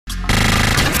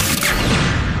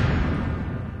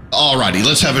Alrighty,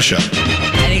 let's have a show.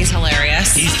 I think it's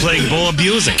hilarious. He's playing bull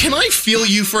abusing. Can I feel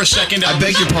you for a second? I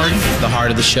beg your pardon? The heart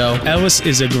of the show. Elvis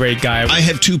is a great guy. I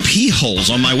have 2 pee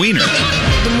holes on my wiener.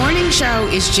 The morning show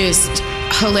is just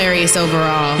hilarious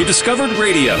overall. He discovered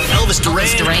radio. Elvis Duran.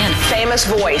 Elvis Duran. Famous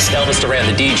voice. Elvis Duran,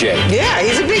 the DJ. Yeah,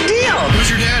 he's a big deal.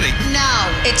 Who's your daddy? No,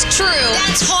 it's true.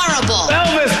 That's horrible.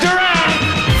 Elvis Duran!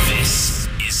 This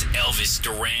is Elvis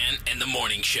Duran and the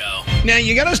Morning Show. Now,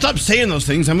 you got to stop saying those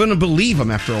things. I'm going to believe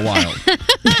them after a while.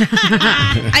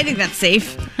 I think that's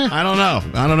safe. I don't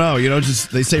know. You know,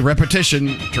 just they say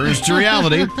repetition turns to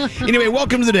reality. Anyway,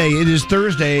 welcome to the day. It is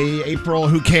Thursday, April.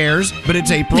 Who cares? But it's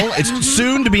April. It's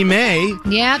soon to be May.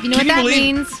 Yeah, you know Can what that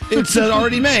believe means? It's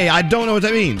already May. I don't know what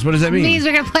that means. What does that It mean? means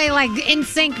we're going to play like In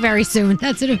Sync very soon.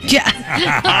 That's what it means. Yes,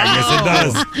 it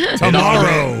does.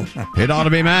 Tomorrow. It ought to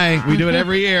be May. We do it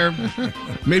every year.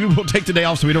 Maybe we'll take the day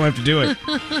off so we don't have to do it.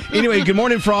 Anyway, good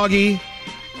morning, Froggy.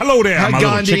 Hello there, Hi, my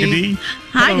Gandhi. little chickadee.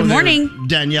 Hi, Hello good there, morning.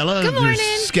 Daniela. Good morning.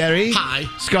 There's Scary. Hi.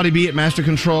 Scotty B at Master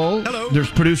Control. Hello.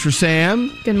 There's producer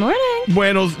Sam. Good morning.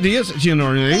 Buenos dias,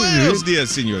 señor. Buenos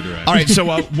dias, Senor Duran. All right, so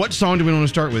what song do we want to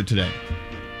start with today?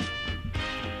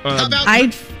 How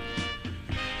about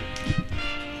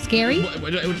Scary?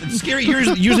 Scary, you're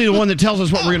usually the one that tells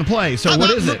us what we're going to play. So how what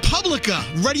about is it? Republica,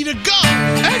 ready to go.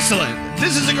 Excellent.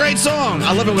 This is a great song.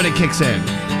 I love it when it kicks in.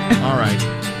 All right.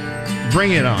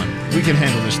 Bring it on. We can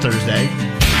handle this Thursday.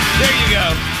 There you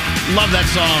go. Love that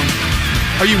song.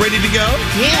 Are you ready to go?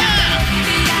 Yeah.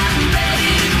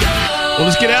 Well,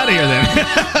 let's get out of here then.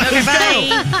 Let's go.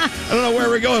 I don't know where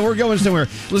we're going. We're going somewhere.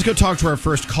 Let's go talk to our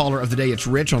first caller of the day. It's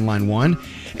Rich on line 1.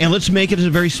 And let's make it a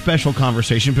very special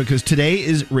conversation because today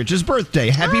is Rich's birthday.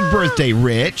 Happy birthday,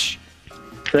 Rich.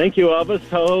 Thank you, Elvis.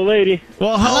 Hello, lady.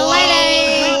 Well,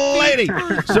 hello, lady.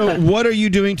 So what are you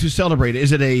doing to celebrate?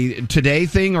 Is it a today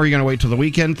thing, or are you going to wait till the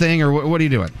weekend thing, or what are you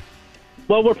doing?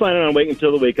 Well, we're planning on waiting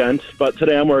until the weekend, but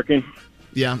today I'm working.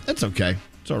 Yeah, that's okay.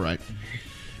 It's all right.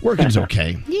 Working's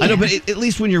okay. I know, but at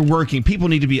least when you're working, people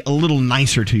need to be a little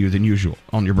nicer to you than usual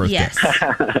on your birthday. Yes.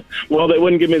 Well, they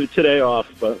wouldn't give me the today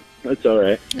off, but that's all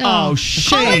right. Oh,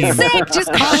 shame. Call in sick.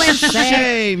 Just call in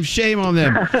sick. Shame on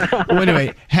them. Well,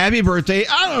 anyway, happy birthday.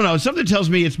 I don't know. Something tells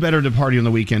me it's better to party on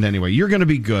the weekend anyway. You're going to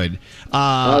be good.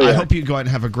 I hope you go out and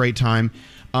have a great time.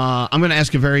 I'm going to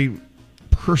ask a very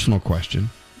personal question.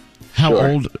 How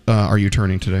old are you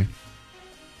turning today?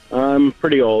 I'm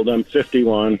pretty old. I'm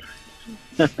 51.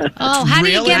 Oh, how do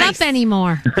you get up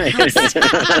anymore?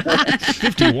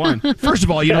 51. First of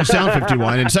all, you don't sound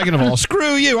 51. And second of all,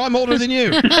 screw you. I'm older than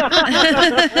you. So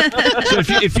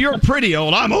if you're pretty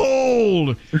old, I'm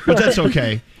old. But that's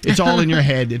okay. It's all in your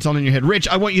head. It's all in your head. Rich,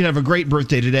 I want you to have a great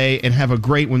birthday today and have a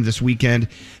great one this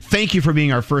weekend. Thank you for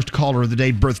being our first caller of the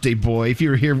day, birthday boy. If you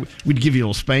were here, we'd give you a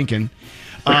little spanking.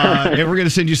 And we're going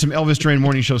to send you some Elvis Duran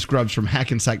Morning Show scrubs from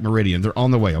Hackensack Meridian. They're on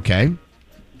the way, okay?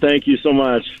 Thank you so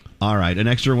much. All right, an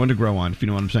extra one to grow on, if you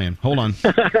know what I'm saying. Hold on.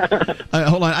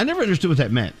 Hold on. I never understood what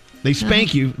that meant. They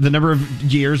spank you the number of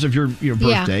years of your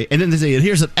birthday, and then they say,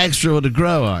 here's an extra one to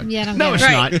grow on. Yeah, no, it's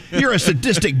not. You're a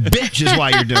sadistic bitch is why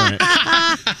you're doing it.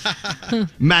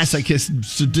 Masochist,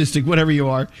 sadistic, whatever you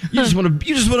are. You just want to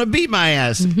beat my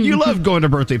ass. You love going to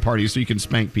birthday parties so you can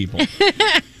spank people.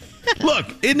 Look,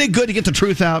 isn't it good to get the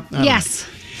truth out? Yes.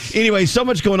 Anyway, so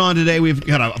much going on today. We've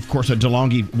got, of course, a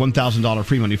DeLonghi $1,000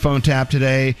 free money phone tap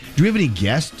today. Do we have any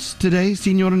guests today,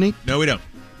 Senor Nate? No, we don't.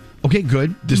 Okay,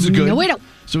 good. This is good. No, we don't.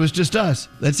 So it's just us.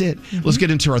 That's it. Let's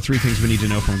get into our 3 things we need to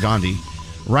know from Gandhi.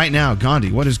 Right now,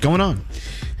 Gandhi, what is going on?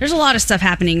 There's a lot of stuff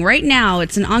happening. Right now,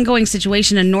 it's an ongoing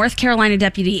situation. A North Carolina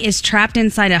deputy is trapped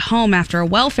inside a home after a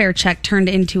welfare check turned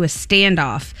into a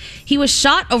standoff. He was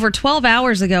shot over 12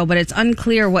 hours ago, but it's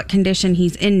unclear what condition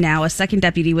he's in now. A second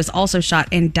deputy was also shot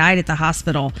and died at the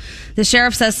hospital. The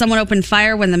sheriff says someone opened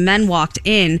fire when the men walked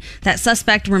in. That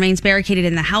suspect remains barricaded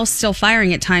in the house, still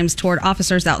firing at times toward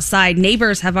officers outside.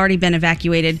 Neighbors have already been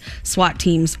evacuated. SWAT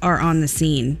teams are on the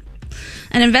scene.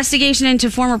 An investigation into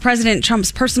former President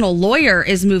Trump's personal lawyer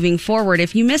is moving forward.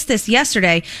 If you missed this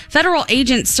yesterday, federal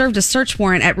agents served a search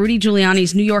warrant at Rudy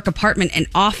Giuliani's New York apartment and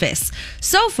office.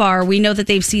 So far, we know that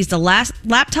they've seized a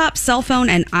laptop, cell phone,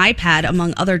 and iPad,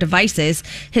 among other devices.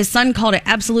 His son called it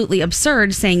absolutely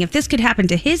absurd, saying if this could happen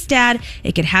to his dad,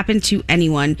 it could happen to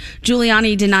anyone.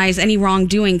 Giuliani denies any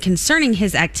wrongdoing concerning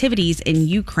his activities in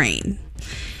Ukraine.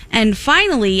 And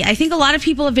finally, I think a lot of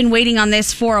people have been waiting on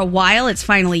this for a while. It's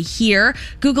finally here.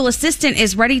 Google Assistant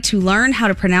is ready to learn how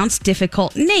to pronounce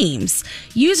difficult names.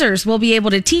 Users will be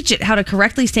able to teach it how to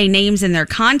correctly say names in their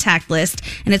contact list,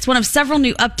 and it's one of several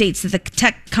new updates that the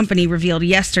tech company revealed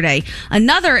yesterday.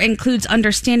 Another includes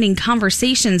understanding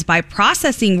conversations by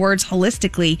processing words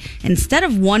holistically instead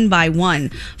of one by one.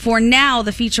 For now,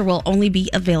 the feature will only be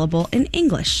available in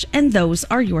English. And those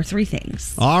are your three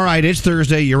things. All right, it's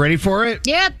Thursday. You ready for it?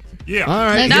 Yep. Yeah. All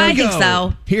right, No, here I we go. think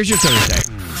so. Here's your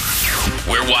Thursday.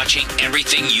 We're watching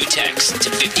everything you text to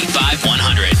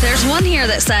 55100. There's one here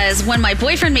that says, when my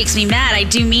boyfriend makes me mad, I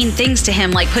do mean things to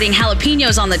him, like putting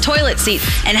jalapenos on the toilet seat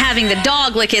and having the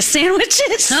dog lick his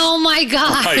sandwiches. Oh my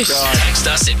gosh. Text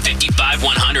us at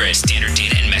 55100. Standard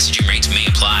data and messaging rates may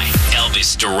apply.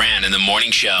 Elvis Duran in the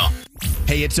Morning Show.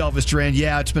 Hey, it's Elvis Duran.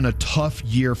 Yeah, it's been a tough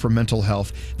year for mental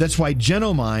health. That's why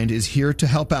Genomind is here to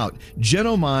help out.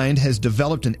 Genomind has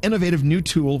developed an innovative new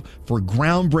tool for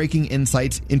groundbreaking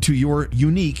insights into your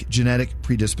unique genetic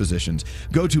predispositions.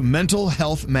 Go to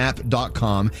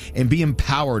mentalhealthmap.com and be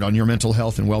empowered on your mental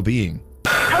health and well-being.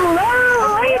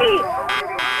 Hello, lady.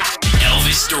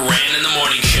 Elvis Duran in the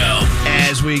Morning Show.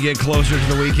 As we get closer to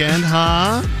the weekend,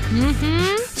 huh?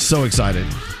 Mm-hmm. So excited.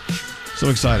 So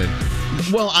excited.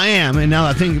 Well, I am, and now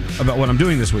that I think about what I'm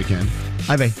doing this weekend,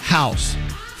 I have a house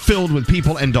filled with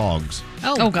people and dogs.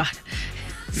 Oh God.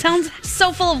 Sounds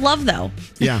so full of love, though.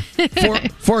 Yeah.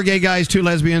 Four gay guys, 2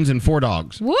 lesbians, and 4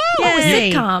 dogs. Woo!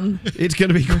 Yay. Sitcom. It's going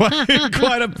to be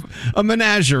quite a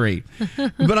menagerie.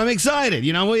 But I'm excited.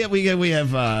 You know, we're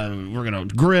going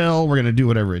to grill. We're going to do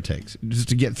whatever it takes just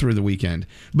to get through the weekend.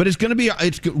 But it's going to be,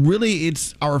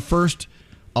 it's our first,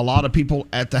 a lot of people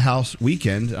at the house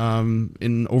weekend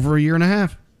in over a year and a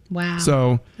half. Wow.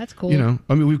 So that's cool. You know,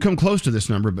 I mean, we've come close to this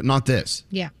number, but not this.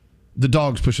 Yeah. The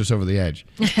dogs push us over the edge.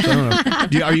 So I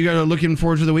don't know. Are you guys looking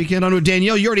forward to the weekend? I know,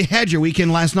 Danielle, you already had your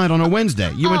weekend last night on a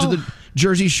Wednesday. You went to the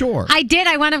Jersey Shore. I did.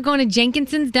 I wound up going to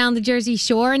Jenkinson's down the Jersey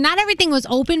Shore. Not everything was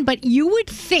open, but you would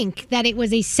think that it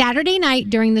was a Saturday night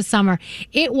during the summer.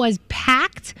 It was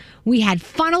packed. We had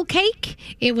funnel cake.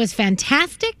 It was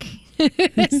fantastic.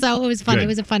 So it was fun. Good. It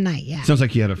was a fun night, yeah. Sounds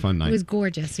like you had a fun night. It was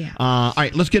gorgeous, yeah. All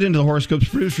right, let's get into the horoscopes.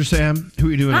 Producer Sam, who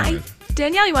are you doing it Hi. with?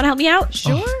 Danielle, you want to help me out?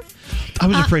 Sure. I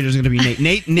was afraid it was going to be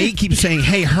Nate. Nate keeps saying,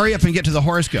 hey, hurry up and get to the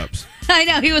horoscopes. I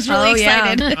know. He was really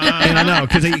excited. And I know,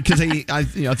 because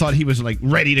I thought he was like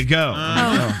ready to go.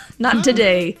 Not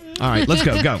today. All right, let's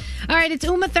go. Go. All right, it's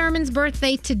Uma Thurman's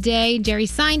birthday today. Jerry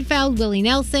Seinfeld, Willie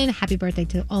Nelson. Happy birthday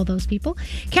to all those people.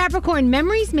 Capricorn,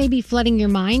 memories may be flooding your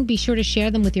mind. Be sure to share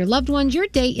them with your loved ones. Your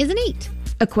day is an 8.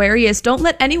 Aquarius, don't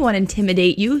let anyone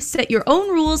intimidate you. Set your own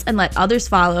rules and let others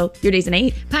follow. Your day's an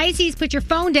 8. Pisces, put your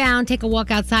phone down. Take a walk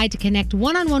outside to connect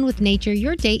one-on-one with nature.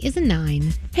 Your day is a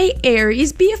 9. Hey,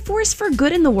 Aries, be a force for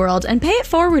good in the world and pay it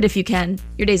forward if you can.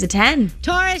 Your day's a 10.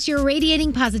 Taurus, you're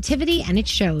radiating positivity and it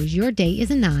shows. Your day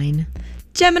is a 9.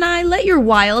 Gemini, let your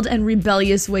wild and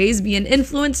rebellious ways be an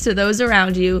influence to those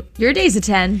around you. Your day's a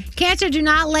 10. Cancer, do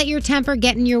not let your temper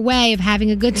get in your way of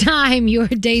having a good time. Your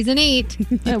day's an 8.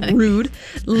 Rude.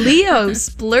 Leo,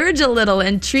 splurge a little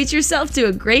and treat yourself to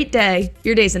a great day.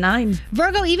 Your day's a 9.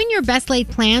 Virgo, even your best laid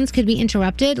plans could be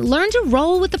interrupted. Learn to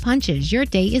roll with the punches. Your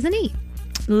day is an 8.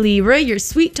 Libra, your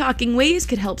sweet-talking ways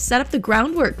could help set up the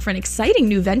groundwork for an exciting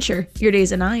new venture. Your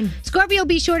day's a 9. Scorpio,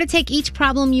 be sure to take each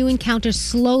problem you encounter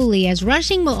slowly, as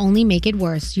rushing will only make it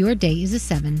worse. Your day is a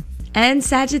 7. And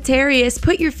Sagittarius,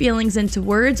 put your feelings into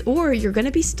words or you're going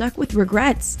to be stuck with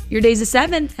regrets. Your day's a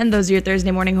 7, and those are your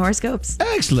Thursday morning horoscopes.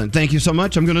 Excellent. Thank you so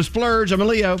much. I'm going to splurge. I'm a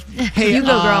Leo. Hey, you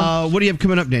go, girl. What do you have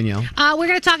coming up, Danielle? We're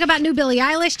going to talk about new Billie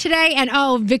Eilish today, and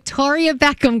Victoria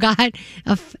Beckham got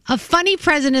a funny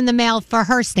present in the mail for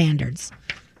her standards.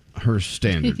 Her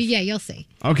standards. Yeah, you'll see.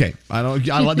 Okay.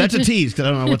 That's a tease because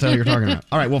I don't know what the hell you're talking about.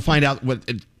 All right, we'll find out what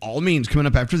it all means coming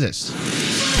up after this.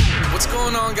 What's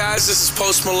going on, guys? This is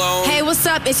Post Malone. Hey, what's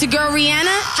up? It's your girl Rihanna.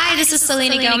 Hi, this is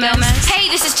Selena Gomez. Hey,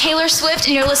 this is Taylor Swift,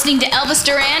 and you're listening to Elvis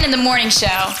Duran in the Morning Show.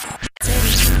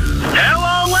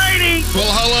 Hello, lady. Well,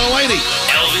 hello, lady.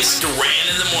 Elvis Duran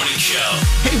in the Morning Show.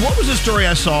 Hey, what was the story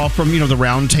I saw from, the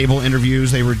round table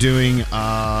interviews they were doing?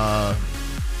 Oh,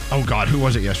 God, who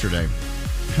was it yesterday?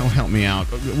 Help me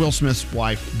out. Will Smith's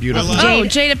wife, beautiful.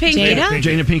 Jada Pinkett.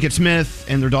 Jada Pinkett Smith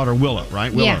and their daughter Willow,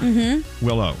 right? Willow. Yeah. Mm-hmm.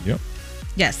 Willow. Yep.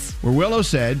 Yes. Where Willow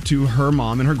said to her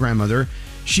mom and her grandmother,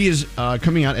 she is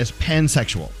coming out as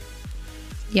pansexual.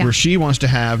 Yeah. where she wants to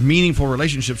have meaningful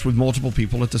relationships with multiple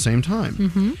people at the same time.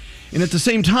 Mm-hmm. And at the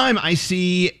same time, I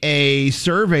see a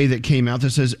survey that came out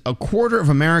that says a quarter of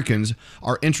Americans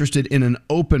are interested in an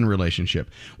open relationship,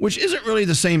 which isn't really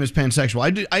the same as pansexual.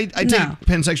 I take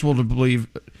pansexual to believe,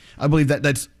 I believe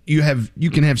that you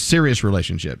can have serious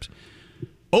relationships.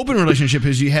 Open relationship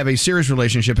is you have a serious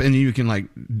relationship and you can like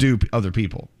dupe other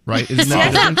people, right? Isn't See,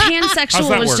 I that thought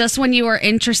pansexual was just when you were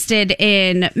interested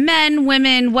in men,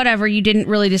 women, whatever. You didn't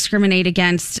really discriminate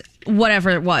against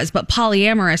whatever it was. But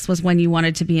polyamorous was when you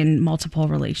wanted to be in multiple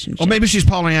relationships. Well, maybe she's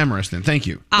polyamorous then. Thank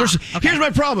you. Here's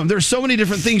my problem. There's so many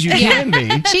different things you can be.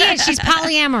 She is. She's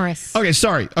polyamorous. Okay,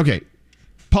 sorry. Okay.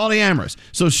 Polyamorous.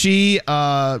 So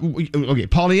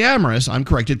polyamorous, I'm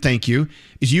corrected, thank you,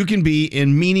 is you can be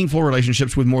in meaningful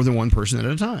relationships with more than one person at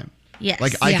a time. Yes.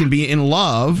 Like I can be in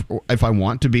love, or if I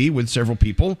want to be, with several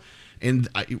people, and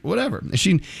whatever.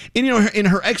 In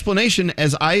her explanation,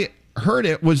 as I heard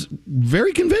it, was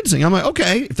very convincing. I'm like,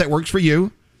 okay, if that works for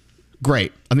you,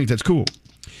 great. I think that's cool.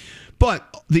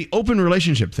 But the open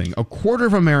relationship thing, a quarter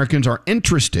of Americans are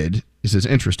interested, it says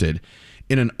interested,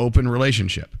 in an open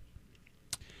relationship.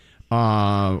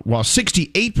 While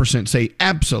 68% say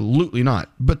absolutely not.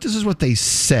 But this is what they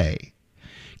say.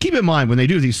 Keep in mind, when they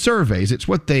do these surveys, it's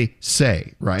what they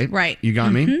say, right? Right. You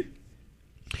got me?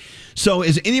 So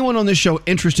is anyone on this show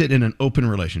interested in an open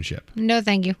relationship? No,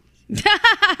 thank you.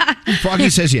 Froggy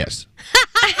says yes.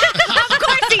 Of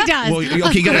course he does. Well,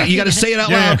 okay, you got to say it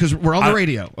out loud because we're on the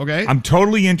radio, okay? I'm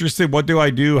totally interested. What do I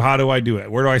do? How do I do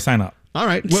it? Where do I sign up? All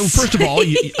right. Well, first of all,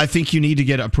 I think you need to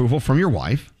get approval from your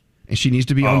wife. And she needs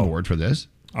to be on board for this.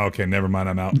 Okay, never mind.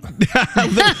 I'm out. That's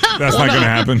not going to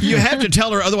happen. You have to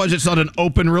tell her, otherwise it's not an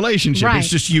open relationship. Right. It's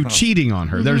just you cheating on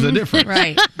her. There's a difference.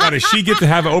 Right. Now, does she get to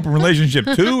have an open relationship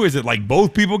too? Is it like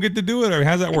both people get to do it, or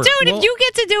how's that work? Dude, if you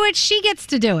get to do it, she gets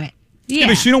to do it. Yeah,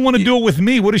 but she don't want to do it with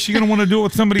me. What is she going to want to do it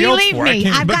with somebody else for? Believe me,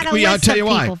 I've got a list I'll tell you of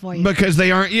why. people for you. Because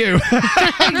they aren't you.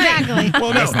 Exactly.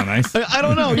 Well, that's not nice. I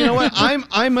don't know. You know what?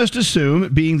 I must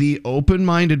assume, being the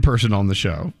open-minded person on the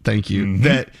show, thank you,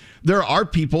 that there are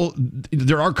couples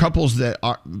that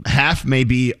are half may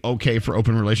be okay for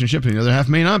open relationship and the other half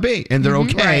may not be. And they're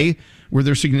okay with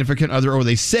their significant other, or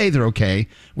they say they're okay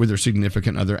with their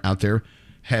significant other out there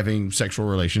having sexual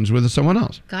relations with someone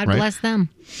else. God right? bless them.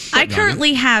 I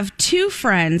currently have 2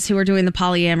 friends who are doing the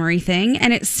polyamory thing,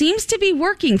 and it seems to be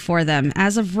working for them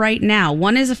as of right now.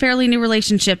 One is a fairly new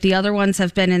relationship. The other ones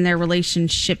have been in their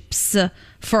relationships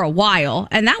for a while,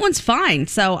 and that one's fine.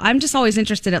 So I'm just always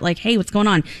interested at like, hey, what's going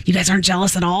on? You guys aren't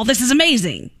jealous at all? This is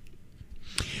amazing.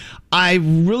 I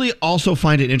really also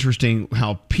find it interesting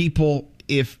how people,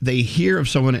 if they hear of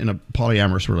someone in a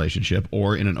polyamorous relationship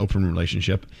or in an open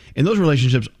relationship, and those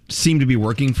relationships seem to be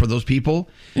working for those people,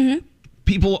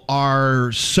 people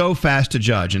are so fast to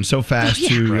judge and so fast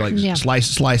to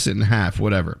slice it in half,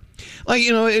 whatever. Like,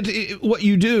 what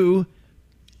you do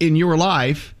in your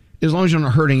life, as long as you're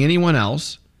not hurting anyone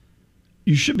else,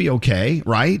 you should be okay,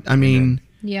 right? I mean,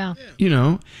 yeah.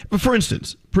 But for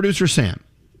instance, producer Sam,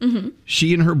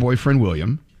 she and her boyfriend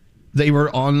William, they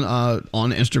were on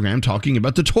Instagram talking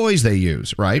about the toys they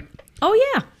use, right?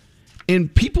 Oh, yeah.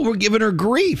 And people were giving her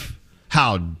grief.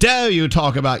 How dare you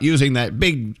talk about using that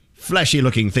big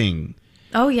fleshy-looking thing?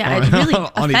 Oh, yeah. It really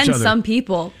on each offends other. some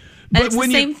people. And it's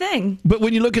the same thing. But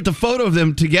when you look at the photo of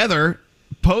them together,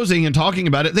 posing and talking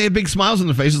about it, they have big smiles on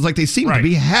their faces like they seem to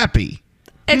be happy.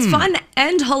 It's fun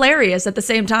and hilarious at the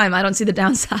same time. I don't see the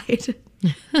downside.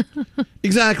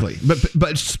 Exactly.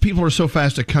 But people are so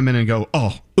fast to come in and go,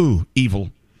 oh, ooh, evil.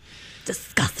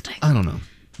 Disgusting. I don't know.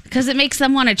 Because it makes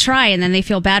them want to try, and then they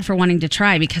feel bad for wanting to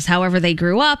try because however they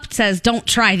grew up says don't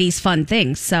try these fun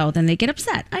things. So then they get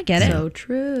upset. I get it. So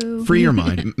true. Free your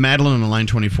mind. Madeline on line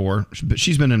 24, but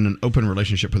she's been in an open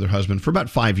relationship with her husband for about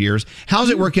 5 years. How's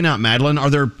it working out, Madeline? Are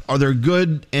there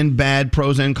good and bad,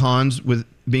 pros and cons with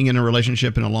being in a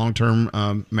relationship in a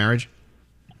long-term marriage?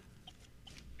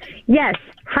 Yes.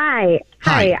 Hi.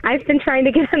 I've been trying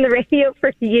to get on the radio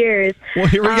for years. Well,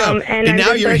 here we go. And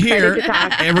now you're here, to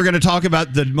talk. and we're going to talk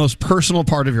about the most personal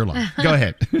part of your life. Go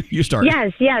ahead. You start.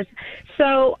 Yes.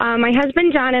 So my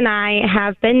husband, John, and I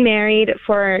have been married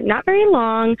for not very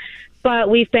long, but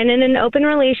we've been in an open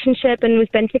relationship, and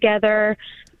we've been together.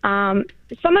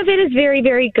 Some of it is very,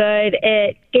 very good.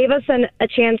 It gave us a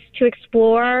chance to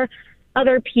explore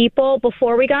other people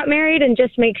before we got married and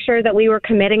just make sure that we were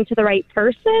committing to the right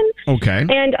person. Okay.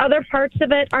 And other parts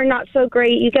of it are not so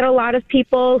great. You get a lot of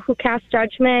people who cast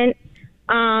judgment,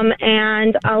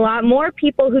 and a lot more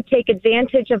people who take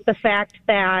advantage of the fact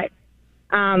that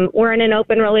we're in an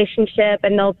open relationship,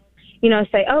 and they'll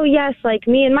say, oh, yes, like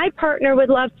me and my partner would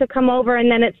love to come over,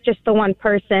 and then it's just the one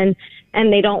person,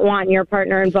 and they don't want your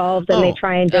partner involved, and they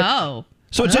try and just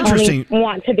So it's interesting.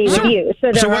 Want to be with you.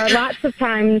 So there are lots of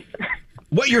times.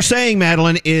 What you're saying,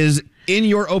 Madeline, is in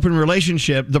your open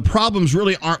relationship, the problems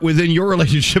really aren't within your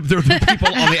relationship. They're the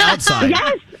people on the outside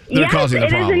Yes, that are causing the it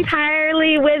is problem.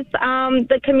 entirely with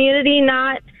the community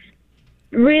not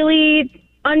really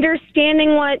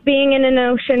understanding what being in an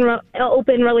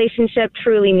open relationship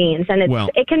truly means. And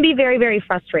it can be very, very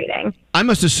frustrating. I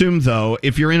must assume, though,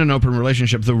 if you're in an open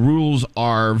relationship, the rules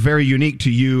are very unique to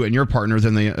you and your partner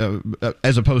than they,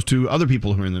 as opposed to other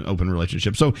people who are in an open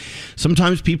relationship. So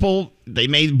sometimes people, they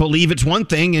may believe it's one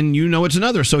thing and you know it's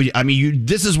another. So, I mean,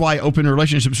 this is why open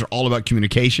relationships are all about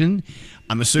communication.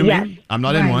 I'm assuming. Yes. I'm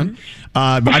not in one.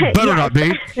 I better not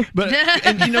be. But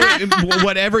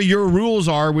whatever your rules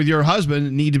are with your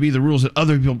husband need to be the rules that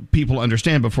other people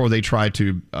understand before they try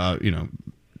to,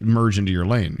 merge into your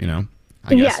lane,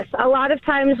 I guess. Yes, a lot of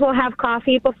times we'll have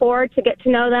coffee before to get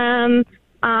to know them,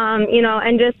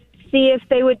 and just see if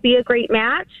they would be a great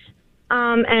match,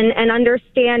 and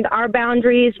understand our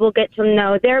boundaries. We'll get to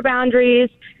know their boundaries,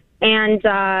 and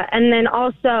then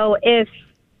also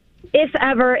if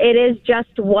ever it is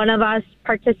just one of us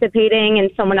participating in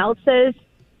someone else's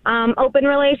open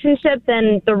relationship,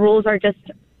 then the rules are just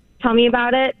tell me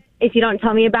about it. If you don't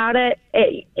tell me about it,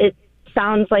 it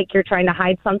sounds like you're trying to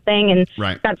hide something, and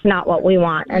that's not what we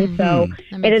want. And so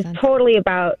it is totally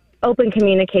about open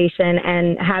communication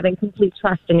and having complete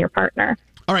trust in your partner.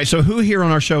 All right, so who here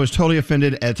on our show is totally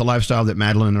offended at the lifestyle that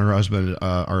Madeline and her husband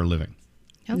are living?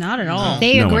 Not at all.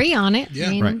 They agree on it. Yeah.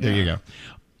 I mean, Right, there you go.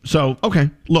 So,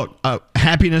 okay, look,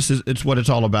 happiness it's what it's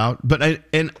all about. But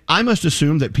I must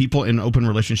assume that people in open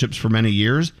relationships for many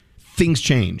years, things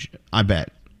change, I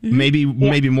bet. Maybe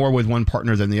more with one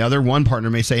partner than the other. One partner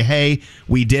may say, hey,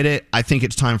 we did it. I think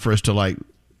it's time for us to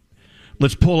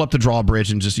let's pull up the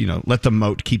drawbridge and just, let the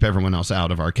moat keep everyone else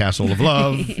out of our castle of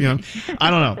love.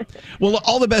 I don't know. Well,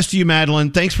 all the best to you,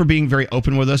 Madeline. Thanks for being very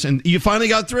open with us. And you finally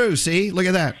got through. See, look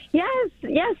at that. Yes,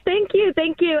 thank you.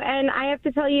 And I have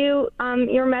to tell you,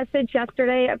 your message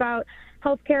yesterday about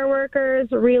healthcare workers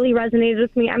really resonated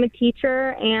with me. I'm a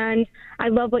teacher, and I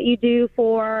love what you do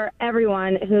for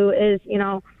everyone who is,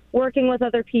 working with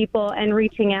other people and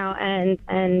reaching out, and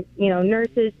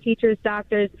nurses, teachers,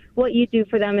 doctors. What you do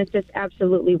for them is just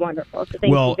absolutely wonderful. So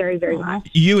thank you very, very much.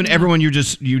 You and everyone you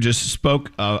just spoke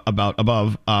about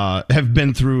above have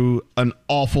been through an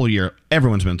awful year.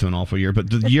 Everyone's been through an awful year, but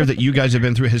the year that you guys have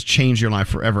been through has changed your life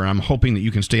forever. And I'm hoping that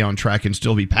you can stay on track and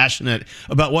still be passionate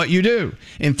about what you do.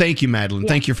 And thank you, Madeline.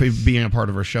 Thank you for being a part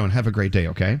of our show, and have a great day,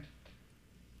 okay?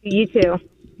 You too.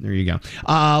 There you go.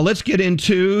 Let's get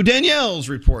into Danielle's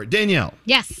report. Danielle.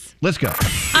 Yes. Let's go.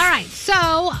 All right. So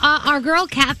our girl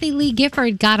Kathy Lee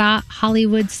Gifford got a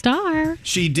Hollywood star.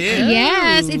 She did?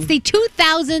 Yes. It's the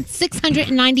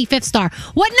 2,695th star.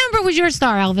 What number was your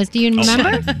star, Elvis? Do you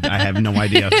remember? I have no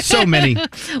idea. So many.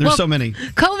 There's so many.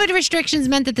 COVID restrictions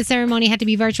meant that the ceremony had to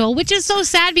be virtual, which is so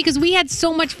sad because we had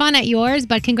so much fun at yours.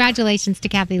 But congratulations to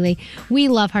Kathy Lee. We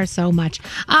love her so much.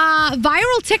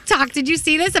 Viral TikTok. Did you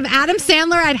see this? Of Adam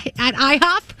Sandler at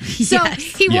IHOP. So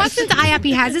he walks into IHOP.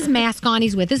 He has his mask on.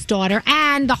 He's with his daughter.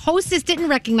 And the hostess didn't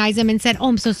recognize him and said, "Oh,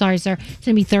 I'm so sorry, sir. It's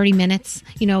going to be 30 minutes,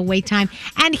 wait time."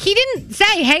 And he didn't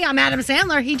say, "Hey, I'm Adam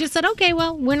Sandler." He just said, "Okay,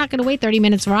 well, we're not going to wait 30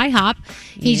 minutes for IHOP."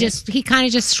 He kind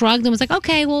of just shrugged and was like,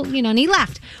 "Okay, well, and he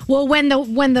left. Well, when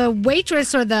the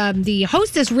waitress or the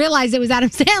hostess realized it was Adam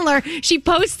Sandler, she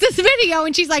posts this video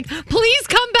and she's like, "Please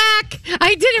come back.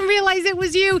 I didn't realize it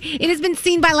was you." It has been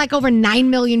seen by over 9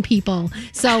 million people.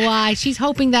 So she's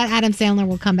hoping that Adam Sandler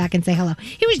will come back and say hello.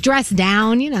 He was dressed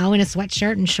down, in a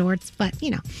sweatshirt and shorts, but,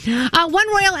 one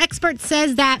royal expert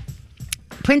says that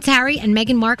Prince Harry and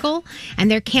Meghan Markle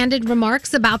and their candid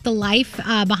remarks about the life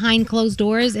behind closed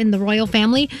doors in the royal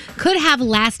family could have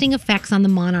lasting effects on the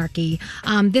monarchy.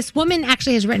 This woman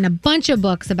actually has written a bunch of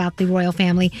books about the royal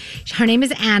family. Her name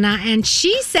is Anna, and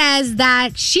she says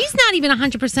that she's not even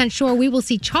 100% sure we will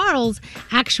see Charles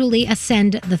actually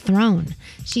ascend the throne.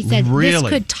 She said this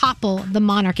could topple the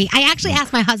monarchy. I actually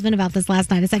asked my husband about this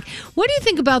last night. I was like, "What do you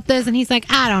think about this?" And he's like,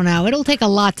 "I don't know. It'll take a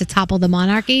lot to topple the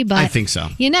monarchy, but I think so.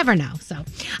 You never know." So,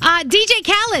 DJ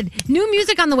Khaled, new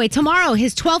music on the way tomorrow.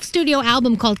 His 12th studio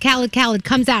album called Khaled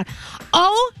comes out.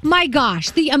 Oh my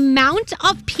gosh, the amount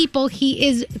of people he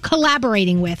is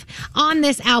collaborating with on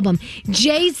this album.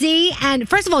 Jay-Z and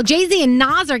Jay-Z and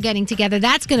Nas are getting together.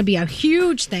 That's going to be a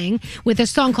huge thing with a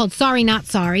song called Sorry Not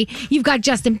Sorry. You've got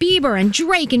Justin Bieber and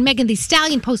Drake and Megan Thee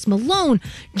Stallion, Post Malone,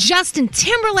 Justin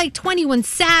Timberlake, 21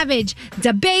 Savage,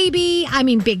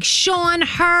 DaBaby, Big Sean,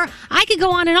 Her. I could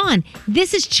go on and on.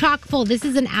 This is chock full. This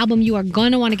is an album you are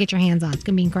going to want to get your hands on. It's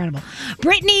going to be incredible.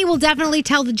 Britney will definitely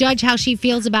tell the judge how she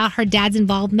feels about her dad's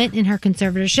involvement in her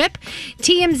conservatorship.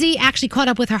 TMZ actually caught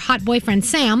up with her hot boyfriend,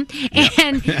 Sam,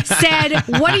 and said,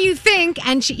 what do you think?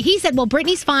 And he said, well,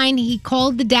 Britney's fine. He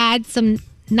called the dad some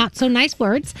not so nice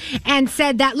words and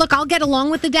said that, look, I'll get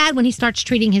along with the dad when he starts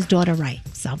treating his daughter right.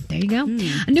 So there you go.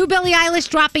 A new Billie Eilish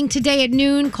dropping today at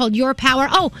noon called Your Power.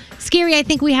 Oh, Scary, I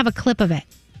think we have a clip of it.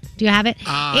 Do you have it?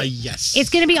 Yes. It's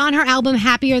going to be on her album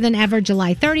Happier Than Ever,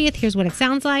 July 30th. Here's what it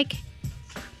sounds like.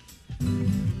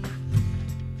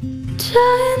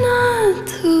 Try not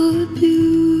to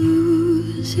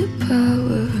abuse your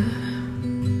power.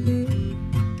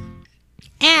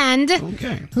 And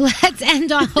let's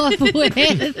end off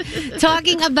with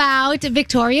talking about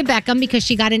Victoria Beckham because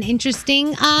she got an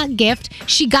interesting gift.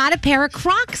 She got a pair of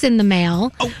Crocs in the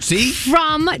mail. Oh, see?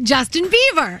 From Justin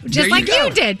Bieber, just like you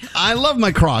did. I love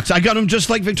my Crocs. I got them just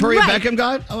like Victoria Beckham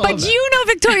got. But you know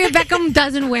Victoria Beckham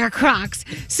doesn't wear Crocs.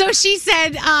 So she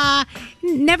said,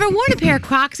 never worn a pair of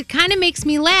Crocs. It kind of makes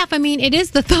me laugh. It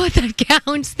is the thought that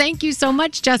counts. Thank you so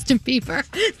much, Justin Bieber.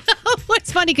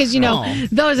 It's funny because,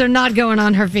 those are not going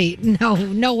on her feet.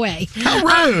 No way.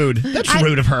 How rude. That's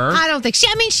rude of her. I don't think.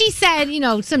 She said,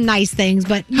 some nice things,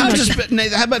 but... How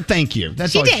about thank you?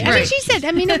 That's she all did. She said,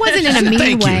 it wasn't in a mean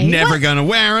thank way. You. Never going to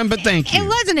wear them, but thank you. It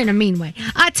wasn't in a mean way.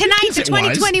 Tonight, the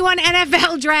 2021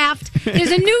 NFL Draft.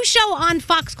 There's a new show on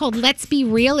Fox called Let's Be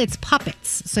Real. It's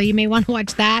puppets, so you may want to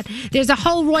watch that. There's a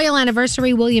whole royal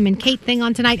anniversary William and Kate thing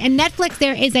on tonight. And Netflix,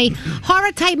 there is a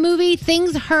horror-type movie,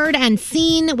 Things Heard and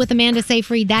Seen, with Amanda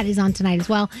Seyfried. That is on tonight as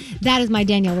well. That is my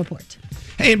Danielle report.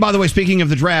 Hey, and by the way, speaking of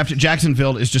the draft,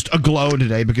 Jacksonville is just aglow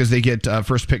today because they get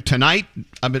first pick tonight.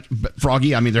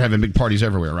 Froggy, they're having big parties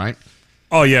everywhere, right?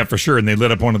 Oh, yeah, for sure. And they lit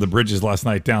up one of the bridges last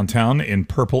night downtown in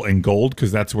purple and gold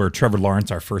because that's where Trevor Lawrence,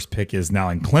 our first pick, is now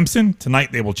in Clemson.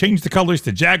 Tonight, they will change the colors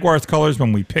to Jaguars colors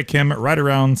when we pick him right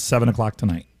around 7 o'clock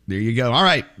tonight. There you go. All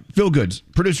right. Feel Goods.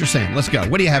 Producer Sam, let's go.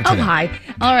 What do you have today? Oh, hi.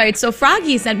 All right. So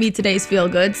Froggy sent me today's Feel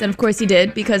Goods. And of course he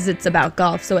did because it's about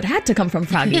golf. So it had to come from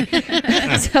Froggy.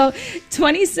 So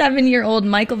 27-year-old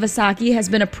Michael Visacki has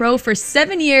been a pro for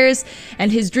 7 years.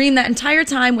 And his dream that entire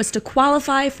time was to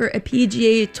qualify for a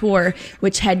PGA Tour,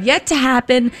 which had yet to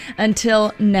happen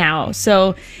until now.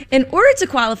 So in order to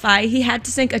qualify, he had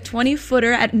to sink a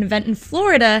 20-footer at an event in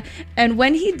Florida. And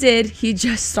when he did, he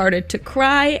just started to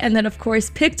cry. And then, of course,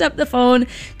 picked up the phone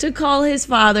to call his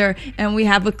father, and we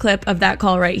have a clip of that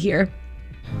call right here.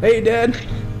 Hey, Dad.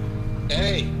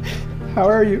 Hey. How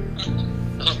are you?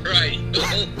 All right.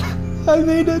 I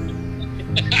made it.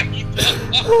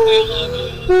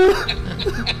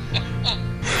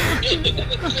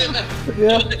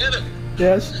 Yeah.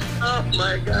 Yes. Oh,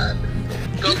 my God.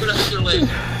 Congratulations.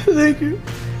 Thank you.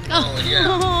 Oh,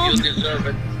 yeah. You deserve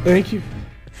it. Thank you.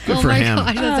 Good for him.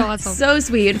 God, that's awesome. So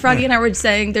sweet. Froggy and I were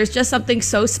saying there's just something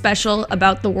so special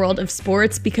about the world of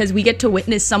sports because we get to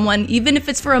witness someone, even if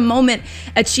it's for a moment,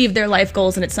 achieve their life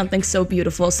goals, and it's something so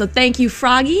beautiful. So thank you,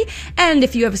 Froggy. And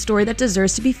if you have a story that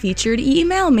deserves to be featured,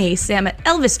 email me,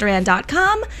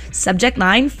 sam@elvisduran.com, subject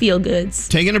line, Feel Goods.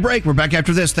 Taking a break. We're back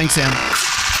after this. Thanks, Sam.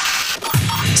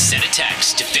 Send a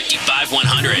text to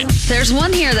 55100. There's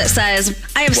one here that says,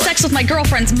 I have sex with my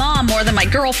girlfriend's mom more than my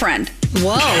girlfriend.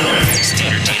 Whoa.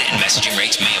 Standard data and messaging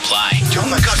rates may apply. Oh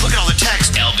my God, look at all the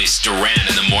text. Elvis Duran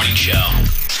in the morning show.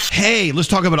 Hey, let's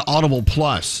talk about Audible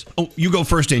Plus. Oh, you go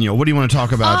first, Danielle. What do you want to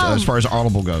talk about as far as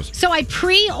Audible goes? So I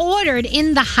pre-ordered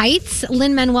In the Heights,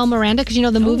 Lin-Manuel Miranda, because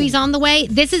the movie's on the way.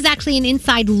 This is actually an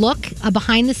inside look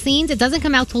behind the scenes. It doesn't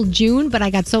come out till June, but I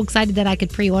got so excited that I could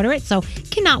pre-order it. So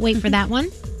cannot wait for that one.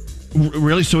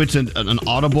 Really? So it's an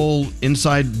Audible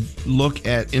inside look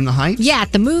at In the Heights? Yeah,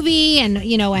 at the movie and,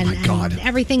 and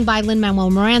everything by Lin-Manuel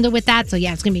Miranda with that. So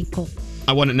yeah, it's going to be cool.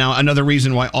 I want it now. Another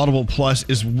reason why Audible Plus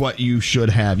is what you should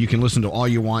have. You can listen to all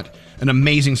you want. An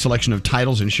amazing selection of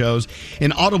titles and shows.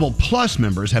 And Audible Plus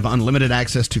members have unlimited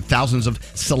access to thousands of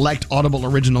select Audible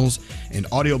originals and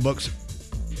audiobooks,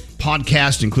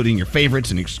 podcasts, including your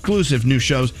favorites and exclusive new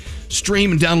shows.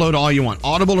 Stream and download all you want.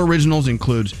 Audible Originals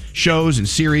includes shows and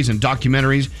series and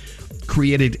documentaries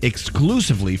created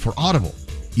exclusively for Audible.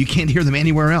 You can't hear them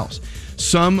anywhere else.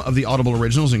 Some of the Audible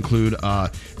Originals include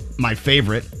my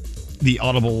favorite, the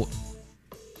Audible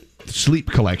sleep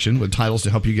collection with titles to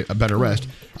help you get a better rest.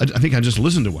 I think I just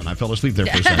listened to one. I fell asleep there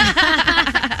for a second.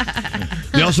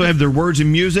 They also have their words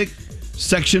and music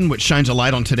section, which shines a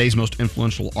light on today's most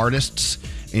influential artists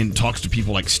and talks to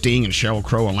people like Sting and Sheryl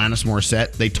Crow and Alanis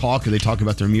Morissette. They talk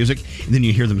about their music, and then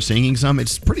you hear them singing some.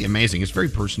 It's pretty amazing. It's very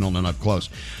personal and up close.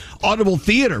 Audible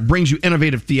Theater brings you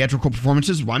innovative theatrical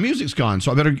performances. My music's gone,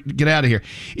 so I better get out of here.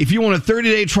 If you want a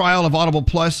 30-day trial of Audible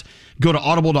Plus, go to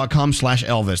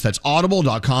audible.com/Elvis. That's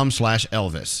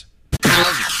audible.com/Elvis.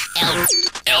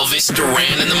 Elvis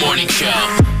Duran in the Morning Show.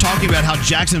 Talking about how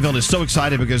Jacksonville is so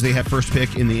excited because they have first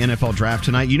pick in the NFL draft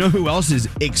tonight. You know who else is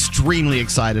extremely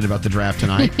excited about the draft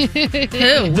tonight?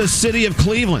 Who? The city of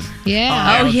Cleveland.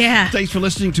 Yeah. Oh, yeah. Thanks for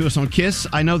listening to us on KISS.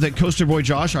 I know that Coaster Boy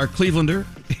Josh, our Clevelander,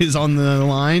 is on the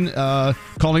line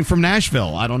calling from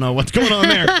Nashville. I don't know what's going on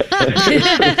there.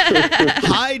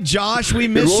 Hi, Josh. We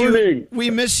miss Good morning. you. We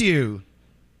miss you.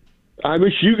 I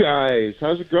miss you guys.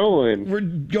 How's it going?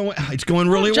 It's going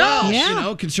really well. Yeah. You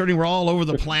know, considering we're all over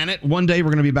the planet. One day we're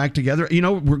going to be back together. You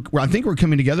know, I think we're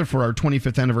coming together for our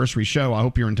 25th anniversary show. I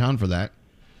hope you're in town for that.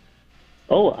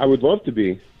 Oh, I would love to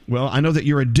be. Well, I know that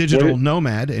you're a digital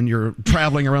nomad and you're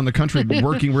traveling around the country,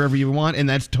 working wherever you want, and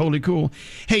that's totally cool.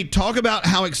 Hey, talk about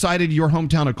how excited your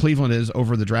hometown of Cleveland is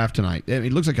over the draft tonight.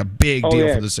 It looks like a big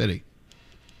deal for the city.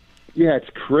 Yeah, it's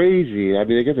crazy. I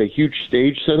mean, they got a huge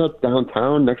stage set up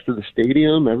downtown next to the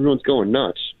stadium. Everyone's going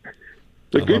nuts.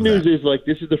 The good news is, like,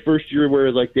 this is the first year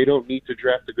where, like, they don't need to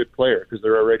draft a good player because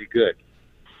they're already good.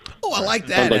 Oh, I like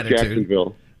that attitude.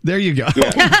 Jacksonville. There you go.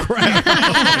 Yeah. That's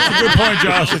a good point,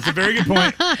 Josh. It's a very good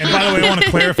point. And by the way, I want to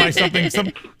clarify something.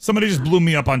 Somebody just blew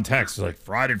me up on text. Like,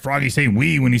 did Froggy say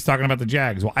we when he's talking about the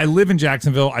Jags? Well, I live in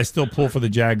Jacksonville. I still pull for the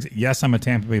Jags. Yes, I'm a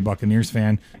Tampa Bay Buccaneers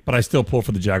fan, but I still pull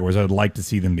for the Jaguars. I would like to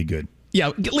see them be good.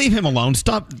 Yeah, leave him alone.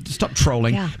 Stop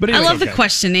trolling. Yeah. But anyway, I love the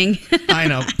questioning. I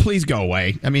know. Please go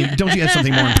away. I mean, don't you have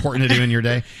something more important to do in your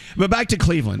day? But back to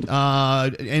Cleveland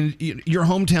and your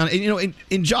hometown. And, you know,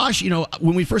 and Josh, you know,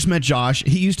 when we first met Josh,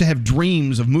 he used to have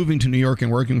dreams of moving to New York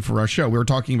and working for our show. We were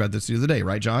talking about this the other day,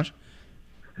 right, Josh?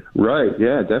 Right,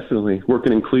 yeah, definitely.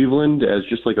 Working in Cleveland as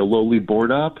just like a lowly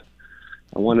board op.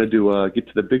 I wanted to get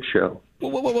to the big show.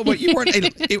 Well, you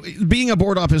weren't. Being a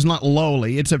board op is not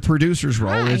lowly. It's a producer's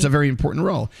role. Right. It's a very important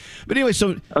role. But anyway,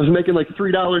 so I was making like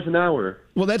 $3 an hour.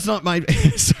 Well, that's not my.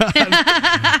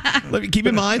 Let me keep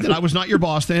in mind that I was not your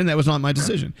boss then. That was not my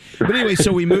decision. But anyway,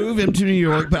 so we move into New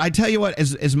York. But I tell you what,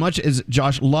 as much as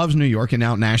Josh loves New York and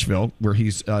now Nashville, where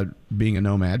he's being a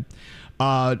nomad.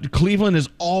 Cleveland is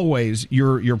always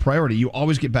your priority. You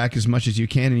always get back as much as you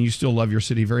can, and you still love your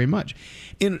city very much.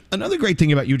 And another great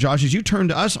thing about you, Josh, is you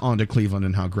turned us on to Cleveland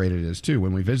and how great it is, too,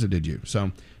 when we visited you.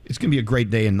 So it's going to be a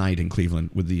great day and night in Cleveland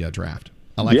with the draft.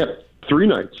 I like it. 3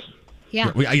 nights.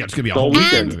 Yeah. It's going to be a whole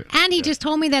weekend. And he just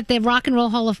told me that the Rock and Roll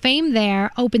Hall of Fame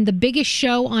there opened the biggest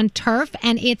show on turf,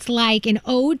 and it's like an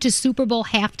ode to Super Bowl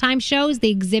halftime shows, the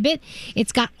exhibit.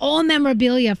 It's got all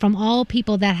memorabilia from all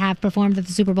people that have performed at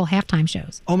the Super Bowl halftime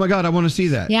shows. Oh, my God, I want to see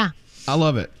that. Yeah. I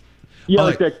love it. Yeah,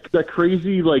 like that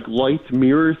crazy like light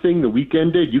mirror thing the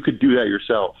Weeknd did. You could do that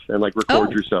yourself and like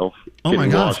record yourself. Oh my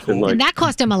gosh! Cool. And that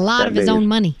cost him a lot of his own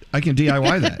money. I can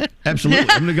DIY that. Absolutely.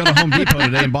 I'm going to go to Home Depot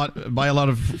today and buy a lot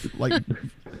of like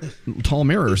tall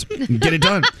mirrors and get it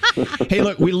done. Hey,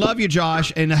 look, we love you,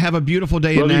 Josh, and have a beautiful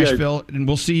day in Nashville. And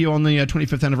we'll see you on the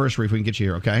 25th anniversary if we can get you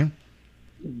here. Okay.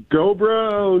 Go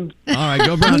Browns! All right,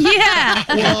 go Browns. Yeah.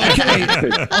 Well,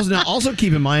 okay. Also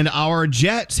keep in mind, our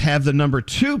Jets have the number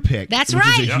 2 pick. That's which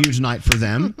right. is a huge night for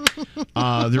them.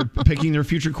 They're picking their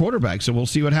future quarterback, so we'll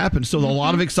see what happens. So a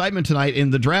lot of excitement tonight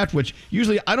in the draft, which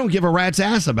usually I don't give a rat's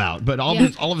ass about, but all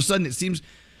of a sudden it seems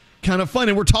kind of fun,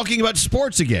 and we're talking about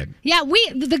sports again. Yeah,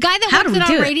 the guy that works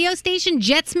at our radio station,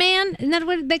 Jetsman, isn't that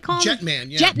what they call him? Jetman,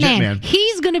 yeah. Jetman.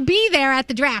 He's going to be there at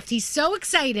the draft. He's so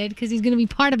excited because he's going to be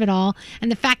part of it all,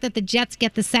 and the fact that the Jets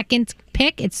get the second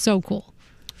pick, it's so cool.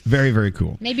 Very, very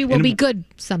cool. Maybe we'll be good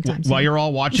sometimes. While you're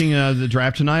all watching the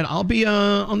draft tonight, I'll be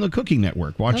on the Cooking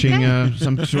Network watching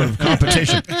some sort of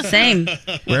competition. Same.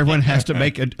 Where everyone has to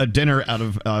make a dinner out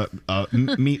of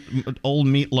old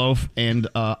meatloaf and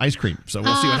ice cream. So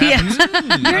we'll see what happens.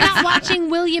 You're not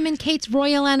watching William and Kate's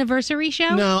Royal Anniversary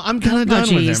show? No, I'm kind of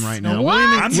done with them right now. What?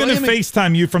 I'm going to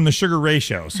FaceTime you from the Sugar Ray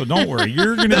Show, so don't worry.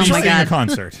 You're going to be seeing a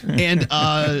concert. And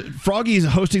Froggy's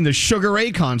hosting the Sugar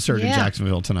Ray concert in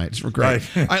Jacksonville tonight. It's great.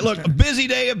 All right, look, a busy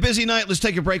day, a busy night. Let's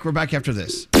take a break. We're back after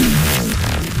this.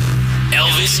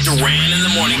 Elvis Duran in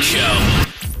the Morning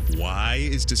Show. Why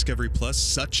is Discovery Plus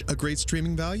such a great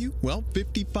streaming value? Well,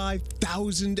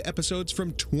 55,000 episodes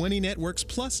from 20 networks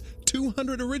plus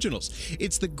 200 originals.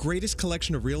 It's the greatest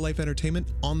collection of real-life entertainment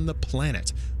on the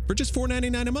planet. for just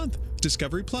 $4.99 a month.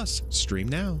 Discovery Plus. Stream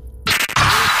now.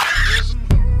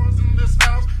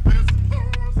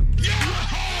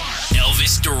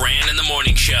 Elvis Duran in the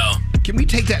morning show. Can we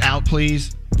take that out,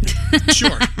 please?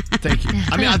 Sure. Thank you.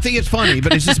 I mean, I think it's funny,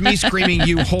 but it's just me screaming,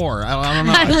 "You whore!" I don't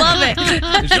know. I love it.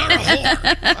 It's not a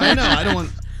whore. I know. I don't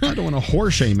want to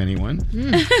whore shame anyone.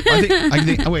 I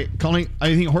think. Oh wait, calling.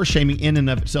 I think horse shaming in and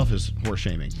of itself is horse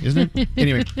shaming, isn't it?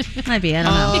 Anyway, Might be. I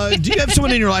don't know. do you have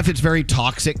someone in your life that's very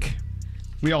toxic?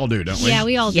 We all do, don't we? Yeah,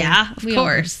 we all do. Yeah, of We all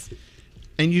do. course.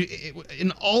 And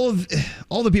in all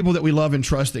the people that we love and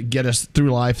trust that get us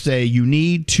through life say you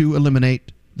need to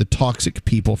eliminate the toxic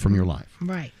people from your life.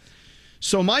 Right.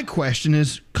 So my question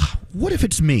is, what if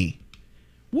it's me?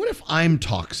 What if I'm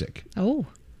toxic? Oh.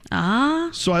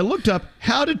 So I looked up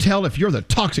how to tell if you're the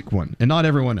toxic one and not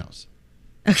everyone else.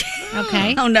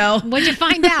 Okay. Oh, no. What'd you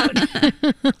find out?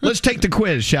 Let's take the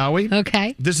quiz, shall we?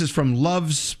 Okay. This is from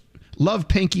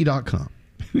lovepinky.com.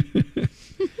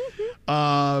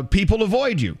 People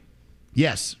avoid you.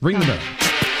 Yes. Ring the bell.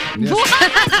 Yes.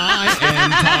 I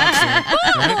am toxic.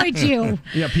 Who avoid you?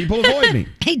 Yeah, people avoid me.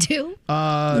 They do.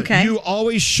 Okay. You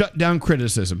always shut down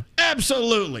criticism.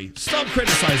 Absolutely. Stop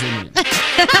criticizing me.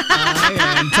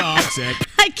 I am toxic.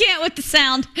 I can't with the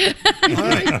sound. All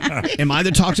right. Am I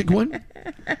the toxic one?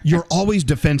 You're always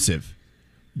defensive.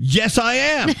 Yes, I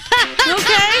am.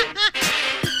 Okay.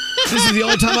 This is the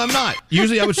only time I'm not.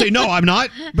 Usually I would say, no, I'm not.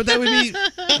 But that would be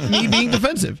me being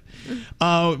defensive.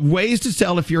 Ways to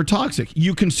tell if you're toxic.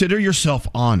 You consider yourself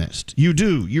honest. You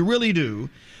do. You really do.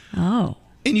 Oh.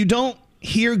 And you don't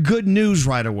hear good news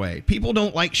right away. People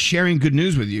don't like sharing good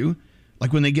news with you.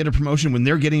 Like when they get a promotion, when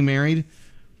they're getting married.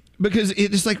 Because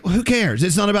it's like, who cares?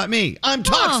 It's not about me. I'm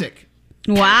toxic.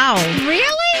 Wow.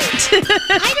 Really?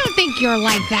 I don't think you're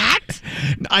like that.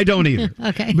 I don't either.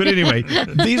 Okay. But anyway,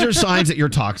 these are signs that you're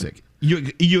toxic.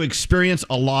 You experience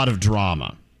a lot of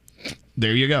drama.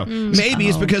 There you go. Maybe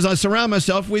it's because I surround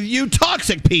myself with you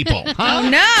toxic people. Huh? Oh,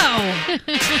 no.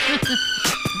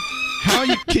 How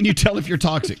can you tell if you're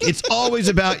toxic? It's always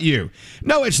about you.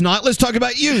 No, it's not. Let's talk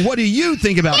about you. What do you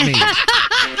think about me?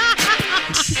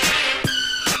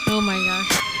 Oh, my gosh.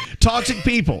 Toxic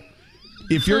people.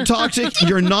 If you're toxic,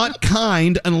 you're not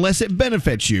kind unless it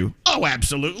benefits you. Oh,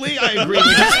 absolutely. I agree with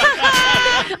you.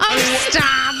 Oh,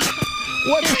 stop.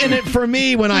 What's in it for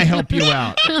me when I help you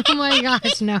out? Oh, my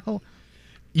gosh, no.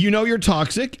 You know you're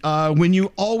toxic when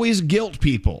you always guilt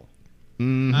people.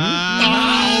 Mm-hmm.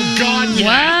 Oh, God,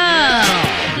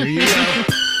 Wow. There you go.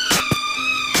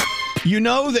 You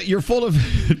know that you're full of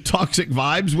toxic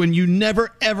vibes when you never,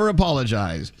 ever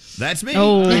apologize. That's me.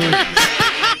 Oh.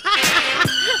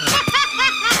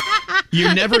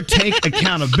 You never take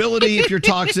accountability if you're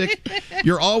toxic.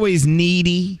 You're always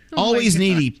needy. Always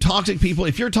needy. Toxic people.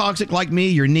 If you're toxic like me,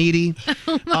 you're needy.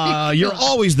 You're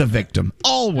always the victim.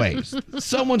 Always.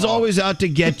 Someone's always out to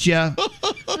get you.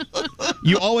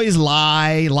 You always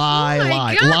lie.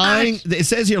 Gosh. Lying. It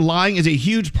says here lying is a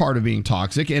huge part of being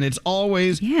toxic, and it's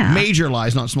always major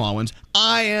lies, not small ones.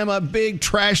 I am a big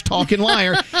trash talking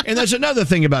liar. And that's another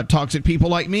thing about toxic people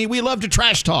like me. We love to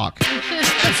trash talk.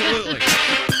 Absolutely.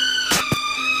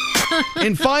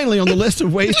 And finally, on the list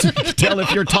of ways to tell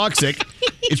if you're toxic,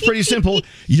 it's pretty simple.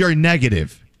 You're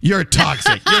negative. You're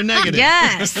toxic. You're negative.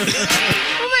 Yes. Oh,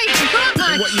 my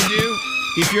gosh. And what you do,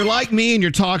 if you're like me and you're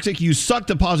toxic, you suck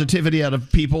the positivity out of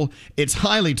people. It's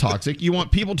highly toxic. You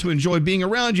want people to enjoy being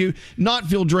around you, not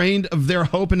feel drained of their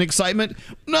hope and excitement.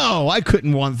 No, I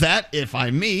couldn't want that if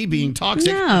I'm me being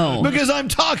toxic. No. Because I'm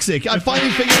toxic. I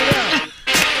finally figured it out.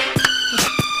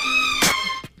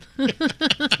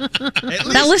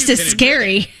 That list is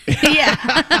scary.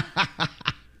 Yeah.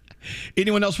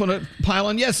 Anyone else want to pile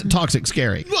on? Yes, toxic,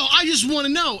 scary. Well, I just want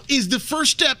to know, is the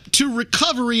first step to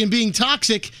recovery and being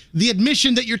toxic the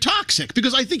admission that you're toxic?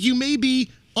 Because I think you may be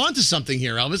onto something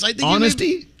here, Elvis. I think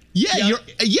Honesty? Yeah,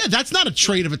 that's not a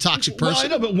trait of a toxic person. Well, I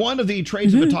know, but one of the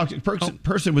traits of a toxic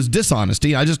person was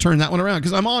dishonesty. I just turned that one around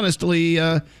because I'm honestly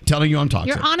telling you I'm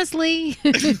toxic. You're honestly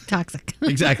toxic.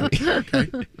 Exactly.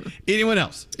 Okay. Anyone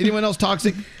else? Anyone else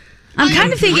toxic? I'm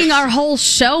kind of thinking our whole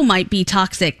show might be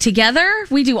toxic. Together,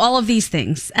 we do all of these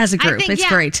things as a group. It's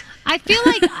great. I feel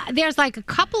like there's like a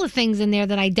couple of things in there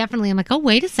that I definitely am like, oh,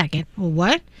 wait a second. Well,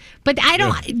 what? But I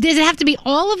don't. Does it have to be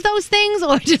all of those things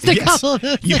or just a couple of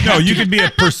those things? No, you can be a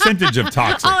percentage of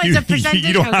toxic. Oh, it's a percentage?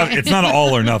 You don't have. It's not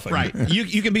all or nothing. Right.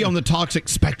 You can be on the toxic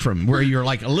spectrum where you're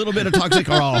like a little bit of toxic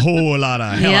or a whole lot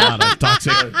of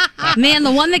toxic. Man,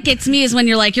 the one that gets me is when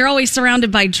you're like, you're always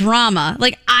surrounded by drama.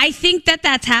 Like, I think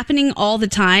that's happening all the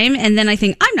time. And then I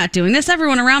think, I'm not doing this.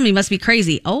 Everyone around me must be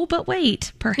crazy. Oh, but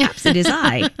wait, perhaps it is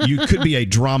I. You could be a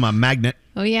drama magnet.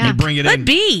 Oh, yeah. You bring it in. Could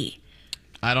be.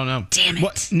 I don't know. Damn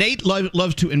it. Nate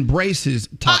loves to embrace his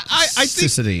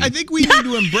toxicity. I think we need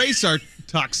to embrace our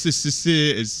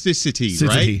toxicity,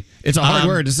 right? It's a hard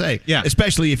word to say. Yeah.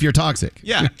 Especially if you're toxic.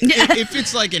 Yeah. If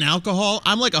it's like an alcohol,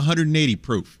 I'm like 180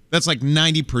 proof. That's like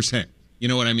 90%. You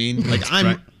know what I mean? Like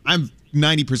I'm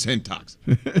 90% toxic.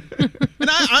 And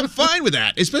I'm fine with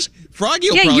that. Especially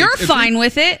Froggy will probably... you're fine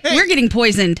with it. Hey, we're getting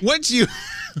poisoned. Once you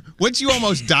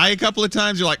almost die a couple of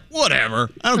times, you're like,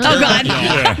 whatever. I don't care.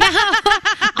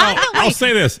 Oh, God. I'll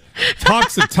say this.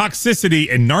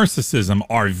 Toxicity and narcissism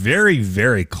are very,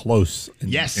 very close in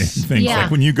things. Yeah.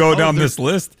 Like when you go down this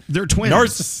list, they're twins.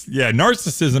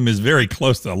 Narcissism is very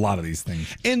close to a lot of these things.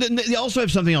 And they also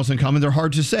have something else in common. They're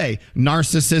hard to say.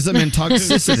 Narcissism and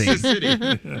toxicity.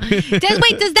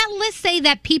 Does that list say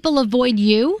that people avoid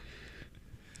you?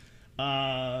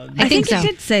 I think so. it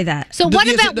did say that. So what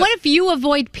if you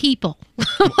avoid people?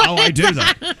 Oh, I do though.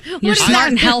 You're smart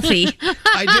and healthy.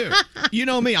 I do. You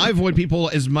know me. I avoid people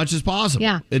as much as possible.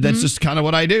 Yeah. That's just kind of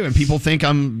what I do. And people think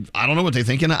I don't know what they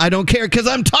think, and I don't care because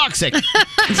I'm toxic. Maybe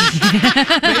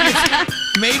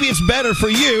it's better for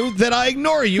you that I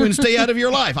ignore you and stay out of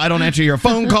your life. I don't answer your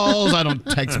phone calls. I don't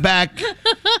text back.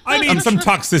 I need some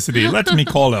toxicity. Let me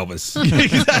call Elvis.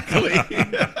 Exactly.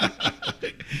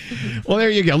 Well, there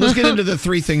you go. Let's get into the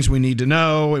 3 things we need to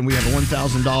know. And we have a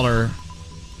 $1,000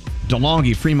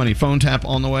 DeLonghi free money phone tap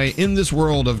on the way in this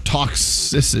world of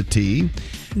toxicity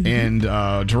and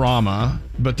drama.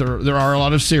 But there are a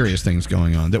lot of serious things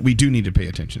going on that we do need to pay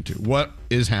attention to. What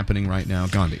is happening right now,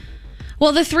 Gandhi?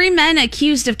 Well, the 3 men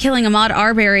accused of killing Ahmaud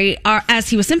Arbery,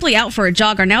 as he was simply out for a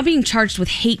jog, are now being charged with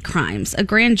hate crimes. A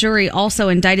grand jury also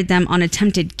indicted them on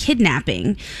attempted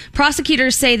kidnapping.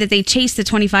 Prosecutors say that they chased the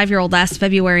 25-year-old last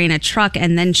February in a truck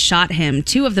and then shot him.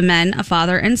 2 of the men, a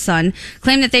father and son,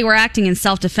 claim that they were acting in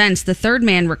self-defense. The 3rd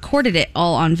man recorded it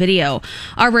all on video.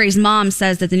 Arbery's mom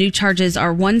says that the new charges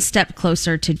are one step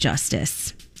closer to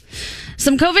justice.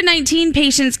 Some COVID-19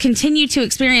 patients continue to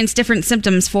experience different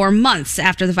symptoms for months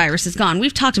after the virus is gone.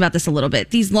 We've talked about this a little bit.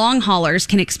 These long haulers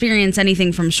can experience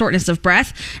anything from shortness of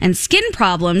breath and skin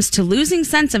problems to losing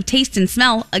sense of taste and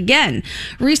smell again.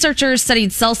 Researchers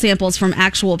studied cell samples from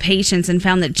actual patients and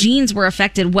found that genes were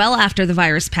affected well after the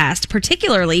virus passed,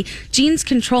 particularly genes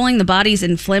controlling the body's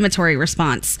inflammatory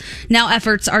response. Now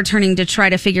efforts are turning to try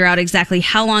to figure out exactly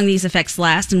how long these effects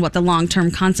last and what the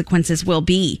long-term consequences will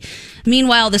be.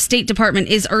 Meanwhile, the State Department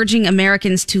is urging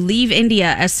Americans to leave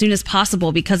India as soon as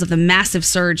possible because of the massive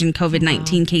surge in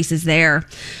COVID-19 cases there.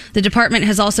 The department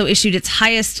has also issued its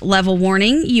highest level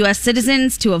warning, U.S.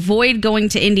 citizens to avoid going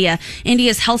to India.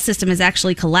 India's health system is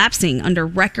actually collapsing under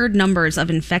record numbers of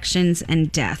infections and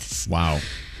deaths. Wow.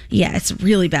 Yeah, it's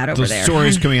really bad over there. The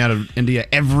stories coming out of India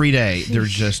every day, they're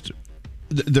just...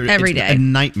 Every day. A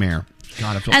nightmare.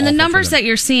 God, I feel and the awful numbers for them. that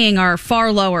you're seeing are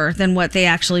far lower than what they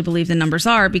actually believe the numbers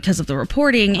are because of the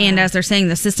reporting. And as they're saying,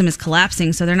 the system is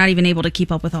collapsing, so they're not even able to keep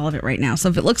up with all of it right now. So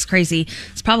if it looks crazy,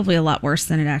 it's probably a lot worse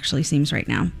than it actually seems right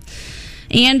now.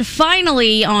 And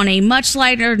finally, on a much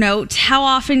lighter note, how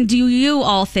often do you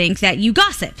all think that you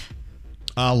gossip?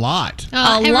 A lot.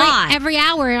 A lot. Every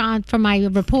hour for my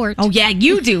report. Oh, yeah,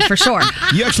 you do, for sure.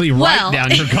 You actually write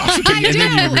down your gossiping and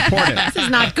then you report it. This is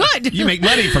not good. You make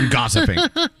money from gossiping.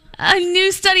 A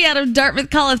new study out of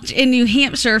Dartmouth College in New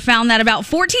Hampshire found that about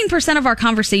 14% of our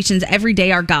conversations every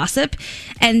day are gossip.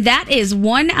 And that is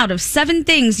 1 out of 7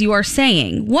 things you are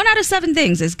saying. 1 out of 7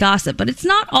 things is gossip, but it's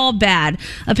not all bad.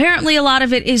 Apparently, a lot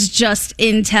of it is just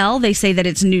intel. They say that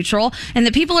it's neutral and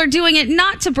that people are doing it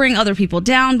not to bring other people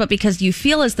down, but because you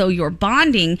feel as though you're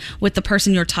bonding with the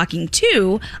person you're talking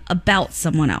to about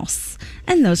someone else.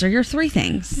 And those are your 3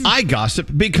 things. I gossip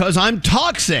because I'm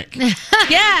toxic.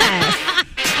 Yes.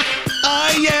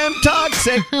 I am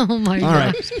toxic. Oh, my God. All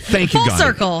right. Thank you, Full Gandhi.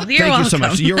 circle. You're Thank you so welcome.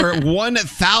 much. Your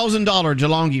 $1,000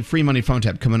 DeLonghi free money phone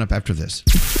tap coming up after this.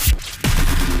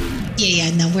 Yeah,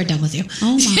 no, we're done with you.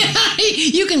 Oh, my.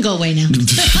 You can go away now.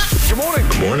 Good morning.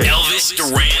 Good morning. Elvis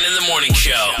Duran in the Morning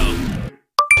Show.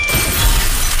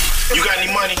 You got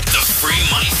any money? The free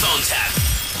money phone tap.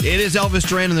 It is Elvis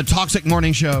Duran in the Toxic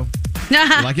Morning Show. You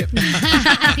like it?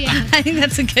 I think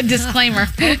that's a good disclaimer.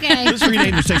 Okay. Let's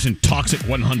rename the station Toxic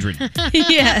 100.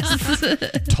 Yes.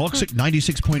 Toxic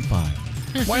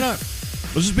 96.5. Why not?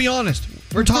 Let's just be honest.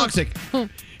 We're toxic.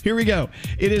 Here we go.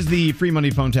 It is the free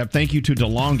money phone tap. Thank you to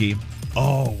DeLonghi.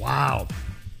 Oh, wow.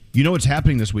 You know what's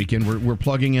happening this weekend? We're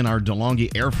plugging in our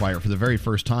DeLonghi air fryer for the very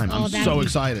first time. I'm so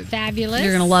excited. Fabulous.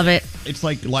 You're going to love it. It's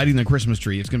like lighting the Christmas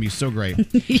tree. It's going to be so great.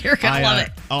 You're going to love it.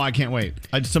 Oh, I can't wait.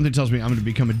 Something tells me I'm going to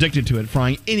become addicted to it,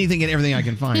 frying anything and everything I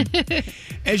can find.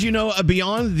 As you know,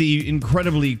 beyond the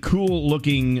incredibly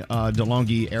cool-looking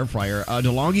DeLonghi air fryer,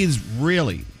 DeLonghi is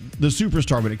really the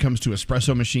superstar when it comes to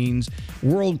espresso machines,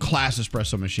 world-class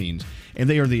espresso machines. And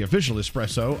they are the official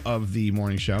espresso of the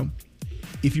morning show.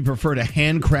 If you prefer to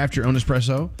handcraft your own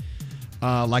espresso,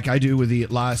 like I do with the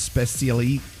La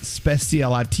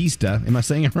Specialitista. Am I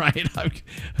saying it right?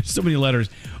 So many letters.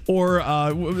 Or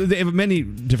they have many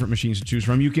different machines to choose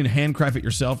from. You can handcraft it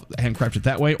yourself, handcraft it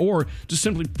that way, or just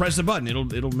simply press a button.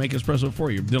 It'll make espresso for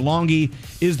you. DeLonghi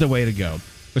is the way to go.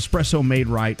 Espresso made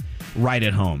right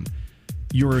at home.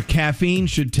 Your caffeine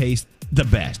should taste the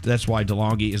best. That's why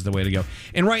DeLonghi is the way to go.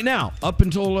 And right now, up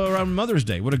until around Mother's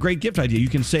Day, what a great gift idea. You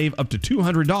can save up to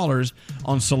 $200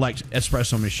 on select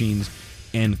espresso machines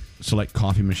and select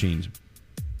coffee machines.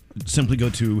 Simply go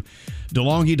to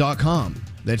DeLonghi.com.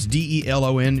 That's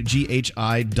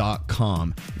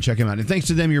DELONGHI.com. Check them out. And thanks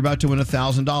to them, you're about to win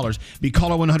 $1,000. Be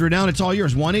caller 100 now. It's all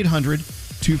yours.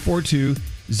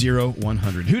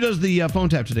 1-800-242-0100. Who does the phone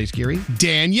tap today, Scary?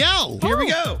 Danielle. Here we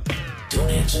go. Don't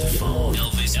answer the phone.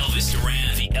 Elvis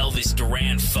Duran, the Elvis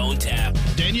Duran phone tap.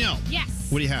 Danielle. Yes.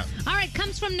 What do you have? All right,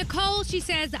 comes from Nicole. She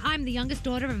says, I'm the youngest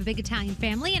daughter of a big Italian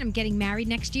family, and I'm getting married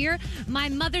next year. My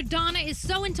mother, Donna, is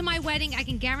so into my wedding, I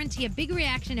can guarantee a big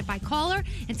reaction if I call her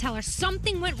and tell her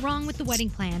something went wrong with the wedding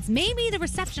plans. Maybe the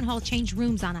reception hall changed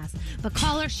rooms on us, but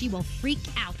call her, she will freak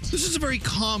out. This is a very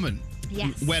common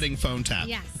wedding phone tap.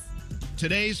 Yes.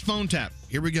 Today's phone tap.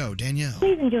 Here we go, Danielle.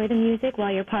 Please enjoy the music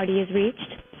while your party is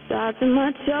reached. Thoughts in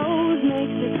my toes,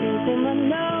 makes me tickle my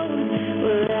nose.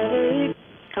 Wherever it...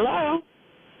 Hello?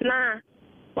 Ma,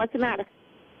 what's the matter?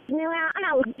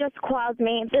 Juliana just called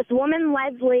me. This woman,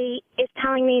 Leslie, is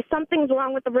telling me something's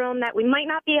wrong with the room, that we might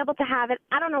not be able to have it.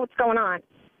 I don't know what's going on.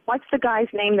 What's the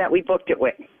guy's name that we booked it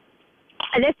with?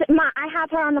 Ma, I have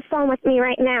her on the phone with me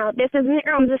right now. This is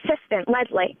Niram's assistant,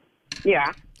 Leslie.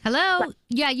 Yeah. Hello?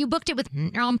 Yeah, you booked it with...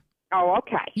 Oh,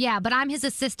 okay. Yeah, but I'm his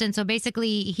assistant, so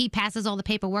basically he passes all the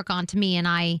paperwork on to me and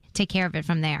I take care of it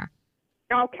from there.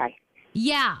 Okay.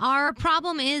 Yeah, our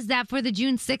problem is that for the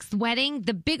June 6th wedding,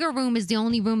 the bigger room is the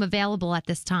only room available at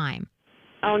this time.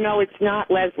 Oh, no, it's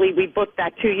not, Leslie. We booked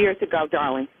that 2 years ago,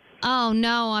 darling. Oh,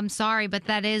 no, I'm sorry, but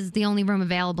that is the only room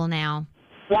available now.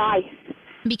 Why?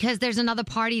 Because there's another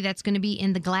party that's going to be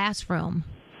in the glass room.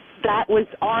 That was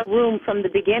our room from the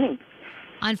beginning.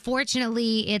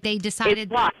 Unfortunately, they decided...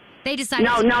 It's what? They decided...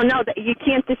 No, you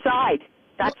can't decide.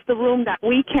 That's the room that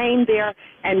we came there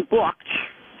and booked,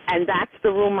 and that's the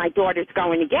room my daughter's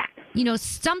going to get. You know,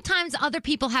 sometimes other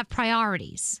people have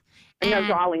priorities. No,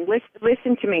 darling,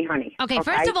 listen to me, honey. Okay,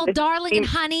 first of all, darling and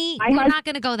honey, we're not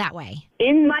going to go that way.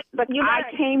 I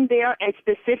came there and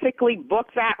specifically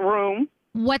booked that room.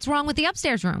 What's wrong with the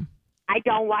upstairs room? I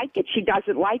don't like it. She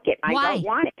doesn't like it. I don't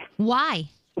want it. Why?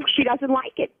 She doesn't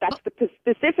like it. That's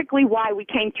specifically why we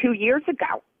came 2 years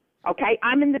ago. Okay?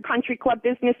 I'm in the country club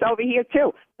business over here,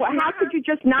 too. Well, how could you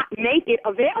just not make it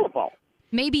available?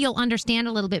 Maybe you'll understand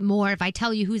a little bit more if I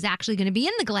tell you who's actually going to be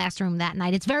in the glass room that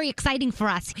night. It's very exciting for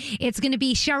us. It's going to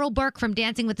be Cheryl Burke from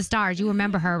Dancing with the Stars. You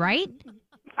remember her, right?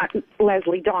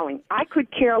 Leslie, darling, I could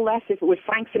care less if it was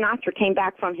Frank Sinatra came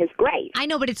back from his grave. I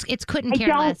know, but it's couldn't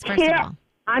care less, first of all.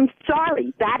 I'm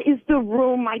sorry. That is the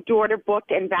room my daughter booked,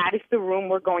 and that is the room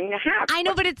we're going to have. I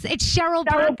know, but it's Cheryl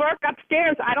Burke. Cheryl Burke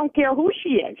upstairs. I don't care who she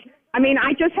is. I mean,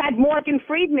 I just had Morgan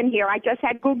Friedman here. I just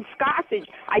had Google Scorsese.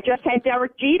 I just had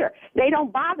Derek Jeter. They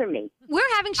don't bother me. We're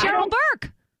having Cheryl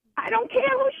Burke. I don't care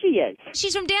who she is.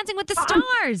 She's from Dancing with the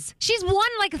Stars. She's won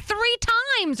like 3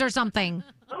 times or something.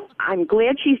 I'm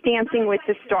glad she's Dancing with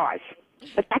the Stars,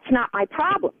 but that's not my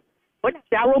problem. Put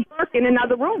Cheryl Burke in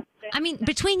another room. I mean,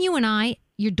 between you and I,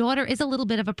 your daughter is a little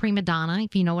bit of a prima donna,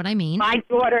 if you know what I mean. My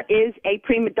daughter is a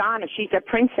prima donna. She's a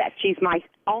princess. She's my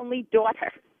only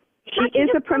daughter. She is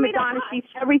a prima donna. She's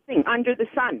everything under the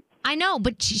sun. I know,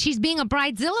 but she's being a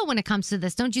bridezilla when it comes to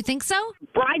this. Don't you think so?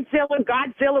 Bridezilla,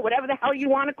 Godzilla, whatever the hell you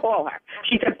want to call her.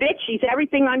 She's a bitch. She's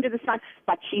everything under the sun,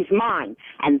 but she's mine,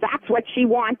 and that's what she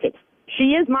wanted.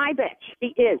 She is my bitch. She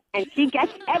is. And she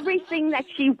gets everything that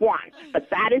she wants. But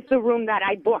that is the room that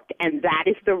I booked, and that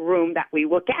is the room that we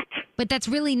will get. But that's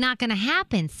really not going to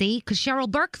happen, see? Because Cheryl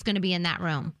Burke's going to be in that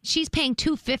room. She's paying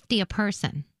 $250 a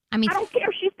person. I mean, I don't care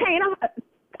if she's paying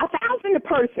 $1,000 a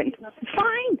person.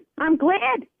 Fine. I'm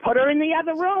glad. Put her in the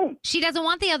other room. She doesn't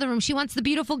want the other room. She wants the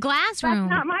beautiful glass room.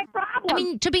 That's not my problem. I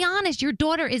mean, to be honest, your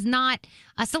daughter is not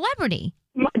a celebrity.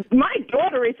 My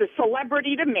daughter is a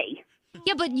celebrity to me.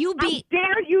 Yeah, but you be... How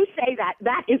dare you say that?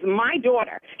 That is my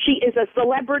daughter. She is a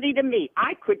celebrity to me.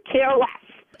 I could care less.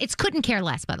 It's couldn't care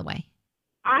less, by the way.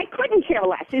 I couldn't care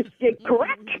less. Is it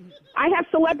correct? I have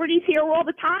celebrities here all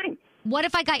the time. What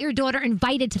if I got your daughter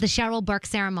invited to the Cheryl Burke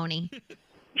ceremony?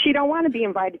 She don't want to be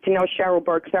invited to no Cheryl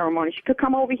Burke ceremony. She could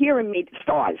come over here and meet the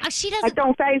stars. She doesn't. That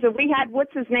don't phase her. We had,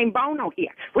 what's his name, Bono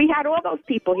here. We had all those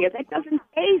people here. That doesn't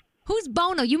phase. Who's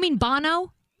Bono? You mean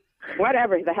Bono?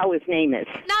 Whatever the hell his name is.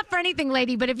 Not for anything,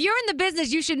 lady, but if you're in the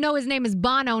business, you should know his name is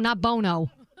Bono, not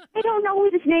Bono. I don't know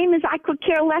what his name is. I could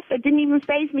care less. It didn't even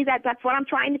faze me that. That's what I'm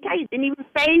trying to tell you. It didn't even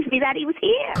faze me that he was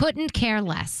here. Couldn't care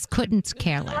less. Couldn't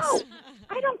care less. No,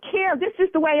 I don't care. This is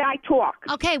the way I talk.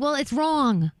 Okay, well, it's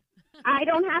wrong. I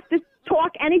don't have to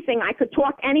talk anything. I could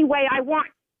talk any way I want.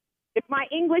 If my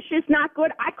English is not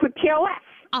good, I could care less.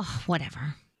 Oh,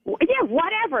 whatever. Yeah,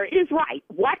 whatever is right.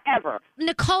 Whatever.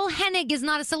 Nicole Hennig is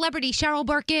not a celebrity. Cheryl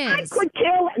Burke is. I could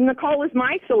kill. Nicole is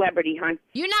my celebrity, hon.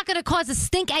 You're not going to cause a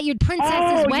stink at your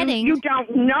princess's wedding. You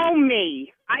don't know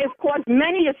me. I have caused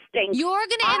many a stink. You're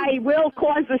going to... I will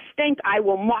cause a stink. I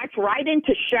will march right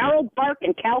into Cheryl Burke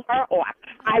and tell her off.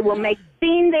 I will make a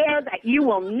scene there that you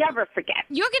will never forget.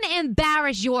 You're going to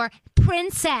embarrass your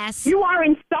princess. You are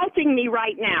insulting me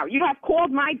right now. You have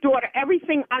called my daughter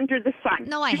everything under the sun.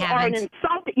 No, I haven't. You are an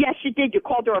insult. Yes, you did. You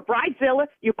called her a bridezilla.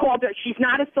 You called her... She's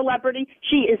not a celebrity.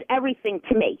 She is everything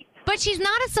to me. But she's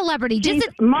not a celebrity. She's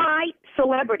my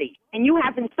celebrity, and you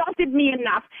have insulted me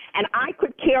enough, and I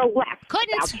could care less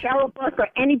about Cheryl Burke or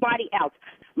anybody else.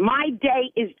 My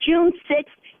day is June 6th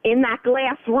in that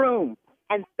glass room,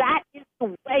 and that is the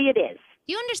way it is.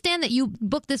 Do you understand that you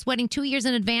booked this wedding 2 years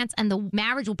in advance, and the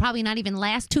marriage will probably not even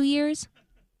last 2 years?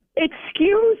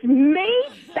 Excuse me?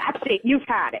 That's it. You've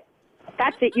had it.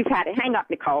 That's it. You've had it. Hang up,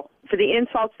 Nicole. For the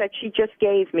insults that she just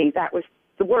gave me, that was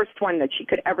the worst one that she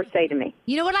could ever say to me.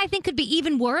 You know what I think could be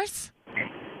even worse?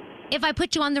 If I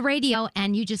put you on the radio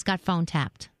and you just got phone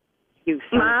tapped. You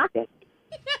son of a bitch.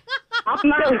 I'll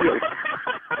kill you.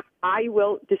 I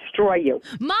will destroy you.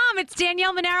 Mom, it's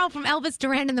Danielle Monaro from Elvis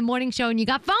Duran in the Morning Show, and you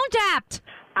got phone tapped.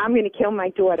 I'm going to kill my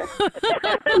daughter. I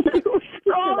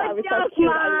was so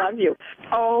cute. I love you.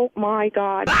 Oh, my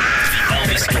God.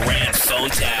 Elvis Duran phone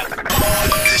tap.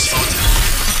 This phone tap.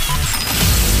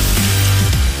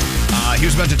 He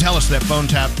was about to tell us that phone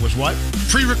tap was what?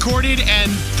 Pre-recorded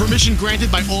and permission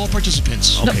granted by all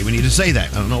participants. Okay, we need to say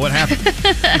that. I don't know what happened.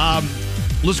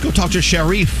 Let's go talk to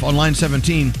Sharif on line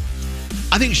 17.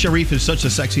 I think Sharif is such a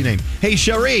sexy name. Hey,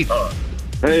 Sharif.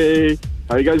 Hey,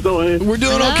 how you guys doing? We're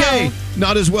doing okay.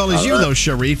 Not as well as you, though,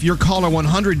 Sharif. You're caller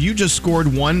 100. You just scored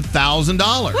 $1,000.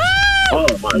 Oh,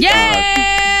 my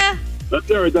God. Let's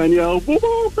hear it, Danielle. Yeah.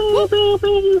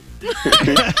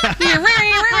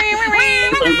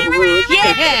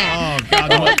 Oh,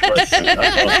 God.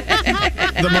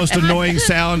 The most annoying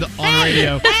sound on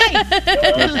radio.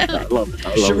 I love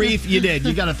it. Sharif, you did.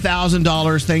 You got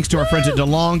 $1,000 thanks to our friends at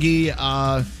DeLonghi.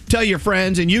 Tell your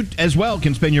friends, and you as well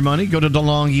can spend your money. Go to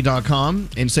DeLonghi.com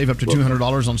and save up to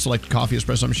 $200 on select coffee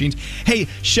espresso machines. Hey,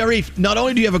 Sharif, not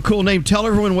only do you have a cool name, tell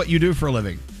everyone what you do for a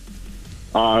living.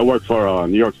 I work for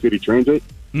New York City Transit.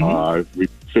 We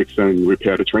fix and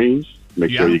repair the trains.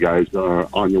 Make sure you guys are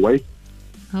on your way.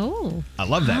 Oh, I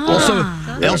love that.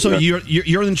 Also,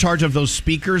 you're in charge of those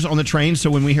speakers on the train. So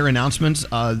when we hear announcements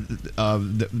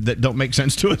that don't make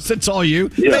sense to us, it's all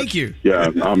you. Yeah. Thank you. Yeah,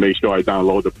 I'll make sure I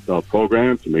download the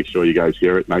program to make sure you guys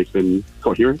hear it nice and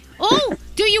coherent. Oh,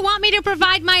 do you want me to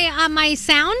provide my my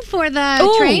sound for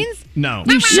the trains? No,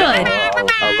 you should.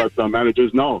 I'll let the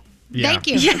managers know. Yeah. Thank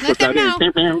you. Let them know.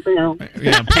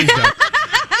 Yeah, please don't.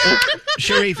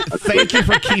 Sharif, thank you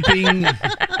for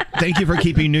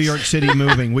keeping New York City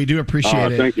moving. We do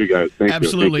appreciate it. Thank you, guys.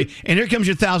 Absolutely. Thank you. And here comes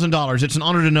your $1,000. It's an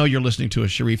honor to know you're listening to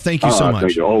us, Sharif. Thank you so much.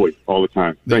 Thank you. Always, all the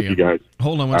time. Thank you, guys.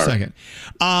 Hold on one second.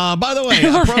 By the way,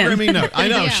 a programming note. I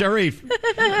know, Sharif.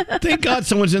 Thank God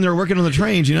someone's in there working on the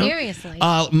trains, you know? Seriously.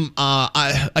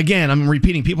 I'm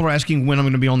repeating. People are asking when I'm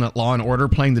going to be on that Law & Order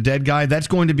playing the dead guy. That's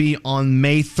going to be on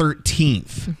May 13th.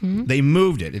 Mm-hmm. They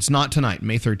moved it. It's not tonight,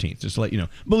 May 13th, just to let you know.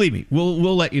 Believe me,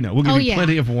 we'll let you know. We'll give you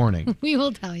plenty of warning. We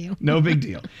will tell you. No big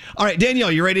deal. All right,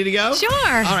 Danielle, you ready to go? Sure.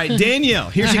 All right, Danielle,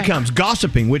 here she comes.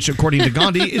 Gossiping, which according to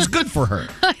Gandhi is good for her.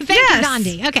 Thank you,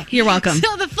 Gandhi. Okay. You're welcome.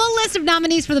 So the full list of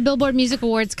nominees for the Billboard Music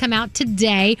Awards come out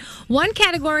today. One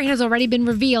category has already been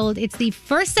revealed. It's the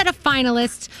first set of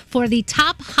finalists for the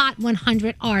Top Hot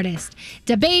 100 Artists.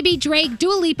 DaBaby, Drake,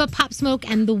 Dua Lipa, Pop Smoke,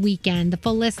 and The Weeknd. The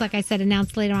full list, like I said,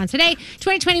 announced later on today.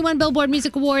 2021 Billboard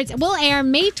Music Awards will air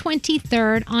May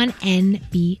 23rd on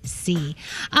NBC.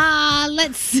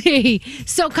 Let's see.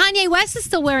 So Kanye West is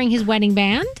still wearing his wedding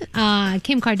band.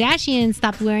 Kim Kardashian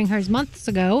stopped wearing hers months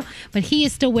ago, but he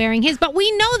is still wearing his. But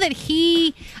we know that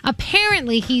he apparently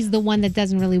apparently he's the one that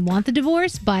doesn't really want the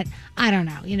divorce, but I don't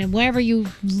know. Wherever you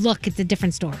look, it's a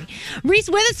different story. Reese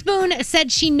Witherspoon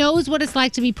said she knows what it's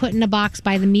like to be put in a box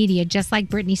by the media, just like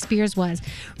Britney Spears was.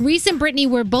 Reese and Britney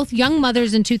were both young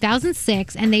mothers in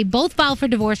 2006, and they both filed for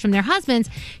divorce from their husbands.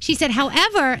 She said,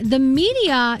 however, the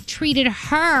media treated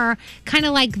her kind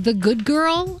of like the good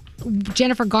girl,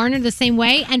 Jennifer Garner, the same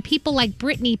way, and people like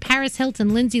Britney, Paris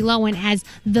Hilton, Lindsay Lohan as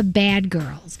the bad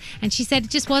girls. And she said it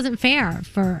just wasn't fair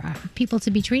for people to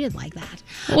be treated like that.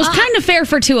 Well, it was kind of fair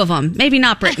for two of them. Maybe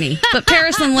not Britney, but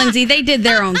Paris and Lindsay, they did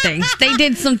their own things. They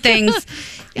did some things.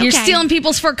 You're stealing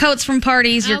people's fur coats from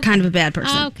parties. You're kind of a bad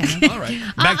person. Okay. All right.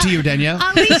 Back to you, Danielle.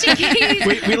 Alicia Keys.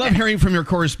 We love hearing from your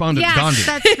correspondent, Gandhi. Yes,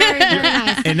 that's very, very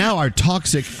nice. And now our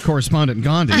toxic correspondent,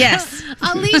 Gandhi. Yes.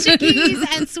 Alicia Keys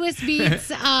and Swiss Beats,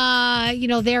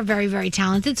 they're very, very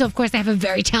talented. So, of course, they have a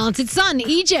very talented son,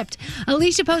 Egypt.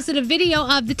 Alicia posted a video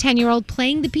of the 10-year-old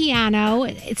playing the piano.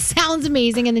 It sounds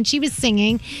amazing. And then she was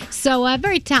singing. So, a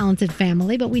very talented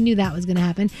family, but we knew that was going to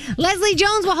happen. Leslie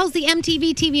Jones will host the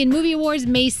MTV TV and Movie Awards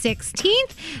May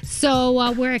 16th.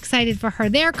 So, we're excited for her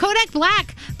there. Kodak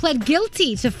Black pled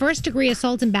guilty to first-degree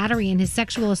assault and battery in his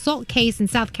sexual assault case in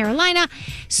South Carolina.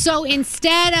 So,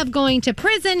 instead of going to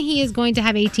prison, he is going to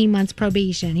have 18 months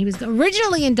probation. He was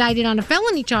originally indicted on a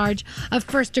felony charge of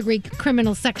first-degree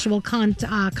criminal sexual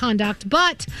conduct,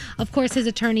 but, of course, his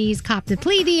attorneys copped a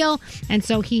plea deal, and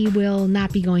so he will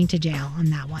not be going to jail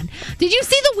on that one. Did you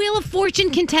see the Wheel of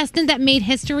Fortune contestant that made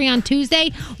history on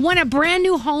Tuesday? Won a brand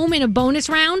new home in a bonus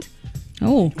round?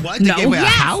 Oh, what? They gave away a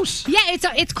house? Yeah,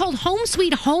 it's called Home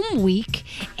Sweet Home Week,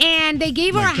 and they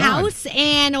gave her a house,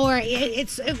 and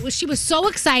she was so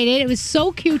excited. It was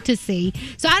so cute to see.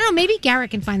 So I don't know, maybe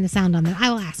Garrett can find the sound on that. I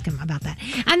will ask him about that.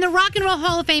 And the Rock and Roll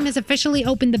Hall of Fame has officially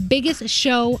opened the biggest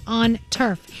show on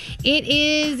turf. It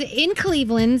is in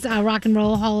Cleveland's Rock and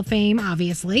Roll Hall of Fame,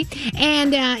 obviously,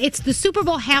 and it's the Super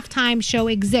Bowl halftime show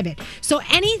exhibit. So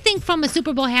anything from a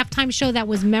Super Bowl halftime show that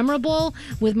was memorable,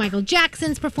 with Michael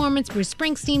Jackson's performance, Bruce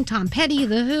Springsteen, Tom Petty,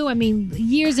 The Who, I mean,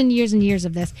 years and years and years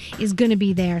of this is going to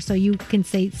be there, so you can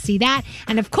see that.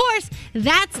 And of course,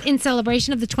 that's in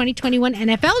celebration of the 2021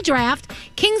 NFL Draft.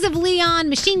 Kings of Leon,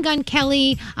 Machine Gun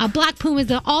Kelly, Black Pumas,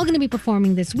 they're all going to be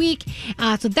performing this week,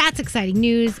 so that's exciting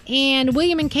news. And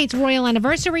William and Kate's royal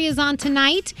anniversary is on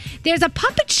tonight. There's a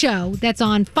puppet show that's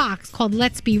on Fox called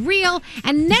Let's Be Real,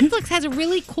 and Netflix has a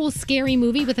really cool, scary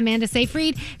movie with Amanda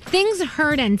Seyfried, Things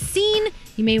Heard and Seen.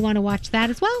 You may want to watch that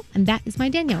as well. And that is my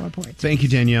Danielle report. Thank you,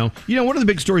 Danielle. One of the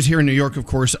big stories here in New York, of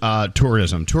course,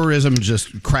 tourism. Tourism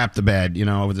just crapped the bed,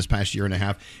 over this past year and a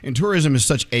half. And tourism is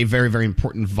such a very, very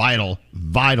important, vital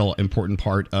important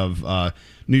part of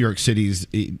New York City's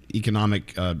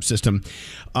economic system.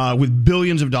 With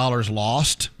billions of dollars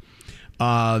lost,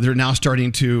 they're now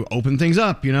starting to open things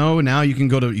up. Now you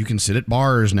can sit at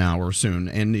bars now or soon.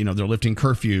 And, they're lifting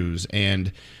curfews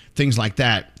and things like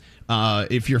that.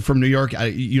 If you're from New York,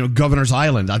 Governor's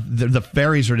Island, the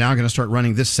ferries are now going to start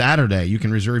running this Saturday. You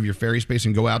can reserve your ferry space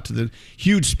and go out to the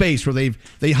huge space where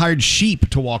they hired sheep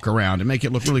to walk around and make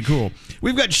it look really cool.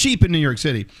 We've got sheep in New York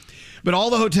City. But all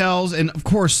the hotels and, of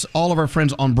course, all of our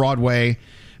friends on Broadway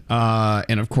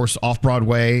and, of course, off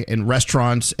Broadway and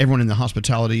restaurants, everyone in the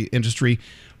hospitality industry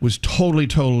was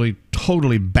totally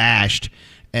bashed,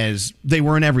 as they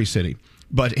were in every city.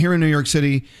 But here in New York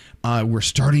City, we're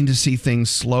starting to see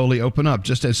things slowly open up.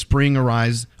 Just as spring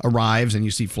arrives and you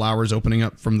see flowers opening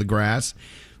up from the grass,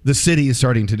 the city is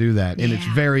starting to do that. And it's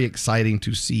very exciting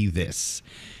to see this.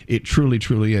 It truly,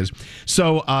 truly is.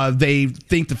 So they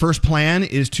think the first plan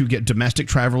is to get domestic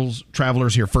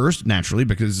travelers here first, naturally,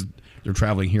 because they're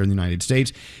traveling here in the United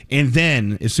States. And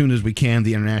then, as soon as we can,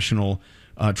 the international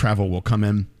travel will come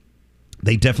in.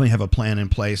 They definitely have a plan in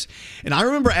place. And I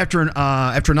remember after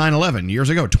 9/11, years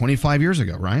ago, 25 years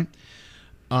ago, right?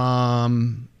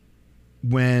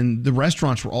 When the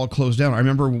restaurants were all closed down, I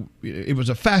remember it was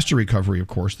a faster recovery, of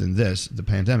course, than the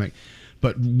pandemic.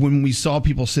 But when we saw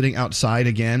people sitting outside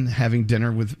again, having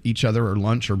dinner with each other or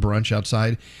lunch or brunch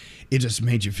outside, it just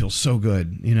made you feel so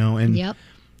good, And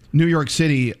New York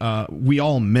City, we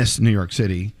all miss New York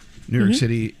City. New York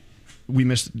City, we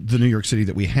miss the New York City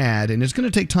that we had, and it's going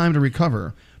to take time to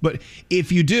recover. But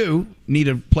if you do need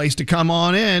a place to come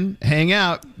on in, hang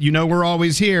out, we're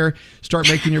always here. Start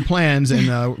making your plans,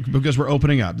 and because we're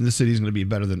opening up, and the city's going to be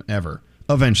better than ever,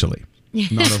 eventually.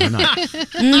 Not overnight.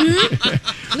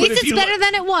 At least it's better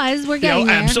than it was. We're getting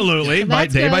there. Absolutely, by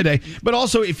day. But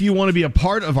also, if you want to be a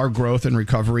part of our growth and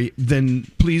recovery, then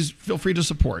please feel free to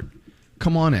support.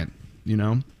 Come on in,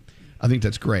 I think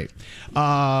that's great.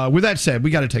 With that said, we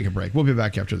got to take a break. We'll be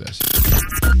back after this.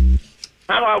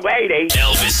 Hello, lady.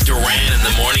 Elvis Duran in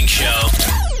the morning show.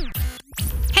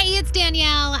 it's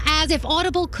Danielle. As if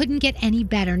Audible couldn't get any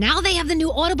better, now they have the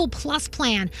new Audible Plus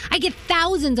plan. I get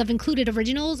thousands of included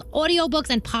originals,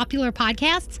 audiobooks, and popular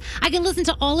podcasts. I can listen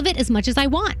to all of it as much as I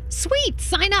want. Sweet!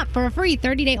 Sign up for a free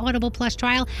 30-day Audible Plus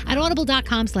trial at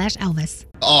audible.com/Elvis.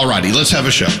 Alrighty, let's have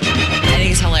a show. I think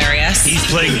he's hilarious. He's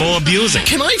playing bull abusing.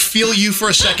 Can I feel you for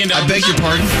a second? I beg your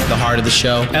pardon? The heart of the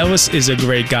show. Elvis is a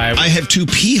great guy. I have 2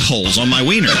 pee holes on my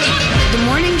wiener. The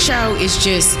morning show is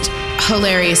just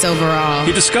hilarious overall.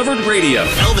 He discovered radio.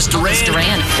 Elvis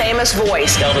Duran. Famous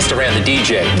voice. Elvis Duran, the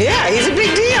DJ. Yeah, he's a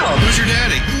big deal. Who's your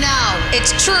daddy? No,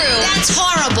 it's true. That's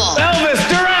horrible. Elvis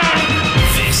Duran!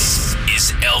 This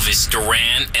is Elvis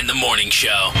Duran and the Morning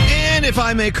Show. And if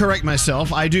I may correct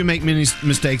myself, I do make many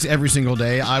mistakes every single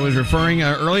day. I was referring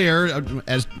earlier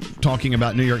as talking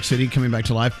about New York City coming back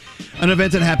to life, an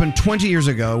event that happened 20 years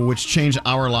ago, which changed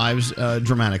our lives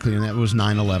dramatically, and that was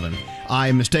 9/11.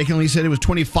 I mistakenly said it was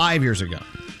 25 years ago.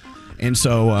 And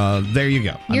so there you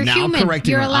go. You're I'm now human.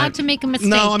 correcting You're her. allowed to make a mistake.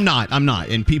 No, I'm not.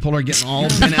 And people are getting all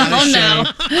bent out of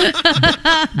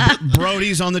shape.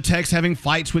 Brody's on the text having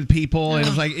fights with people, and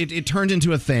it's like it turned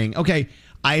into a thing. Okay,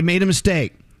 I made a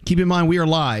mistake. Keep in mind, we are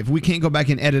live. We can't go back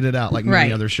and edit it out like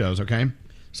many other shows, okay?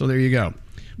 So there you go.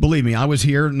 Believe me, I was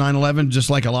here 9/11 just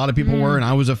like a lot of people were, and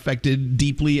I was affected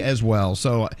deeply as well.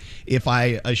 So if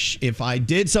I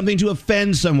did something to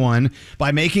offend someone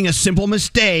by making a simple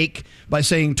mistake by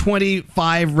saying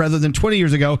 25 rather than 20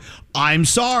 years ago, I'm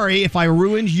sorry if I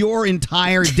ruined your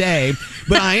entire day,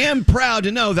 but I am proud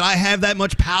to know that I have that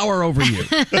much power over you.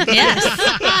 Yes.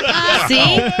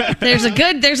 See? There's a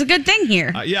good thing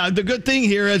here. Yeah, the good thing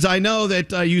here is I know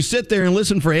that you sit there and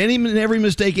listen for any and every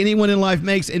mistake anyone in life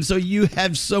makes, and so you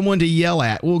have someone to yell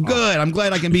at. Well, good. I'm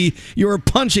glad I can be your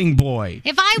punching boy.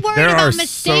 If I worried about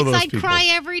mistakes, I'd cry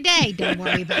every day. Don't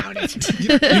worry about it. You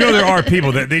know, there are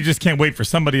people that they just can't wait for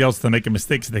somebody else to make a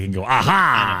mistake so they can go,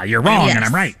 aha, you're wrong and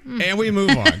I'm right. And we move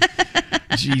on.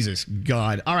 Jesus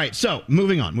God. All right, so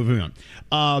moving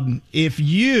on. If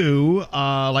you,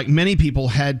 like many people,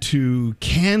 had to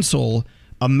cancel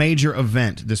a major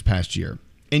event this past year,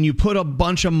 and you put a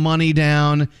bunch of money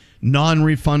down,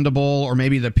 non-refundable, or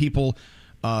maybe the people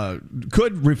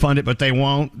could refund it, but they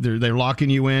won't. They're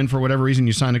locking you in for whatever reason.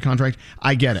 You signed a contract.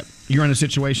 I get it. You're in a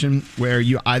situation where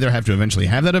you either have to eventually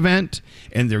have that event,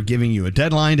 and they're giving you a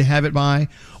deadline to have it by,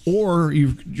 or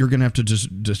you're going to have to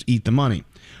just eat the money.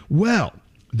 Well,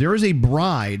 there is a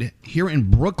bride here in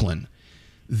Brooklyn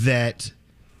that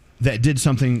did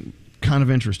something kind of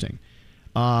interesting.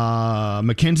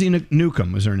 Mackenzie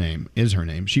Newcomb is her name.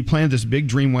 She planned this big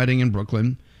dream wedding in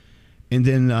Brooklyn, and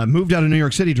then moved out of New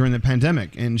York City during the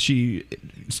pandemic. And she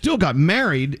still got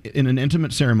married in an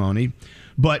intimate ceremony,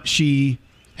 but she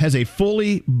has a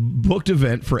fully booked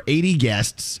event for 80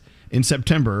 guests in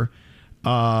September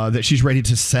that she's ready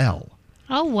to sell.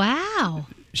 Oh, wow.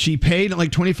 She paid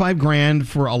like $25,000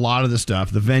 for a lot of the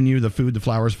stuff, the venue, the food, the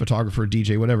flowers, photographer,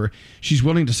 DJ, whatever. She's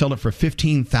willing to sell it for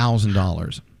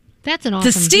 $15,000. That's an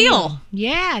awesome steal. Deal.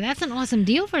 Yeah, that's an awesome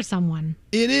deal for someone.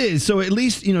 It is. So at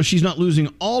least, she's not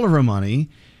losing all of her money.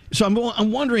 So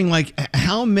I'm wondering, like,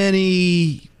 how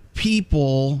many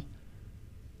people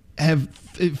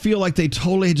feel like they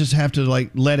totally just have to, like,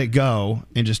 let it go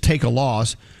and just take a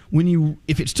loss when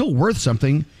if it's still worth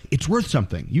something, it's worth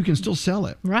something. You can still sell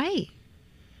it. Right.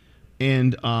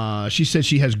 And she said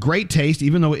she has great taste,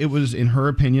 even though it was, in her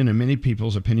opinion and many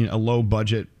people's opinion, a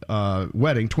low-budget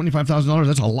wedding. $25,000,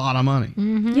 that's a lot of money.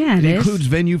 Mm-hmm. Yeah, it includes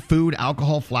venue, food,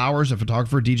 alcohol, flowers, a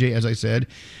photographer, DJ, as I said.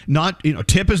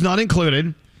 Tip is not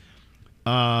included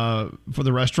for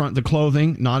the restaurant. The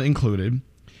clothing, not included.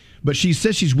 But she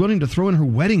says she's willing to throw in her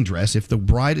wedding dress if the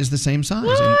bride is the same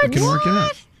size and can work it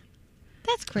out.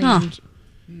 That's crazy. Huh.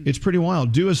 It's pretty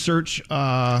wild. Do a search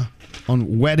on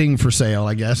wedding for sale,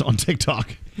 I guess, on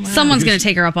TikTok. Wow. Someone's going to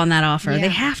take her up on that offer. Yeah. They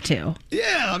have to.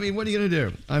 Yeah, I mean, what are you going to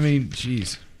do? I mean,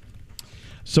 geez.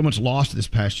 So much lost this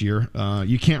past year.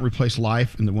 You can't replace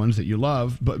life and the ones that you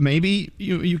love, but maybe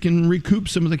you can recoup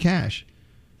some of the cash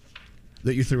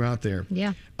that you threw out there.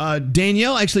 Yeah.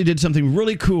 Danielle actually did something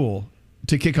really cool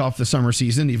to kick off the summer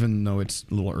season, even though it's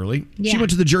a little early. Yeah. She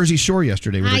went to the Jersey Shore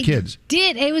yesterday with her kids.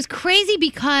 Did. It was crazy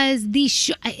because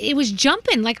it was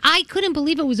jumping. Like, I couldn't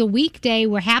believe it was a weekday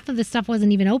where half of the stuff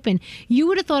wasn't even open. You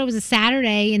would have thought it was a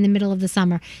Saturday in the middle of the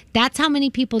summer. That's how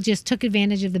many people just took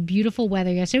advantage of the beautiful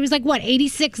weather yesterday. It was like,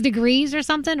 86 degrees or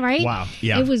something, right? Wow.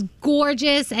 Yeah. It was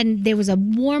gorgeous, and there was a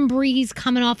warm breeze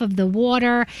coming off of the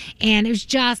water, and it was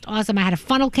just awesome. I had a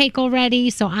funnel cake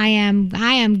already, so I am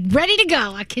ready to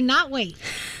go. I cannot wait.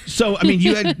 So, I mean,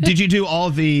 did you do all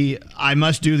the I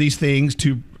must do these things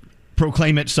to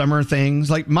proclaim it summer things?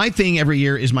 Like, my thing every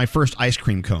year is my first ice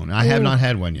cream cone. I have not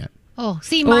had one yet. Oh,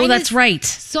 see, mine that's is right.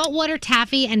 saltwater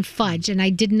taffy and fudge, and I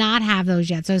did not have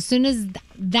those yet. So as soon as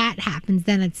that happens,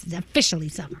 then it's officially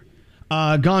summer.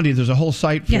 Gandhi, there's a whole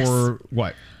site for Yes.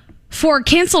 what? For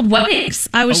canceled weddings.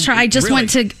 I went to, I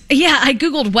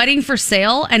Googled wedding for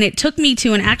sale and it took me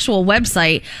to an actual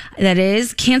website that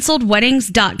is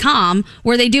canceledweddings.com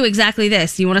where they do exactly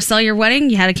this. You want to sell your wedding?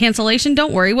 You had a cancellation?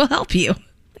 Don't worry, we'll help you.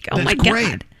 Like, oh That's my great.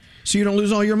 God. So you don't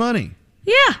lose all your money.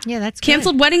 Yeah. That's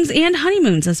canceled weddings and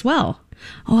honeymoons as well.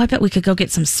 Oh, I bet we could go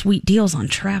get some sweet deals on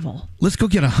travel. Let's go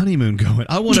get a honeymoon going.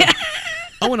 I want to.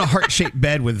 I want a heart-shaped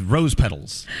bed with rose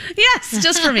petals. Yes,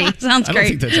 just for me. Sounds I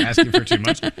great. don't think that's asking for too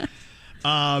much.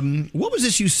 What was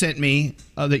this you sent me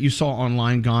that you saw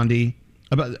online, Gandhi,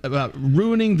 about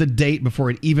ruining the date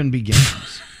before it even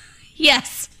begins?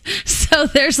 Yes. So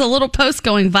there's a little post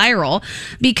going viral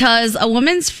because a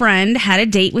woman's friend had a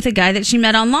date with a guy that she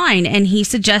met online and he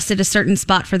suggested a certain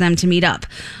spot for them to meet up.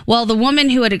 Well, the woman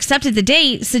who had accepted the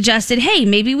date suggested, hey,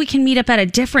 maybe we can meet up at a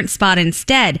different spot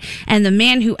instead. And the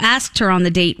man who asked her on the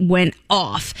date went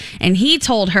off. And he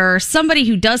told her, somebody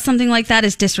who does something like that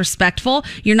is disrespectful.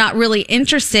 You're not really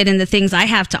interested in the things I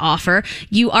have to offer.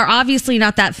 You are obviously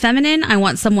not that feminine. I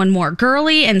want someone more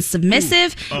girly and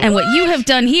submissive. And what you have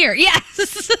done here,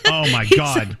 yes. Oh my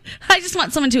God. I just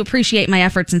want someone to appreciate my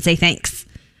efforts and say thanks.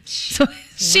 So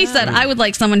she said, I would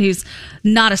like someone who's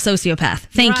not a sociopath.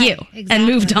 Thank you. And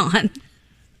moved on.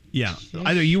 Yeah.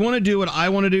 Either you want to do what I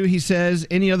want to do, he says.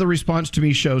 Any other response to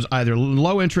me shows either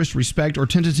low interest, respect, or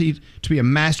tendency to be a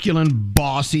masculine,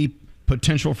 bossy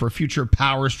potential for future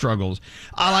power struggles.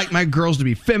 I like my girls to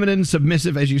be feminine,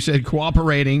 submissive, as you said,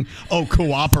 cooperating. Oh,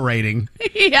 cooperating.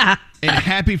 Yeah. And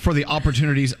happy for the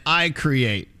opportunities I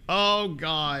create. Oh,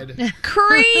 God.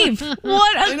 Creep.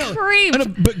 What a creep. I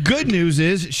know, but good news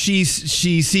is she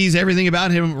sees everything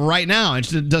about him right now and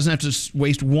she doesn't have to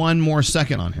waste one more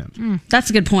second on him. That's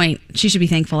a good point. She should be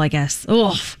thankful, I guess.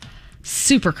 Oh,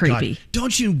 super creepy. God,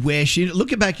 don't you wish?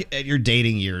 Look back at your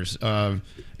dating years, look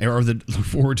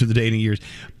forward to the dating years.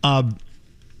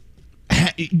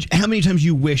 How many times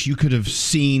you wish you could have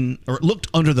seen or looked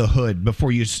under the hood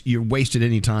before you wasted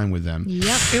any time with them?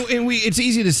 Yep. And it's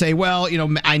easy to say, well,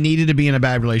 I needed to be in a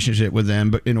bad relationship with them,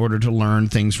 but in order to learn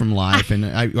things from life, and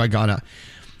I gotta.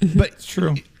 But it's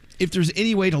true. If there's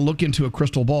any way to look into a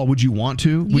crystal ball, would you want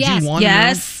to? Would Yes. you want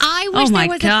Yes. to know? I wish my there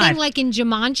was God. a thing like in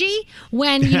Jumanji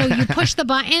when you push the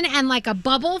button and like a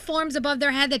bubble forms above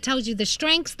their head that tells you the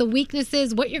strengths, the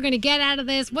weaknesses, what you're going to get out of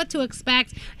this, what to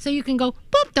expect, so you can go,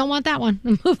 boop, don't want that one,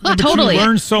 and move on. But you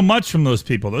learn so much from those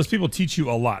people. Those people teach you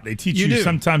a lot. They teach You you. do.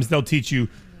 Sometimes they'll teach you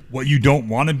what you don't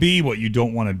want to be, what you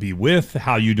don't want to be with,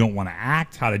 how you don't want to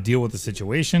act, how to deal with the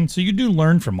situation. So you do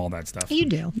learn from all that stuff. You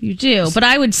do. You do, but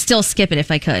I would still skip it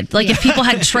if I could. Like if people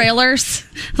had trailers,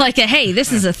 like hey,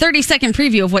 this is a 30-second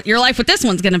preview of what your life with this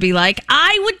one's going to be like,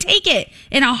 I would take it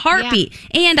in a heartbeat.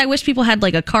 And I wish people had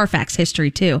like a Carfax history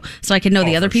too, so I could know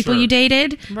the other for people sure. you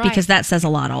dated, Right. because that says a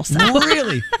lot also.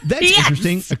 Really? That's Yes.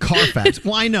 interesting. A Carfax.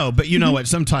 Well, I know, but you know what?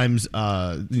 Sometimes,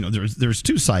 there's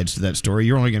two sides to that story.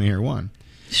 You're only going to hear one.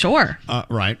 Sure.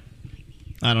 Right.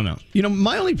 I don't know.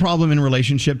 My only problem in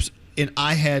relationships, and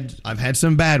I've had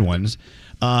some bad ones,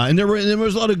 and there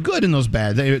was a lot of good in those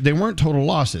bad. They weren't total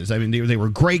losses. I mean, they were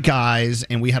great guys,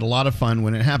 and we had a lot of fun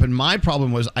when it happened. My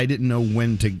problem was I didn't know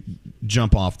when to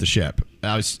jump off the ship.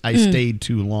 I stayed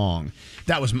too long.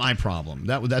 That was my problem.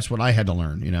 That's what I had to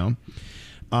learn.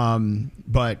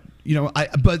 But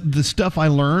the stuff I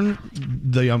learned,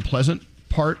 the unpleasant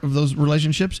part of those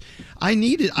relationships, I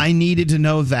needed to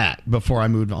know that before I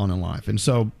moved on in life. And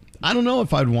so I don't know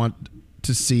if I'd want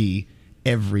to see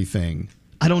everything.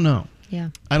 I don't know. Yeah.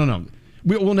 I don't know.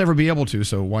 We'll never be able to,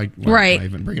 so why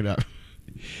even bring it up?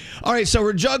 All right, so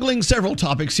we're juggling several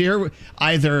topics here.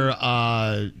 Either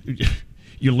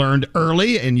you learned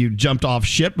early and you jumped off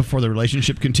ship before the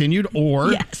relationship continued,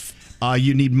 or Yes.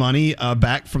 You need money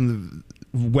back from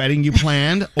the wedding you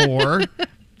planned, or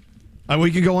we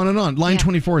could go on and on. Line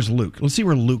 24 is Luke. Let's see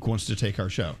where Luke wants to take our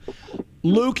show.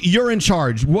 Luke, you're in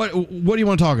charge. What do you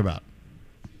want to talk about?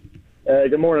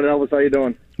 Good morning, Elvis. How you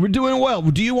doing? We're doing well.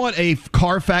 Do you want a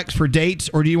Carfax for dates,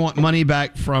 or do you want money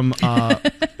back from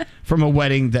from a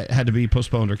wedding that had to be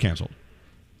postponed or canceled?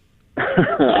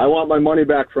 I want my money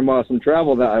back from some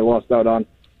travel that I lost out on.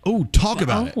 Oh, talk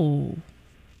about it.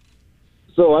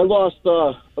 So I lost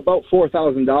about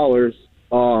 $4,000.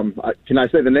 Can I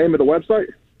say the name of the website?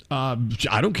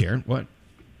 I don't care. What?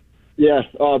 Yeah,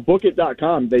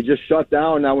 bookit.com. They just shut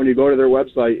down. Now when you go to their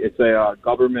website, it's a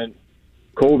government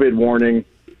COVID warning.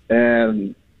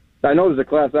 And I know there's a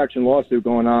class action lawsuit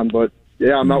going on, but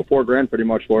yeah, I'm out $4,000 pretty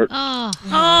much for it. Oh,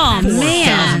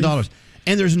 man. $4,000.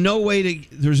 And there's no way to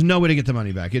get the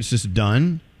money back. It's just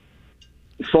done.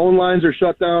 Phone lines are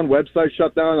shut down. Websites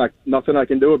shut down. Nothing I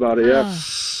can do about it. Yeah.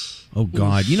 Oh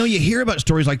God! You hear about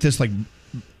stories like this, like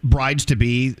brides to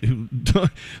be, who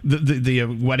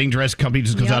the wedding dress company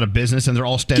just goes out of business, and they're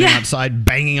all standing outside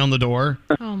banging on the door.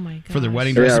 Oh my God! For their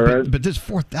wedding dress, Yeah, right. but this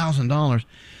 $4,000.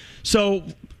 So,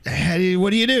 what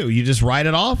do? You just write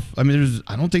it off? I mean,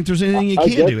 I don't think there's anything you I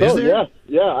can guess do. so, Is there?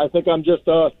 Yeah. I think I'm just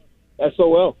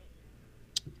SOL.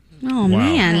 Oh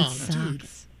man, Oh,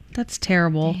 sucks. That's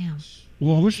terrible.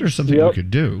 Well, I wish there was something you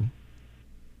could do.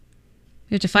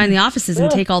 You have to find the offices and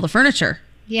take all the furniture.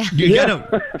 Yeah. You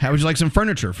gotta. How would you like some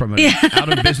furniture from an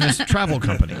out-of-business travel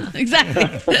company?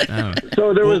 Exactly.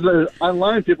 So there was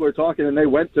online people are talking, and they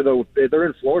went to they're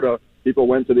in Florida. People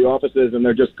went to the offices, and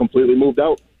they're just completely moved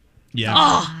out. Yeah.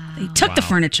 Oh, they took the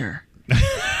furniture.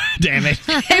 Damn it.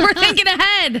 They were thinking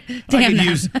ahead. I Damn could them.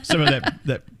 use some of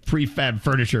that prefab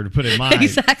furniture to put in my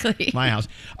my house.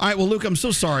 All right, well, Luke, I'm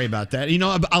so sorry about that.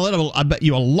 I bet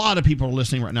you a lot of people are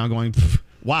listening right now going,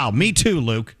 wow, me too,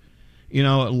 Luke. A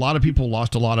lot of people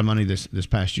lost a lot of money this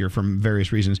past year from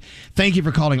various reasons. Thank you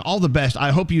for calling. All the best.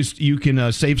 I hope you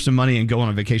can save some money and go on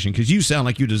a vacation because you sound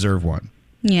like you deserve one.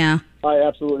 Yeah. I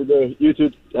absolutely do. You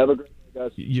two have a great day,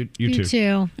 guys. You You too.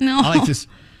 too. No.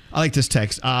 I like this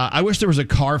text. I wish there was a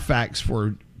Carfax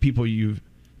for people you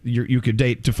could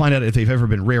date to find out if they've ever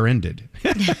been rear-ended.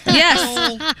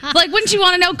 Yes. Like, wouldn't you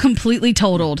want to know? Completely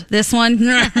totaled. This one.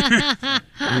 There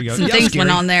we go. Some Yeah, things Scary. went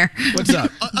on there. What's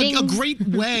up? A great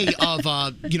way of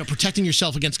protecting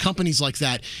yourself against companies like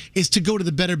that is to go to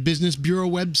the Better Business Bureau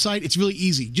website. It's really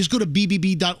easy. Just go to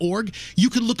bbb.org. You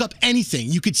could look up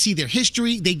anything. You could see their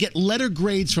history. They get letter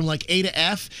grades from like A to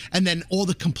F, and then all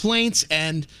the complaints.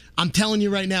 And I'm telling you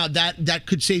right now that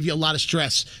could save you a lot of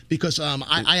stress because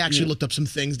I actually looked up some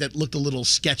things that looked a little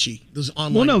sketchy. Those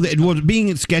online. Well, no,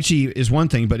 being sketchy is one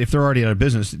thing, but if they're already out of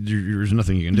business, there's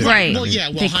nothing you can do. Right. Well, yeah.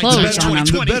 Well, They hindsight's closed on them.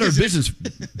 20/20. The Better Business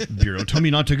Bureau told me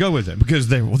not to go with them because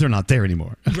they're not there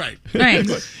anymore. Right. Right.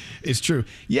 It's true.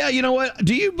 Yeah, you know what?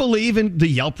 Do you believe in the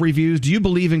Yelp reviews? Do you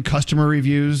believe in customer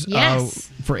reviews Yes.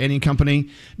 for any company?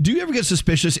 Do you ever get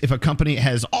suspicious if a company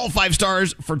has all 5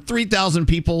 stars for 3,000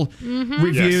 people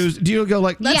reviews? Do you go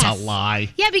like, that's Yes. a lie?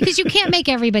 Yeah, because you can't make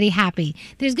everybody happy.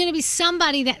 There's going to be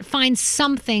somebody that finds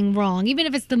something wrong, even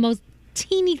if it's the most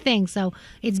teeny thing. So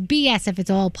it's BS if it's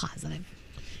all positive.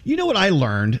 You know what I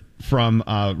learned from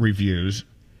reviews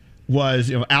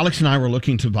was, Alex and I were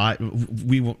looking to buy.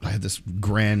 I had this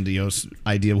grandiose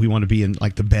idea. We want to be in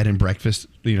like the bed and breakfast,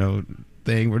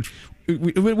 thing. Which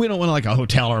we don't want like a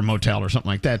hotel or a motel or something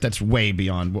like that. That's way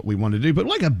beyond what we want to do. But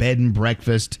like a bed and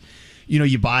breakfast,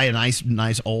 you buy a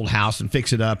nice old house and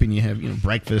fix it up, and you have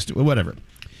breakfast, whatever.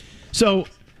 So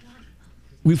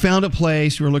we found a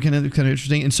place. We were looking at it, kind of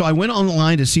interesting, and so I went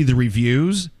online to see the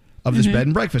reviews of this bed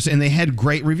and breakfast, and they had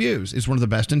great reviews. It's one of the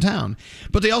best in town.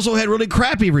 But they also had really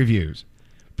crappy reviews.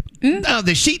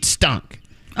 The sheet stunk.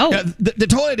 Oh. The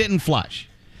toilet didn't flush.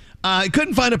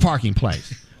 Couldn't find a parking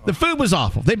place. The food was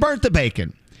awful. They burnt the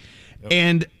bacon.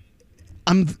 And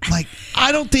I'm like,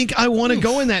 I don't think I want to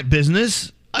go in that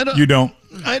business. You don't.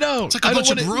 I don't. It's like a I don't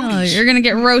bunch of wanna- Oh, you're going to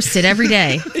get roasted every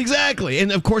day. Exactly.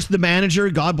 And of course, the manager,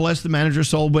 God bless the manager's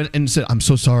soul, went and said, I'm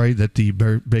so sorry that the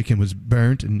bacon was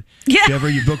burnt. And if ever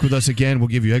you book with us again, we'll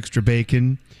give you extra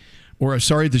bacon. Or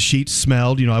sorry the sheets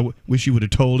smelled. I wish you would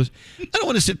have told us. I don't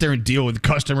want to sit there and deal with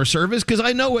customer service because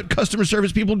I know what customer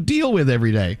service people deal with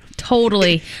every day.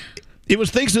 Totally. It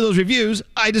was thanks to those reviews,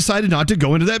 I decided not to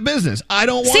go into that business. I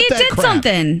don't want See, it that did crap.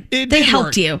 something. It They did helped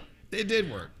work. you. It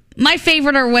did work. My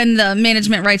favorite are when the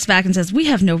management writes back and says, we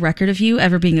have no record of you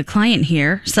ever being a client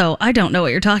here, so I don't know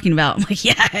what you're talking about. I'm like,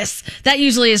 yes. That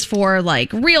usually is for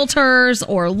like realtors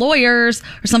or lawyers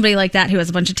or somebody like that who has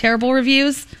a bunch of terrible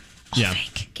reviews. Yeah.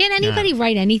 Can anybody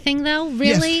write anything though?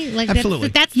 Really? Yes, like absolutely.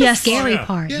 That's the scary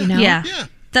part, Yeah.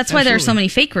 That's why there are so many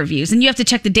fake reviews. And you have to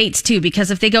check the dates too,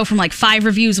 because if they go from like 5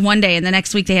 reviews one day and the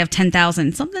next week they have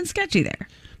 10,000, something's sketchy there.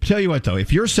 Tell you what, though,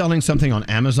 if you're selling something on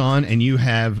Amazon and you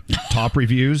have top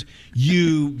reviews,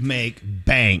 you make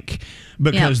bank.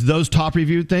 Because those top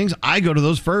reviewed things, I go to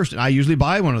those first, and I usually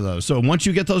buy one of those. So once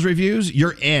you get those reviews,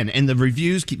 you're in. And the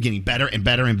reviews keep getting better and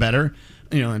better and better,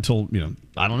 until,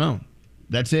 I don't know.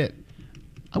 That's it.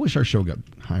 I wish our show got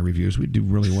high reviews. We'd do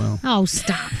really well. Oh,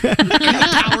 stop. Are you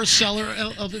a power seller,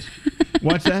 Elvis?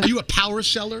 What's that? Are you a power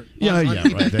seller? Yeah,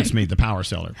 right. That's me, the power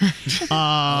seller.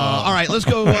 All right, let's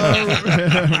go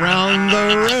around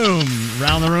the room.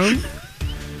 Round the room.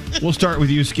 We'll start with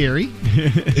you, Scary.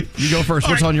 You go first.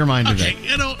 What's on your mind today?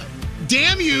 Okay,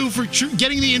 damn you for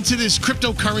getting me into this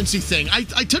cryptocurrency thing.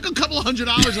 I took a couple $100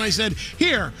 and I said,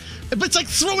 here. But it's like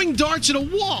throwing darts at a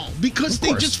wall because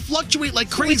they just fluctuate like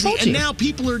crazy. And now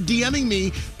people are DMing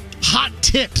me hot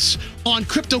tips on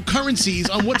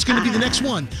cryptocurrencies on what's going to be the next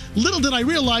one. Little did I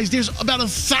realize there's about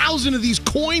 1,000 of these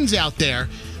coins out there.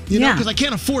 You know, because I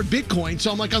can't afford Bitcoin,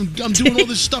 so I'm like, I'm doing all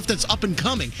this stuff that's up and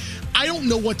coming. I don't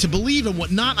know what to believe and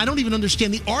what not. I don't even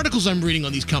understand the articles I'm reading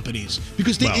on these companies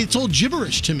because it's all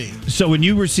gibberish to me. So when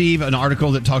you receive an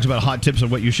article that talks about hot tips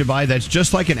of what you should buy, that's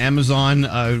just like an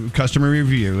Amazon customer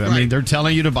review. I mean, they're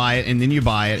telling you to buy it, and then you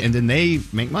buy it, and then they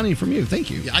make money from you. Thank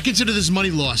you. Yeah, I consider this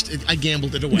money lost. I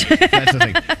gambled it away. That's the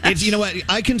thing. It's, you know what?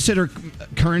 I consider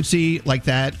currency like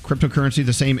that, cryptocurrency,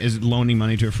 the same as loaning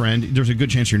money to a friend. There's a good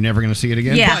chance you're never going to see it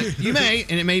again. Yeah. But you may,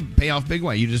 and it may pay off big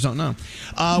way. You just don't know.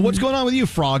 What's going on with you,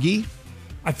 Froggy?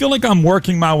 I feel like I'm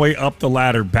working my way up the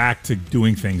ladder back to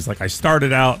doing things. Like I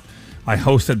started out, I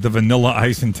hosted the Vanilla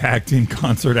Ice and Tag Team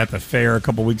concert at the fair a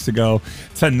couple weeks ago.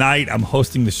 Tonight, I'm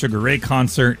hosting the Sugar Ray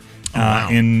concert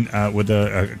with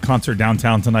a concert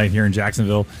downtown tonight here in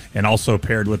Jacksonville, and also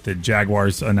paired with the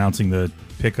Jaguars announcing the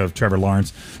pick of Trevor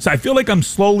Lawrence. So I feel like I'm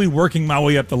slowly working my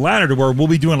way up the ladder to where we'll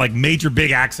be doing like major big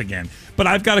acts again. But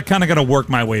I've got to work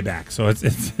my way back. So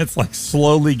it's like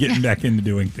slowly getting back into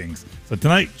doing things. So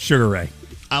tonight, Sugar Ray.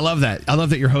 I love that. I love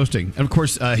that you're hosting. And of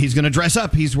course, he's going to dress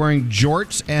up. He's wearing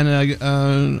jorts and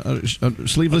a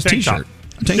sleeveless T-shirt.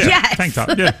 Tank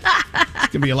top. Yeah. It's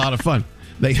going to be a lot of fun.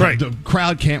 The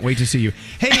crowd can't wait to see you.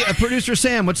 Hey, producer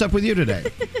Sam, what's up with you today?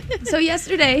 So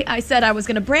yesterday, I said I was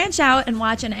going to branch out and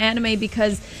watch an anime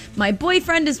because my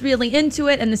boyfriend is really into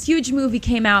it, and this huge movie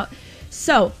came out.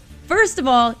 So, first of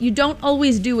all, you don't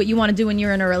always do what you want to do when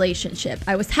you're in a relationship.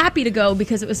 I was happy to go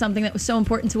because it was something that was so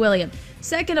important to William.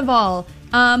 Second of all,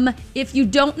 if you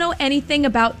don't know anything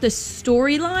about the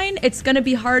storyline, it's going to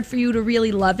be hard for you to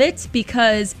really love it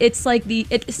because it's like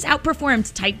it's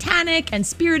outperformed Titanic and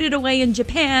Spirited Away in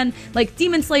Japan. Like,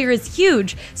 Demon Slayer is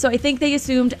huge. So I think they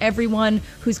assumed everyone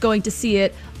who's going to see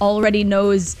it already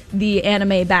knows the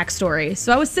anime backstory.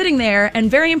 So I was sitting there and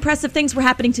very impressive things were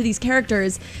happening to these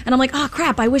characters. And I'm like, oh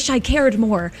crap, I wish I cared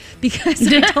more because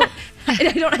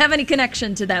I don't have any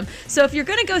connection to them. So if you're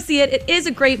going to go see it, it is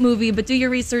a great movie, but do your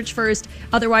research first.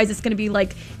 Otherwise, it's going to be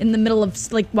like in the middle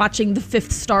of like watching the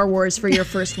 5th Star Wars for your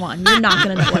first one. You're not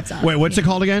going to know what's up. Wait, what's it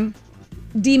called again?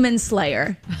 Demon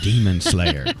Slayer. Demon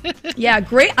Slayer. Yeah,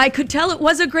 great. I could tell it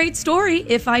was a great story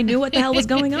if I knew what the hell was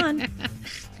going on.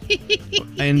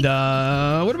 And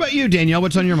what about you, Danielle?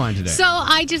 What's on your mind today? So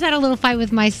I just had a little fight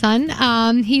with my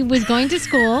son. He was going to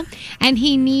school and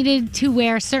he needed to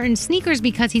wear certain sneakers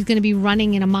because he's going to be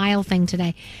running in a mile thing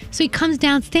today. So he comes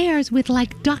downstairs with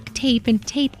like duct tape and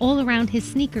tape all around his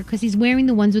sneaker because he's wearing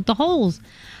the ones with the holes.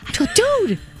 I go,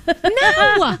 dude,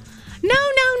 no.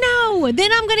 No.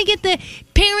 Then I'm going to get the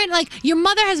parent, like, your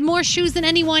mother has more shoes than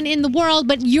anyone in the world,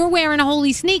 but you're wearing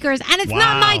holy sneakers, and it's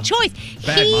not my choice.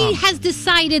 He has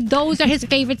decided those are his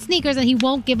favorite sneakers, and he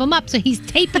won't give them up, so he's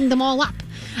taping them all up.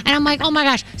 And I'm like, oh my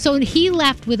gosh. So he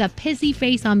left with a pissy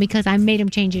face on because I made him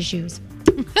change his shoes.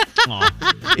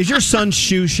 Is your son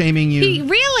shoe shaming you?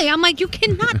 Really? I'm like, you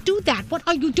cannot do that. What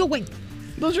are you doing?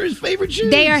 Those are his favorite shoes.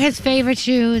 They are his favorite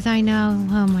shoes. I know.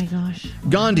 Oh, my gosh.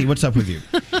 Gandhi, what's up with you?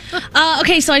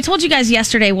 Okay, so I told you guys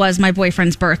yesterday was my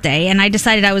boyfriend's birthday, and I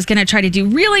decided I was going to try to do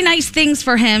really nice things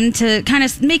for him to kind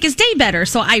of make his day better.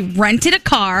 So I rented a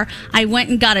car. I went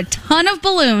and got a ton of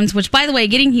balloons, which, by the way,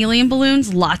 getting helium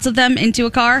balloons, lots of them into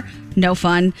a car, no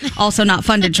fun. Also not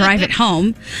fun to drive it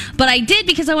home. But I did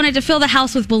because I wanted to fill the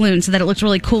house with balloons so that it looked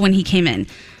really cool when he came in.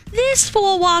 This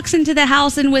fool walks into the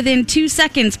house and within 2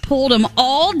 seconds pulled them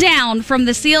all down from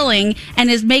the ceiling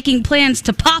and is making plans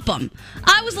to pop them.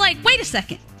 I was like, wait a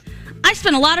second. I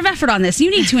spent a lot of effort on this. You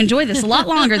need to enjoy this a lot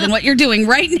longer than what you're doing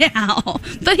right now.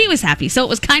 But he was happy, so it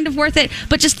was kind of worth it.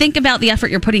 But just think about the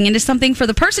effort you're putting into something for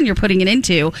the person you're putting it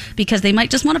into, because they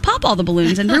might just want to pop all the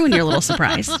balloons and ruin your little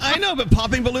surprise. I know, but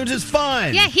popping balloons is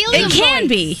fun. Yeah, helium. It can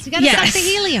be. You got to suck the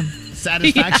helium.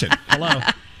 Satisfaction. Hello.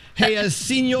 Hey,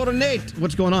 Senor Nate,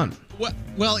 what's going on?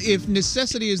 Well, if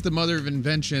necessity is the mother of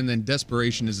invention, then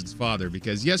desperation is its father.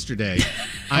 Because yesterday,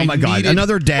 God,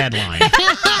 another dad line.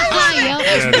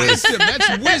 That's wisdom.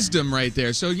 That's wisdom right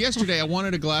there. So yesterday, I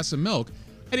wanted a glass of milk.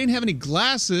 I didn't have any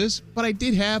glasses, but I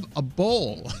did have a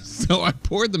bowl. So I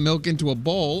poured the milk into a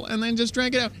bowl and then just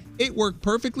drank it out. It worked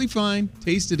perfectly fine.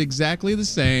 Tasted exactly the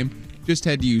same. Just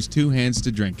had to use 2 hands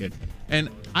to drink it. And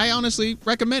I honestly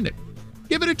recommend it.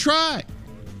 Give it a try.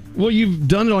 Well, you've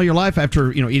done it all your life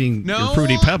after, eating your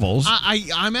Fruity Pebbles.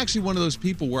 I'm actually one of those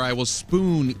people where I will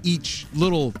spoon each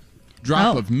little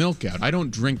drop of milk out. I don't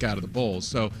drink out of the bowl.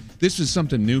 So this was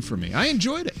something new for me. I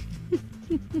enjoyed it.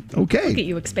 Okay. Look at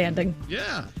you expanding.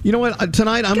 Yeah. You know what?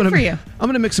 Tonight I'm Good for you.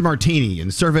 gonna mix a martini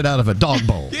and serve it out of a dog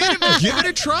bowl. Give it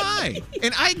a try.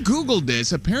 And I Googled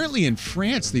this. Apparently in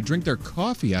France, they drink their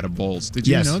coffee out of bowls. Did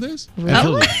you Yes. know this?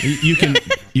 Absolutely.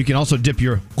 You can also dip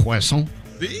your croissant.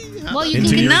 Well, you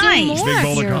Into can your consume big more bowl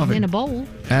if of you're coffee. in a bowl.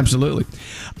 Absolutely.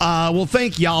 Well,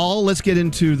 thank y'all. Let's get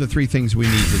into the 3 things we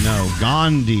need to know.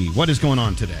 Gandhi, what is going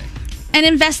on today? An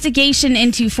investigation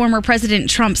into former President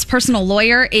Trump's personal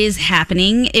lawyer is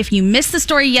happening. If you missed the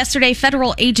story yesterday,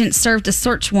 federal agents served a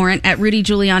search warrant at Rudy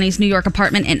Giuliani's New York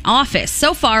apartment and office.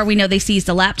 So far, we know they seized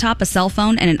a laptop, a cell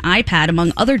phone, and an iPad,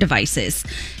 among other devices.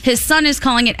 His son is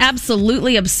calling it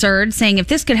absolutely absurd, saying if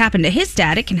this could happen to his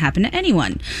dad, it can happen to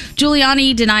anyone.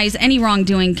 Giuliani denies any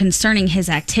wrongdoing concerning his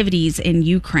activities in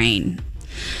Ukraine.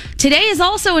 Today is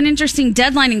also an interesting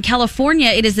deadline in California.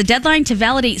 It is the deadline to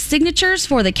validate signatures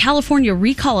for the California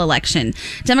recall election.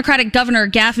 Democratic Governor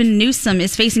Gavin Newsom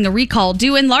is facing a recall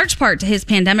due in large part to his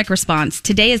pandemic response.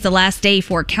 Today is the last day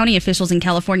for county officials in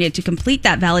California to complete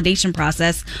that validation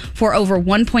process for over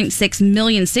 1.6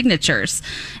 million signatures.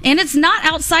 And it's not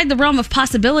outside the realm of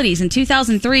possibilities. In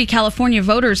 2003, California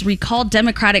voters recalled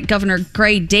Democratic Governor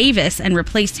Gray Davis and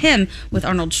replaced him with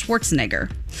Arnold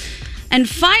Schwarzenegger. And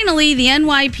finally, the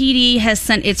NYPD has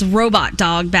sent its robot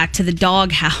dog back to the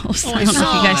doghouse. I don't know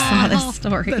if you guys saw this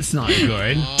story. That's not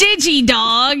good.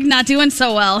 DigiDog, not doing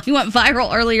so well. He went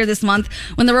viral earlier this month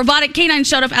when the robotic canine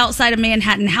showed up outside a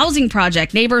Manhattan housing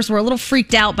project. Neighbors were a little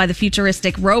freaked out by the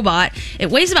futuristic robot.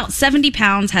 It weighs about 70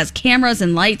 pounds, has cameras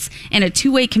and lights, and a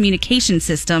two-way communication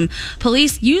system.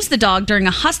 Police used the dog during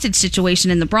a hostage situation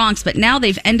in the Bronx, but now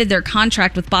they've ended their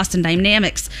contract with Boston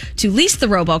Dynamics to lease the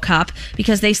RoboCop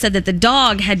because they said that the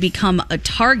dog had become a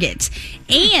target.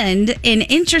 And in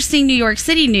interesting New York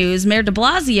City news, Mayor de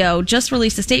Blasio just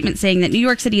released a statement saying that New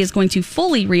York City is going to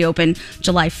fully reopen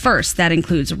July 1st. That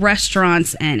includes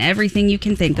restaurants and everything you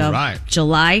can think of. Right.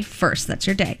 July 1st. That's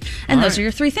your day. And All those right. are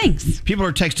your 3 things. People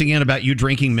are texting in about you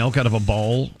drinking milk out of a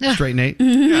bowl. Straight, Nate?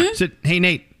 Mhm. Said, hey,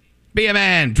 Nate, be a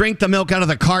man. Drink the milk out of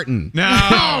the carton. No.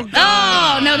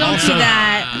 Oh, no, don't do that.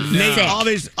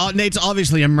 Sick. Nate's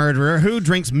obviously a murderer. Who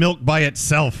drinks milk by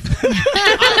itself?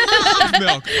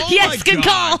 Milk. Oh Yes, my good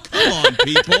call. God. Come on,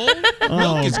 people. Oh,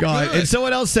 Milk is God. good. And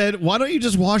someone else said, why don't you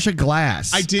just wash a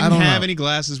glass? I didn't have know. any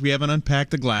glasses. We haven't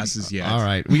unpacked the glasses yet. All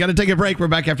right. We got to take a break. We're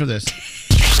back after this.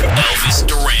 Elvis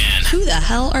Duran Who the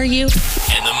hell are you?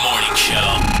 and the Morning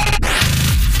Show.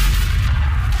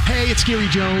 Hey, it's Gary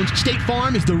Jones. State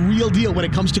Farm is the real deal when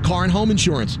it comes to car and home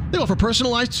insurance. They offer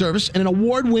personalized service and an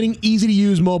award-winning,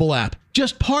 easy-to-use mobile app.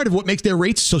 Just part of what makes their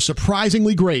rates so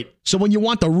surprisingly great. So when you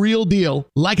want the real deal,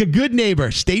 like a good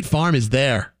neighbor, State Farm is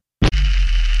there.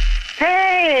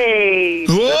 Hey!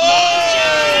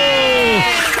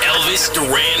 Elvis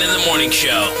Duran and the Morning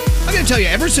Show. I got to tell you,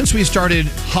 ever since we started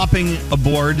hopping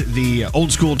aboard the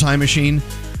old school time machine,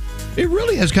 it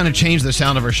really has kind of changed the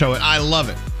sound of our show. I love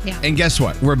it. Yeah. And guess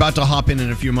what? We're about to hop in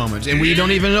a few moments, and we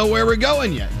don't even know where we're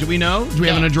going yet. Do we know? Do we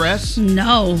have an address?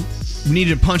 No. We need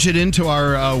to punch it into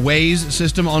our Waze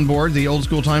system on board the old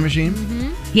school time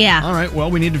machine? Yeah. All right. Well,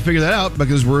 we need to figure that out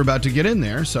because we're about to get in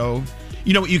there. So,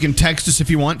 you know what? You can text us if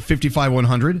you want,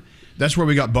 55100. That's where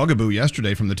we got Bugaboo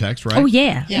yesterday from the text, right? Oh,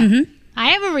 yeah. Mhm. I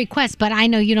have a request, but I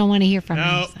know you don't want to hear from me.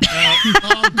 so.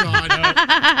 Oh,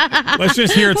 God. Let's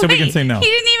just hear it so we can Wait, say no. He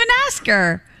didn't even ask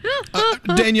her.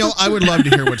 Danielle, I would love to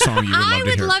hear what song you would love I to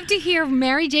would hear. love to hear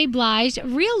Mary J. Blige,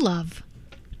 Real Love.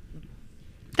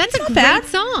 That's a great bad.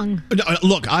 song.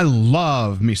 Look, I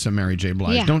love me some Mary J.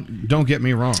 Blige. Yeah. Don't get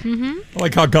me wrong. I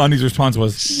like how Gandhi's response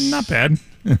was, not bad.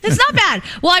 It's not bad.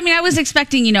 Well, I mean, I was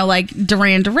expecting, like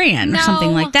Duran Duran or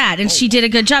something like that. And she did a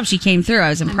good job. She came through. I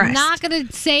was impressed. I'm not going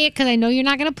to say it because I know you're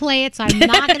not going to play it, so I'm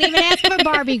not going to even ask for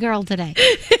Barbie Girl today.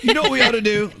 You know what we ought to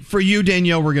do for you,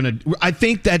 Danielle? I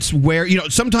think that's where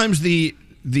sometimes the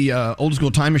old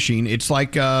school time machine. It's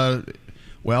like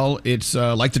it's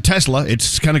like the Tesla.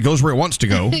 It's kind of goes where it wants to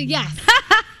go. Yes.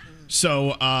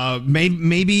 So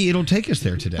maybe it'll take us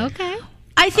there today. Okay.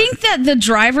 I think that the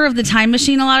driver of the time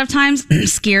machine, a lot of times,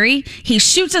 scary. He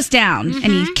shoots us down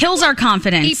and he kills our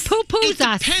confidence. He poo-poos It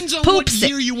us. depends on Poops what it.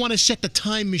 year you want to set the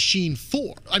time machine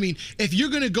for. I mean, if you're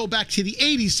going to go back to the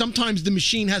 80s, sometimes the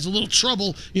machine has a little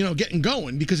trouble, getting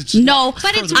going because it's No,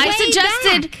 But it's further I away.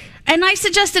 suggested And I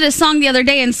suggested a song the other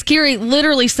day, and Scary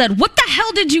literally said, "What the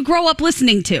hell did you grow up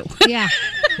listening to?" Yeah.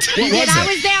 What was I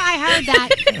was there. I heard that.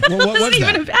 What was Wasn't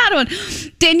that? even a bad one.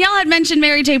 Danielle had mentioned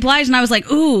Mary J. Blige, and I was like,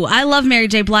 "Ooh, I love Mary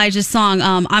J. Blige's song,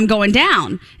 I'm Going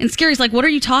Down." And Scary's like, "What are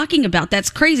you talking about? That's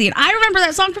crazy." And I remember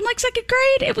that song from like second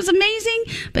grade. It was amazing.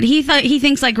 But he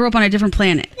thinks I grew up on a different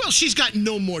planet. Well, she's got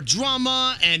No More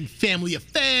Drama and Family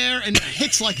Affair and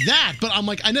hits like that. But I'm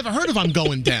like, I never heard of I'm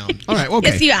Going Down. All right, okay.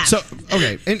 Yes, you have. So,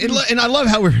 okay, and I love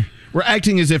how we're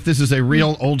acting as if this is a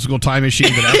real old school time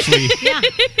machine that actually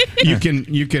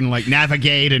you can like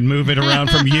navigate and move it around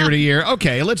from year to year.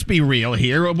 Okay, let's be real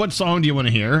here. What song do you want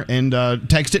to hear? And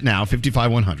text it now,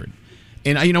 55100.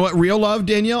 And you know what? Real love,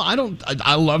 Danielle.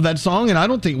 I love that song, and I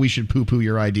don't think we should poo-poo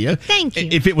your idea. Thank you.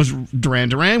 If it was Duran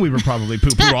Duran, we would probably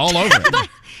poo-poo all over it. But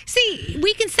see,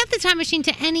 we can set the time machine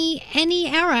to any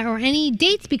era or any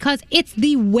dates because it's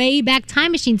the way back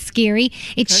time machine. Scary.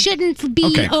 It shouldn't be.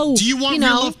 Okay. Oh, Do you want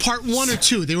Real Love Part 1 or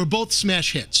 2? They were both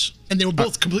smash hits, and they were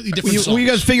both completely different songs. Well, you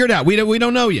guys figure it out. We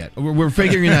don't know yet. We're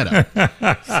figuring that out.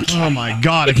 Oh my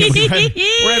God! I can't believe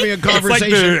we're having a conversation.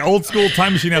 It's like the old school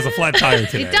time machine has a flat tire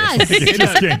today. It does. It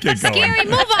just can't get going. Scary,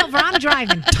 move over. I'm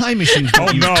driving. Time machines.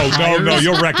 Oh no!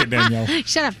 You'll wreck it, Danielle.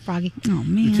 Shut up, Froggy. Oh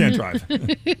man, you can't drive.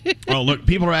 Oh look,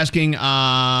 people are asking,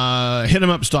 hit 'em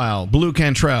up style, Blue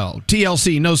Cantrell,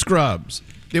 TLC, No Scrubs.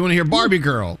 They want to hear Barbie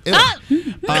Girl,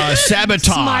 Sabotage,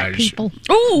 Smart people.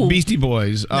 Ooh, Beastie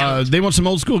Boys. They want some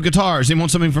old school guitars. They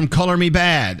want something from Color Me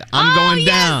Bad. I'm Going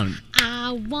Down.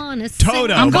 I wanna sing.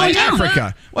 Toto I'm by Going Down.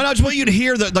 Africa. Well, I just want you to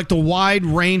hear the wide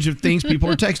range of things people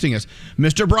are texting us.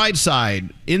 Mr. Brightside,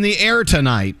 In the Air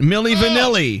Tonight, Milli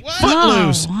Vanilli,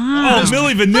 Footloose. Oh,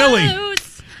 Milli Vanilli.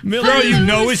 Girl, you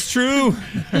know it's true.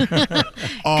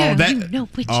 Oh, Girl, you know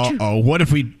it's true. Oh,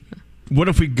 what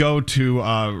if we go to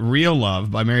Real Love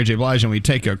by Mary J. Blige and we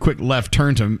take a quick left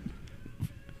turn to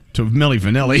Milli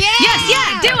Vanilli?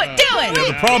 Yes, do it.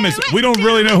 The problem is we don't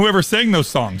really know whoever sang those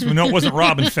songs. We know it wasn't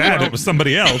Robin Fad. It was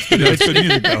somebody else. But it's good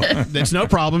music, though. That's no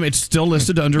problem. It's still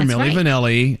listed under Milli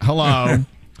Vanilli. Hello.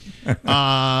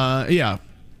 Yeah.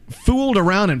 Fooled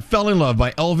Around and Fell in Love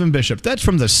by Elvin Bishop. That's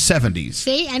from the 70s.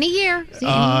 See, any year.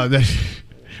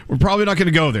 We're probably not going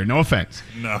to go there. No offense.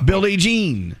 No. Billie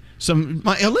Jean.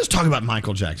 Let's talk about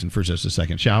Michael Jackson for just a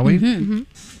second, shall we? Mm-hmm.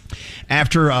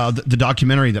 After the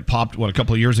documentary that popped, a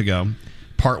couple of years ago,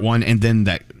 part 1, and then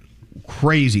that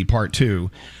crazy part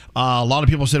 2, a lot of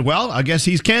people said, well, I guess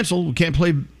he's canceled. We can't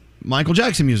play Michael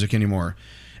Jackson music anymore.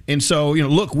 And so,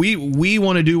 look, we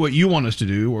want to do what you want us to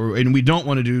do, and we don't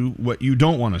want to do what you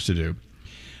don't want us to do.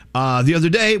 The other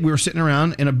day, we were sitting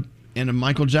around, and a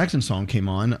Michael Jackson song came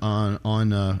on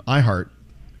iHeart,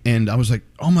 and I was like,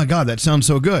 oh my God, that sounds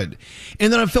so good.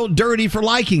 And then I felt dirty for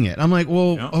liking it. I'm like,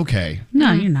 well, okay.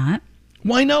 No, you're not.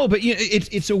 Why no? But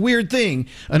it's a weird thing.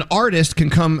 An artist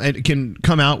can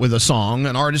come out with a song.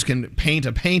 An artist can paint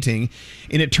a painting,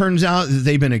 and it turns out that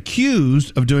they've been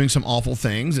accused of doing some awful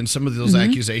things. And some of those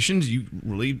accusations, you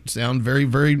really sound very,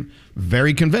 very,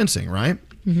 very convincing, right?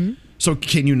 Mm-hmm. So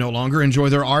can you no longer enjoy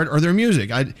their art or their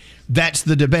music? That's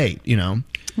the debate,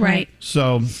 Right.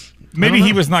 So maybe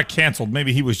he was not canceled.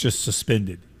 Maybe he was just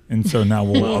suspended, and so now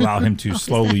we'll allow him to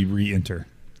slowly re-enter.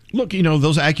 Look,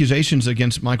 those accusations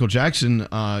against Michael Jackson,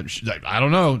 I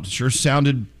don't know, sure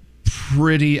sounded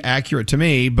pretty accurate to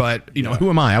me, but, who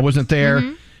am I? I wasn't there.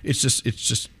 Mm-hmm. It's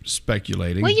just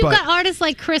speculating. Well, you've got artists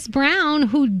like Chris Brown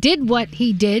who did what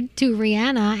he did to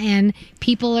Rihanna, and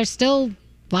people are still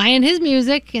buying his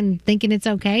music and thinking it's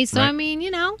okay. So, right. I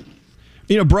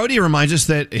mean, Brody reminds us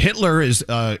that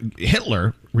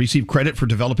Hitler received credit for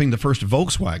developing the first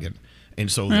Volkswagen. And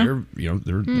so they're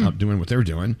not doing what they're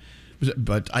doing.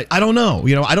 But I don't know.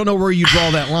 I don't know where you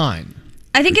draw that line.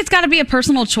 I think it's got to be a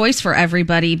personal choice for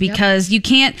everybody because you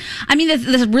can't. I mean,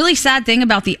 the really sad thing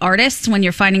about the artists when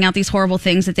you're finding out these horrible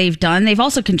things that they've done, they've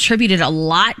also contributed a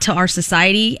lot to our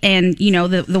society and,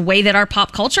 the way that our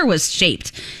pop culture was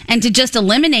shaped. And to just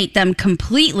eliminate them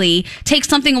completely takes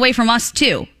something away from us,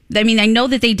 too. I mean, I know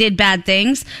that they did bad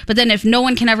things, but then if no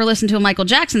one can ever listen to a Michael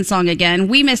Jackson song again,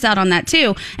 we missed out on that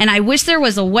too. And I wish there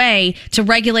was a way to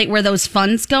regulate where those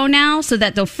funds go now so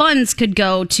that the funds could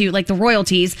go to, like the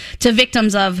royalties, to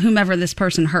victims of whomever this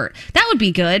person hurt. That would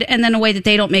be good. And then a way that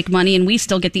they don't make money and we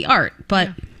still get the art. But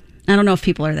I don't know if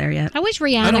people are there yet. I wish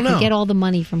Rihanna could get all the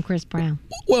money from Chris Brown.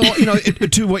 Well,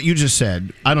 to what you just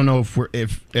said, I don't know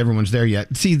if everyone's there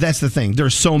yet. See, that's the thing.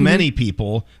 There's so many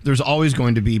people. There's always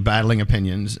going to be battling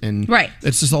opinions, and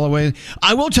it's just all the way.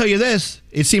 I will tell you this: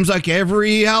 it seems like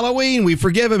every Halloween we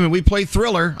forgive him and we play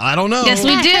Thriller. I don't know. Yes,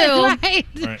 we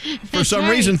do. For some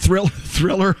reason,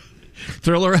 Thriller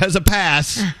Thriller has a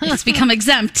pass. It's become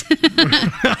exempt.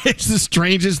 It's the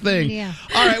strangest thing. Yeah.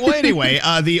 All right. Well, anyway,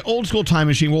 the old school time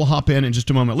machine. We'll hop in just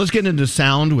a moment. Let's get into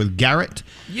sound with Garrett.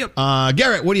 Yep.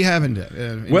 Garrett, what do you have in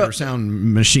your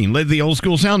sound machine? The old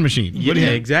school sound machine. What do you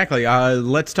have? Exactly.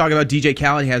 Let's talk about DJ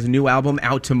Khaled. He has a new album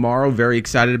out tomorrow. Very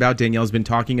excited about. Danielle's been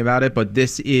talking about it, but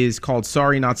this is called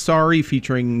Sorry Not Sorry,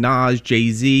 featuring Nas,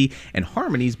 Jay-Z, and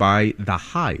harmonies by The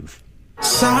Hive.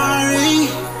 Sorry,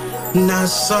 not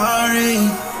sorry.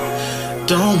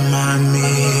 Don't mind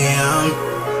me. I'm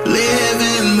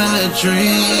living a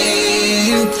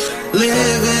dream.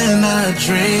 Living a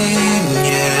dream,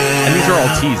 yeah. And these are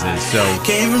all teases, so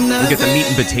we'll get the meat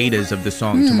and potatoes of the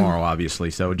song tomorrow, obviously.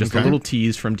 So just a little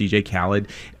tease from DJ Khaled.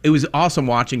 It was awesome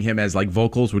watching him as like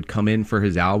vocals would come in for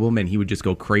his album, and he would just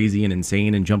go crazy and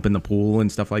insane and jump in the pool and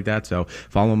stuff like that. So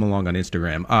follow him along on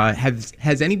Instagram.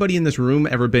 Has anybody in this room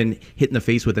ever been hit in the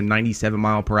face with a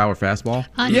 97-mile-per-hour fastball?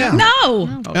 Yeah. No.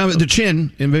 The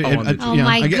chin. Oh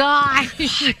my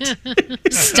gosh.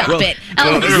 Stop it.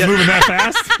 Well, they were moving that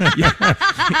fast?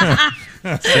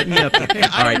 Set me up. Hey,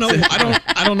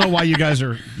 I don't know why you guys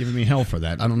are giving me hell for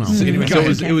that. I don't know. Anyway, So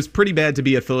it was pretty bad to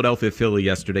be a Philadelphia Philly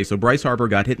yesterday. So Bryce Harper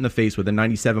got hit in the face with a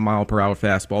 97-mile-per-hour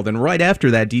fastball. Then right after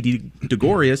that, Didi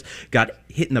Gregorius got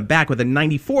hit in the back with a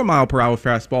 94-mile-per-hour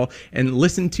fastball. And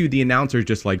listen to the announcers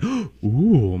just like,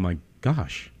 ooh, my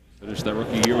gosh. Finished that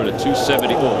rookie year with a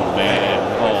 270. Oh,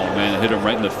 man. It hit him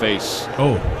right in the face.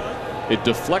 Oh. It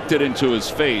deflected into his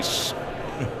face.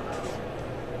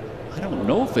 I don't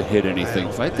know if it hit anything.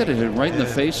 If I thought it hit right in the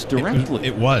face directly.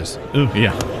 It was.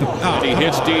 Yeah. And he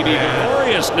hits Didi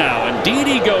Gregorius now, and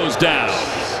Didi goes down.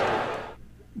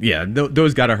 Yeah,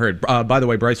 those got to hurt. By the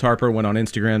way, Bryce Harper went on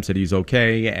Instagram, said he's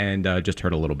okay, and just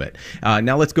hurt a little bit.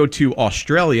 Now let's go to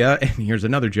Australia, and here's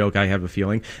another joke I have a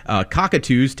feeling.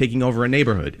 Cockatoos taking over a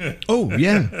neighborhood. Oh,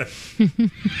 yeah.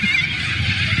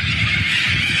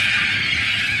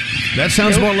 That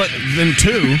sounds more than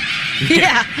two.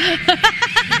 Yeah.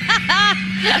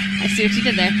 I see what you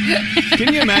did there.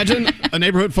 Can you imagine a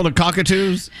neighborhood full of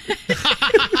cockatoos?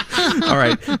 All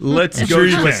right, let's go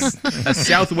to a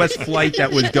Southwest flight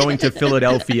that was going to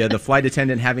Philadelphia. The flight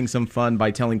attendant having some fun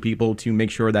by telling people to make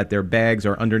sure that their bags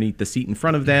are underneath the seat in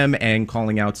front of them and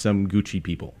calling out some Gucci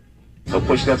people. So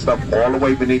push that stuff all the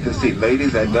way beneath the seat.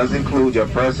 Ladies, that does include your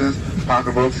purses,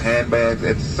 pocketbooks, handbags,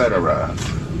 etc.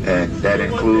 And that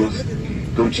includes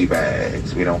Gucci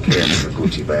bags. We don't care if it's a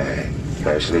Gucci bag,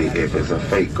 especially if it's a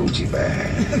fake Gucci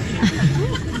bag.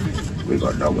 We're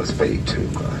going to know it's fake too,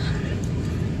 because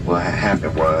what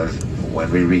happened was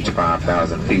when we reach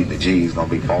 5,000 feet, the G's going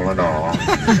to be falling off.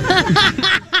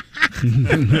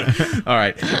 All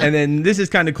right. And then this is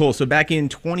kind of cool. So back in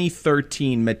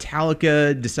 2013,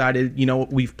 Metallica decided,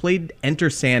 we've played Enter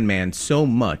Sandman so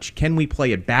much. Can we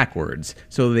play it backwards?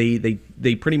 So they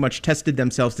pretty much tested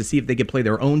themselves to see if they could play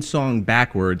their own song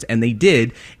backwards, and they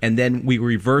did. And then we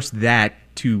reversed that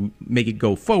to make it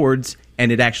go forwards,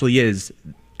 and it actually is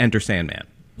Enter Sandman.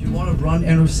 You want to run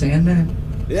Enter Sandman?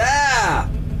 Yeah!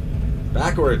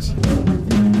 Backwards.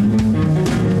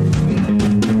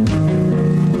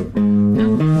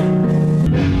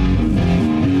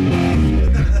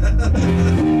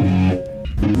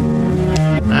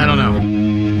 I don't know.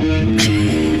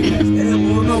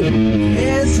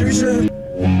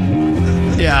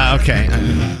 Yeah, okay.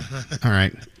 All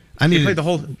right. I need to play the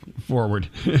whole forward.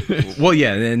 Well,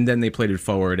 yeah, and then they played it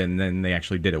forward, and then they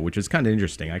actually did it, which is kind of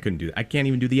interesting. I couldn't do that. I can't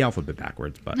even do the alphabet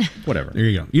backwards, but whatever. There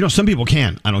you go. Some people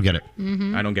can. I don't get it.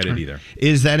 I don't get it either.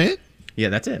 Is that it? Yeah,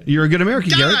 that's it. You're a good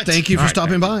American, Garrett. Thank you for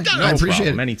stopping by. I appreciate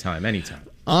it. Anytime.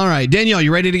 All right, Danielle,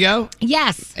 you ready to go?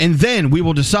 Yes. And then we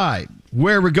will decide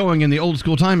where we're going in the old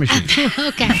school time machine.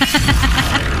 Okay.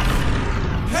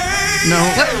 No.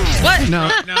 What? No,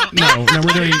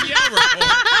 we're doing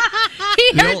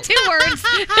He heard 2 words.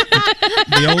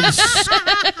 the old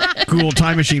school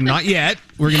time machine. Not yet.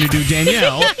 We're going to do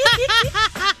Danielle.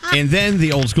 And then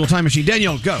the old school time machine.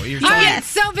 Danielle, go. All right,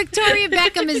 so Victoria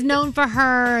Beckham is known for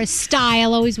her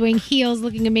style, always wearing heels,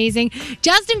 looking amazing.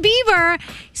 Justin Bieber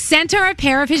sent her a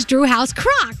pair of his Drew House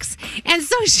Crocs. And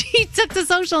so she took to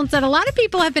social and said, a lot of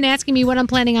people have been asking me what I'm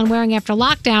planning on wearing after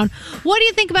lockdown. What do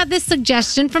you think about this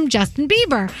suggestion from Justin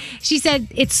Bieber? She said,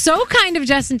 it's so kind of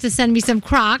Justin to send me some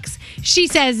Crocs. She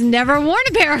says, never worn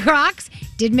a pair of Crocs.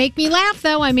 Did make me laugh,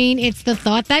 though. I mean, it's the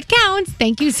thought that counts.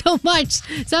 Thank you so much.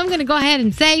 So I'm going to go ahead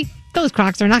and say Those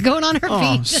Crocs are not going on her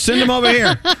feet. Send them over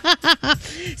here.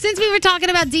 Since we were talking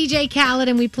about DJ Khaled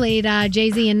and we played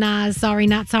Jay-Z and Nas, Sorry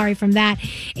Not Sorry from that,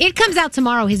 it comes out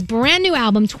tomorrow. His brand new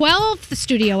album, 12th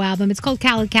studio album. It's called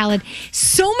Khaled.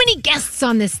 So many guests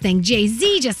on this thing.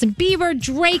 Jay-Z, Justin Bieber,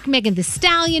 Drake, Megan Thee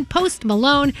Stallion, Post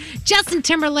Malone, Justin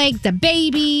Timberlake,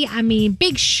 DaBaby,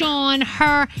 Big Sean,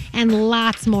 her, and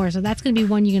lots more. So that's going to be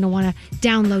one you're going to want to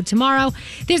download tomorrow.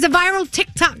 There's a viral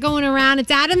TikTok going around.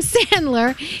 It's Adam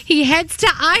Sandler. He heads to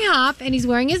IHOP and he's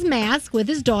wearing his mask with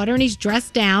his daughter and he's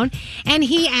dressed down and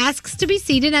he asks to be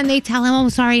seated and they tell him, oh,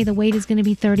 sorry, the wait is going to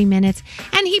be 30 minutes.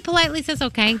 And he politely says,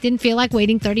 okay, didn't feel like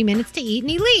waiting 30 minutes to eat, and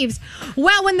he leaves.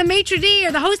 Well, when the maitre d'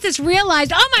 or the hostess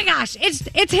realized, oh my gosh,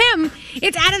 it's him,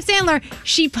 it's Adam Sandler,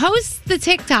 she posts the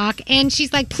TikTok and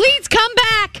she's like, please come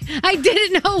back. I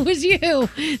didn't know it was you.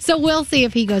 So we'll see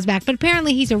if he goes back. But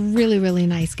apparently he's a really, really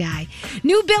nice guy.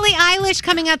 New Billie Eilish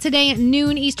coming out today at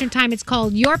noon Eastern Time. It's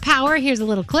called Your Power. Here's a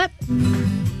little clip.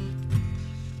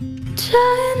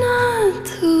 Try not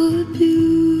to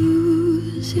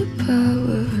abuse your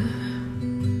power.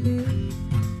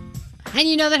 And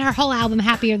you know that her whole album,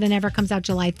 Happier Than Ever, comes out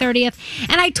July 30th.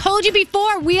 And I told you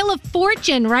before, Wheel of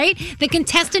Fortune, right? The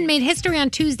contestant made history on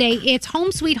Tuesday. It's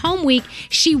Home Sweet Home Week.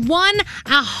 She won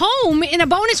a home in a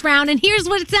bonus round, and here's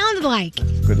what it sounded like.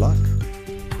 Good luck.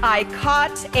 I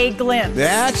caught a glimpse.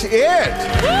 That's it.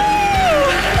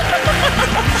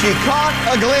 She caught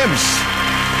a glimpse.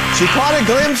 She caught a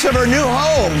glimpse of her new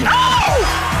home.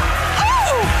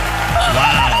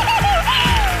 Wow.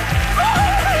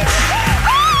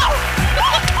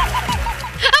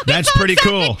 That's pretty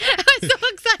cool. I was so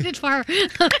excited for her.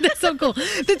 That's so cool.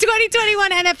 The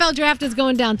 2021 NFL Draft is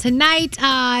going down tonight.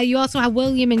 You also have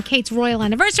William and Kate's Royal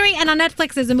Anniversary. And on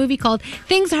Netflix, there's a movie called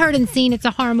Things Heard and Seen. It's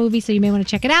a horror movie, so you may want to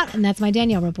check it out. And that's my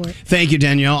Danielle report. Thank you,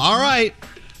 Danielle. All right.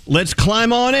 Let's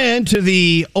climb on in to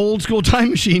the old school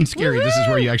time machine. Scary. Woo-hoo! This is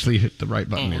where you actually hit the right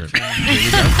button here. Here we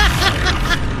go.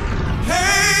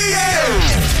 Hey,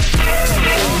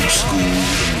 yeah. Old school.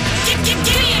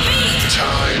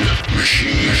 Time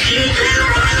machine.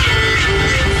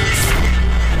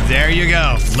 There you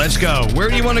go. Let's go. Where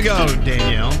do you want to go,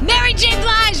 Danielle? Mary J.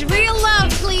 Blige, Real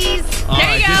Love, please. All there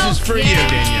right, you go. this is for you,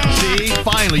 Danielle. See?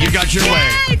 Finally, you got your way.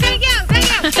 Yay, thank you.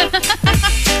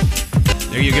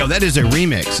 There you go. That is a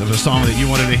remix of a song that you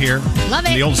wanted to hear. Love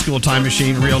it. The old school time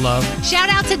machine, Real Love. Shout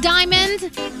out to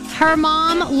Diamond. Her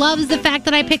mom loves the fact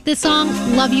that I picked this song.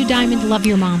 Love you, Diamond. Love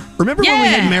your mom. Remember when we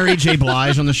had Mary J.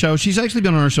 Blige on the show? She's actually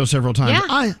been on our show several times. Yeah.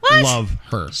 I love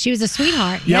her. She was a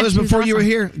sweetheart. Yeah, that was before you were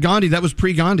here. Gandhi, that was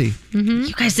pre-Gandhi. Mm-hmm.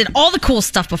 You guys did all the cool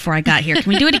stuff before I got here. Can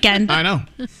we do it again? I know.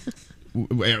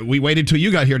 We waited till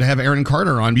you got here to have Aaron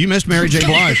Carter on. You missed Mary J.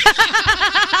 Blige.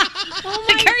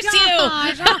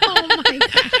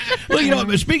 Well, you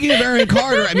know, speaking of Aaron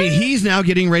Carter, I mean, he's now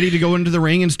getting ready to go into the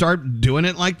ring and start doing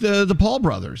it like the Paul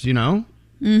brothers, you know?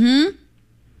 Mm-hmm.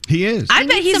 He is. I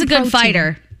bet he's a good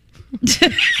fighter.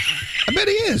 I bet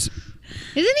he is.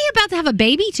 Isn't he about to have a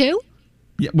baby, too?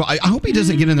 Yeah, well, I hope he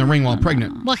doesn't get in the ring while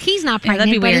pregnant. Well, he's not Yeah, pregnant,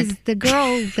 that'd be but weird. the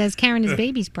girl that's carrying his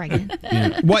baby's pregnant.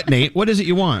 Yeah. What, Nate? What is it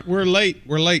you want? We're late.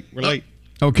 We're late.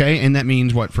 Okay, and that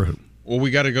means what for who? Well,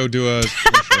 we got to go do a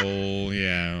special.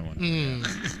 Yeah.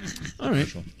 All right.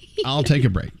 I'll take a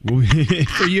break.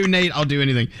 For you, Nate, I'll do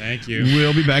anything. Thank you.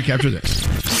 We'll be back after this.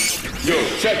 Yo,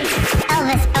 check it.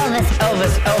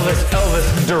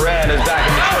 Elvis Duran is back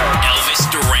in the show.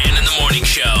 Elvis Duran in the morning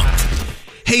show.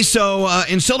 Hey, so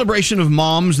in celebration of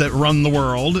moms that run the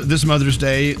world, this Mother's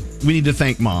Day, we need to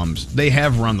thank moms. They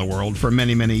have run the world for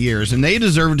many, many years, and they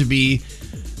deserve to be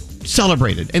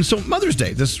celebrated. And so Mother's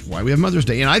Day, this is why we have Mother's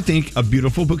Day. And I think a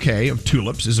beautiful bouquet of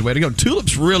tulips is the way to go.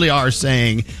 Tulips really are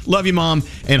saying, love you, Mom,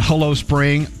 and hello,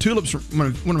 spring. Tulips are one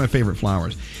of my favorite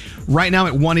flowers. Right now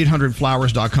at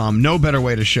 1-800-Flowers.com, no better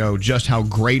way to show just how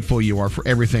grateful you are for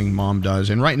everything Mom does.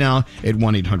 And right now at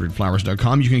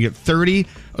 1-800-Flowers.com, you can get 30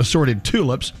 assorted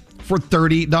tulips for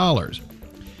 $30.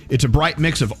 It's a bright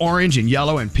mix of orange and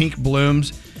yellow and pink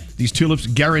blooms. These tulips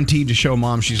guaranteed to show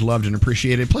Mom she's loved and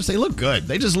appreciated. Plus, they look good.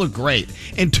 They just look great.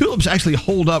 And tulips actually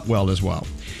hold up well as well,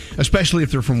 especially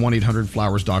if they're from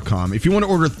 1-800-Flowers.com. If you want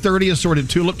to order 30 assorted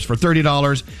tulips for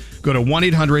 $30, go to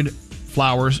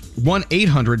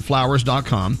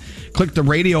 1-800-Flowers.com. Click the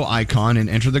radio icon and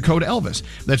enter the code Elvis.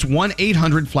 That's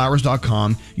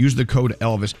 1-800-Flowers.com. Use the code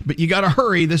Elvis. But you got to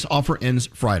hurry. This offer ends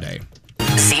Friday.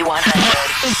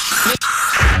 Z100.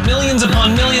 Millions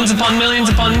upon millions upon millions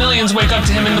upon millions wake up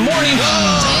to him in the morning.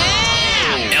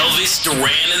 Elvis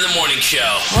Duran in the morning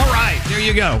show. All right, there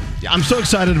you go. I'm so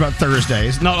excited about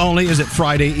Thursdays. Not only is it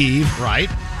Friday Eve, right?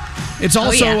 It's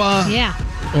also, yeah.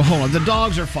 Well, hold on. The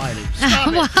dogs are fighting. Stop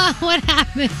it. What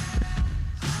happened?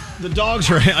 The dogs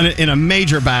are in a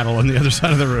major battle on the other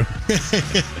side of the room.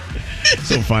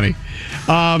 So funny.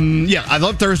 Yeah, I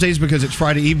love Thursdays because it's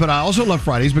Friday Eve, but I also love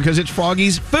Fridays because it's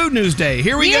Froggy's Food News Day.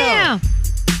 Here we go.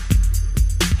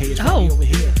 Hey, it's Froggy over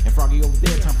here and Froggy over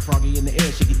there. Time for Froggy in the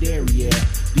air, shake it dairy, yeah.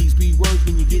 These be words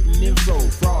when you're getting info.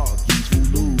 Froggy's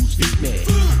Food News, feet me.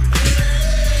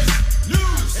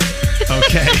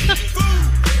 Okay.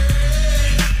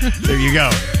 There you go.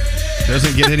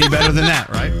 Doesn't get any better than that,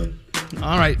 right?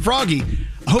 All right, Froggy.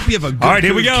 I hope you have a good All right,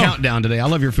 here we food go. countdown today. I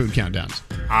love your food countdowns.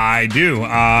 I do.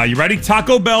 You ready?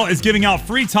 Taco Bell is giving out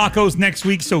free tacos next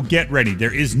week, so get ready.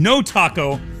 There is no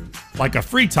taco like a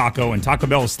free taco, and Taco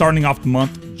Bell is starting off the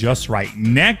month just right.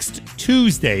 Next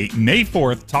Tuesday, May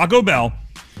 4th, Taco Bell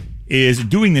is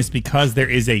doing this because there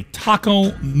is a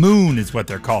taco moon, is what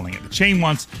they're calling it. The chain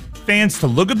wants fans to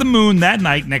look at the moon that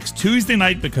night, next Tuesday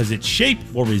night, because its shape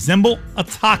will resemble a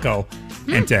taco.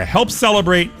 And to help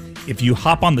celebrate, if you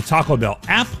hop on the Taco Bell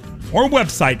app or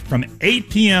website from 8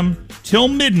 p.m. till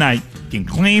midnight, you can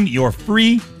claim your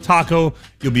free taco.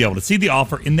 You'll be able to see the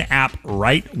offer in the app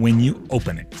right when you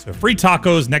open it. So free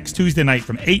tacos next Tuesday night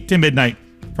from 8 to midnight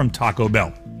from Taco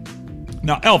Bell.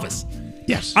 Now, Elvis.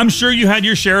 Yes. I'm sure you had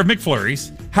your share of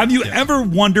McFlurries. Have you ever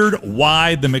wondered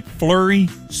why the McFlurry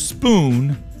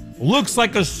spoon looks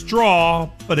like a straw,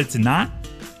 but it's not?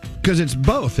 Because it's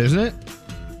both, isn't it?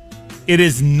 It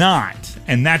is not.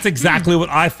 And that's exactly what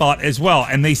I thought as well.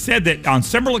 And they said that on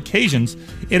several occasions,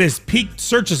 it has peaked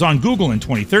searches on Google in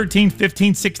 2013,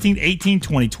 15, 16, 18,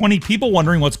 2020. People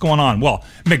wondering what's going on. Well,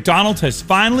 McDonald's has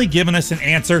finally given us an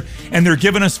answer, and they're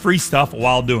giving us free stuff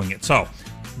while doing it. So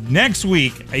next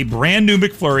week, a brand new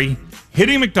McFlurry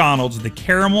hitting McDonald's, the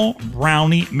Caramel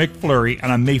Brownie McFlurry.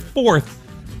 And on May 4th,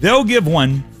 they'll give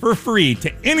one for free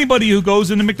to anybody who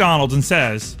goes into McDonald's and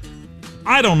says,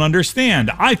 I don't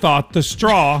understand. I thought the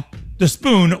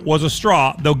spoon was a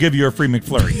straw. They'll give you a free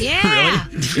McFlurry. Yeah.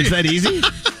 Really? Is that easy?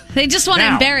 They just want to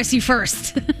Now- embarrass you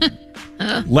first.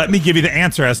 Let me give you the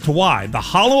answer as to why. The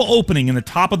hollow opening in the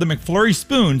top of the McFlurry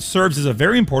spoon serves as a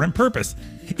very important purpose.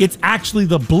 It's actually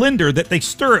the blender that they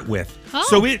stir it with. Oh.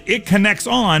 So it connects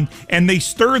on, and they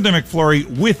stir the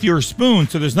McFlurry with your spoon,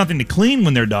 so there's nothing to clean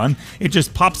when they're done. It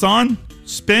just pops on,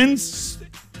 spins,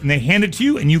 and they hand it to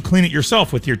you, and you clean it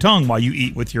yourself with your tongue while you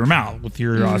eat with your mouth, with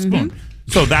your spoon.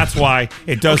 So that's why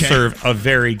it does serve a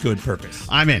very good purpose.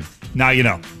 I'm in. Now you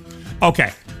know.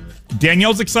 Okay.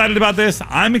 Danielle's excited about this.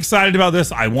 I'm excited about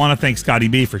this. I want to thank Scotty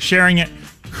B for sharing it.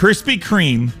 Krispy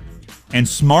Kreme and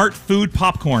Smart Food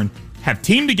Popcorn have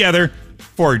teamed together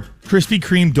for Krispy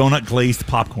Kreme donut glazed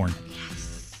popcorn.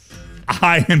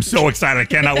 I am so excited. I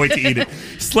cannot wait to eat it.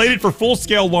 Slated for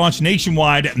full-scale launch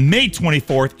nationwide May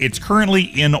 24th. It's currently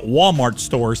in Walmart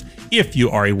stores if you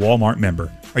are a Walmart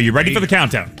member. Are you ready for the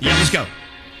countdown? Yeah, let's go.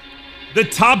 The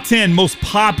top 10 most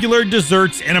popular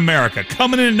desserts in America.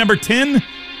 Coming in at number 10,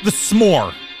 the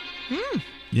s'more.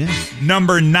 Yeah.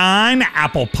 Number 9,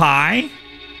 apple pie.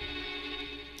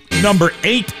 Number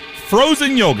 8,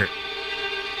 frozen yogurt.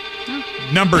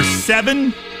 Number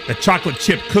 7, the chocolate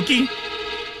chip cookie.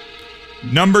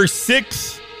 Number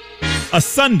 6, a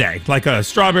sundae, like a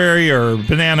strawberry or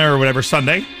banana or whatever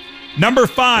sundae. Number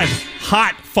 5,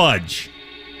 hot fudge.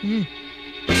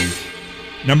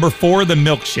 Number 4, the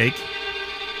milkshake.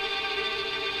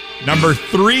 Number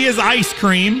 3 is ice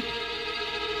cream.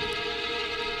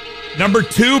 Number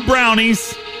 2,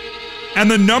 brownies. And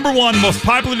the number 1 most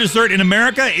popular dessert in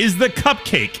America is the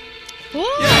cupcake.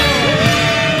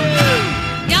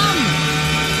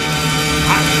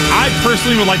 I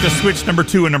personally would like to switch number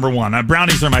 2 and number 1.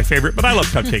 Brownies are my favorite, but I love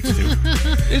cupcakes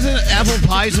too. Isn't apple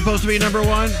pie supposed to be number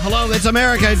 1? Hello, it's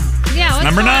America. Yeah, what's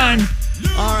Number going on? 9.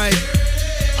 All right.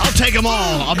 I'll take them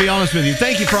all. I'll be honest with you.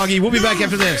 Thank you, Froggy. We'll be back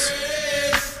after this.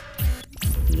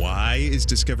 Why is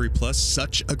Discovery Plus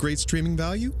such a great streaming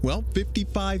value? Well,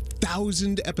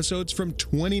 55,000 episodes from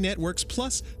 20 networks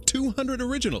plus 200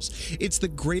 originals. It's the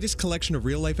greatest collection of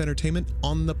real-life entertainment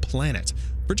on the planet.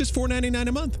 For just $4.99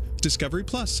 a month, Discovery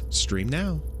Plus. Stream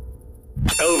now.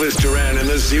 Elvis Duran and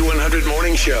the Z100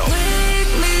 Morning Show.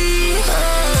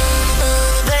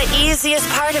 The easiest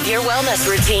part of your wellness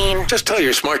routine. Just tell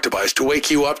your smart device to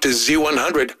wake you up to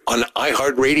Z100 on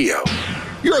iHeartRadio.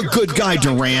 You're a good guy,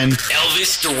 Duran.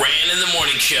 Elvis Duran in the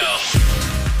Morning Show.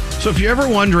 So if you're ever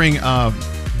wondering,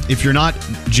 if you're not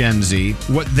Gen Z,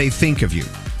 what they think of you.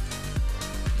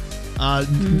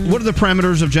 What are the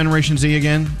parameters of Generation Z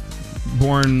again?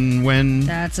 Born when?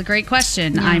 That's a great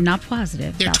question. I'm not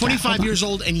positive. They're about that. 25 Hold on. years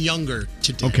old and younger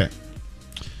today. Okay.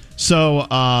 So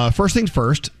first things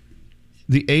first,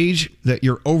 the age that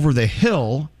you're over the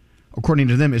hill, according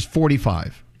to them, is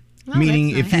 45. Oh,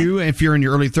 Meaning that's nice. if you're in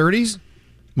your early 30s,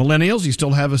 Millennials, you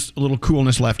still have a little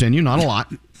coolness left in you, not a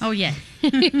lot. Oh, yeah.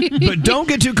 But don't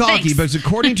get too cocky, Thanks. because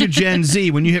according to Gen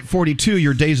Z, when you hit 42,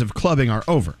 your days of clubbing are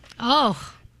over.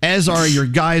 Oh. As are your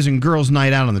guys and girls'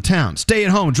 night out on the town. Stay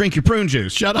at home, drink your prune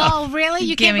juice. Shut up. Oh, really?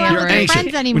 You Give can't me go a out with your break.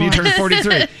 friends anymore. When you turn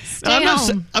 43. Stay I'm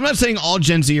home. not saying all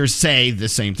Gen Zers say the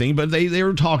same thing, but they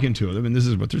were talking to them, and this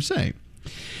is what they're saying.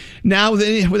 Now,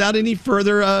 without any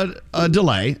further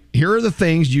delay, here are the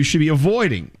things you should be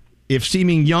avoiding if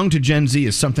seeming young to Gen Z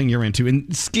is something you're into.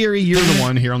 And Scary, you're the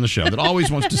one here on the show that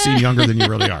always wants to seem younger than you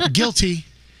really are. Guilty.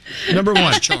 Number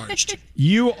one, Charged.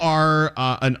 you are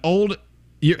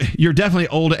you're definitely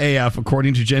old AF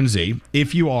according to Gen Z.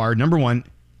 If you are, number one,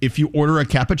 if you order a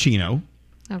cappuccino.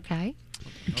 Okay.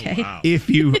 Okay.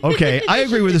 I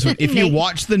agree with this one. If you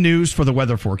watch the news for the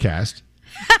weather forecast,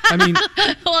 I mean,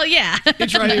 Well, yeah.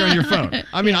 it's right here on your phone.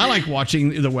 I mean, I like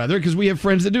watching the weather because we have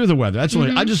friends that do the weather. That's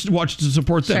what I just watch to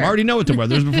support them. Sure. I already know what the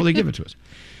weather is before they give it to us.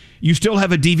 You still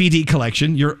have a DVD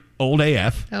collection. You're old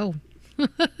AF. Oh.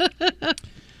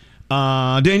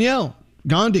 Danielle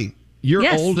Gandhi, you're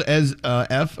Yes. old as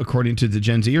F according to the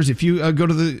Gen Zers. If you go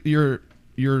to your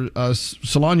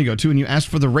salon you go to and you ask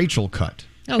for the Rachel cut.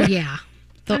 Oh, yeah.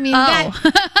 I mean,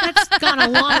 that's gone a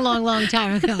long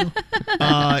time ago.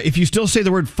 If you still say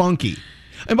the word funky.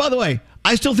 And by the way,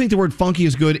 I still think the word funky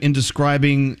is good in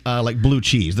describing like blue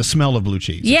cheese, the smell of blue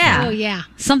cheese. Yeah. Oh, yeah.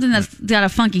 Something that's got a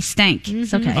funky stank.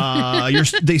 It's okay.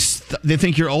 They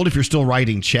think you're old if you're still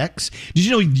writing checks. Did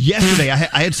you know yesterday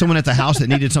I had someone at the house that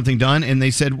needed something done, and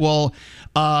they said, well,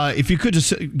 if you could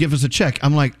just give us a check.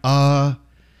 I'm like,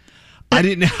 I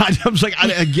didn't. I was like,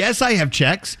 I guess I have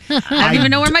checks. I don't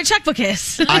even know where my checkbook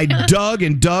is. I dug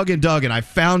and dug and dug, and I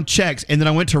found checks. And then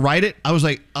I went to write it. I was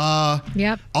like,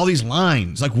 Yep. all these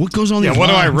lines. Like, what goes on these Yeah, what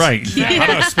do I lines? write? How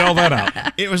do I spell that out?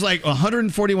 It was like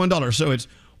 $141. So it's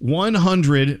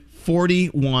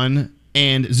 141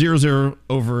 and 00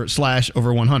 over /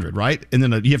 over 100, right? And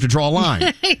then you have to draw a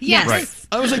line. Yes. Right.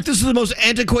 I was like, this is the most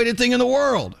antiquated thing in the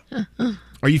world.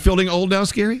 Are you feeling old now,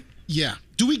 Scary? Yeah.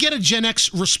 Do we get a Gen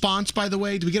X response, by the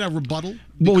way? Do we get a rebuttal?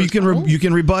 Well, you can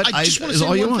rebut. I just want to is say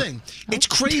all you one want. thing. It's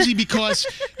crazy because,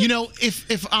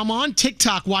 if I'm on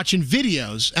TikTok watching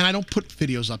videos, and I don't put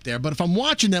videos up there, but if I'm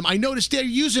watching them, I notice they're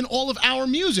using all of our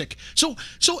music. So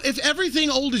if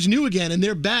everything old is new again and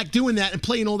they're back doing that and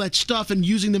playing all that stuff and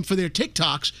using them for their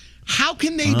TikToks, how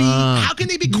can they be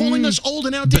calling us old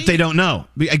and outdated? But they don't know.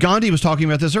 Gandhi was talking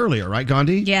about this earlier, right,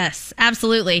 Gandhi? Yes,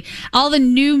 absolutely. All the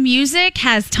new music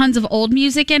has tons of old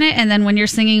music in it, and then when you're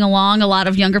singing along, a lot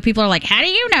of younger people are like, how do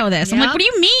you know this? I'm like, what do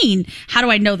you mean? How do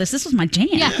I know this? This was my jam.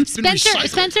 Yeah,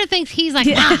 Spencer thinks he's like,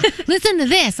 listen to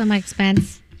this. I'm like,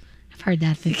 Spence, I've heard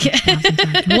that 50,000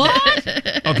 times. What?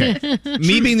 Okay.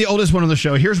 Me being the oldest one on the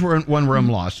show, here's one where I'm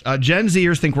lost. Gen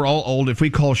Zers think we're all old if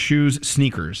we call shoes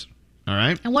sneakers. All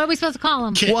right. And what are we supposed to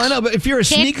call them? Well, no, but if you're a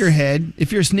sneakerhead,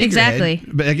 Exactly.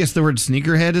 but I guess the word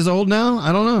sneakerhead is old now.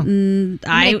 I don't know.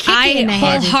 I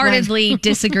wholeheartedly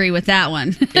disagree with that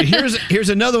one. Here's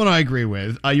another one I agree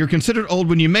with. You're considered old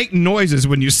when you make noises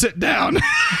when you sit down.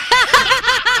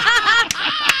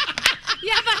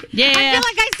 Yeah. I feel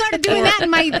like I started doing that in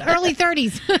my early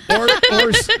 30s.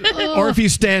 or if you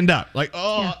stand up, like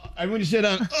and when you sit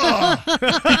down,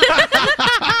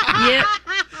 Yep.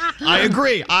 I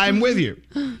agree. I'm with you.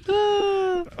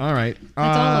 All right.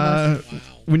 That's all of us.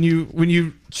 When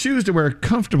you choose to wear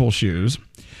comfortable shoes,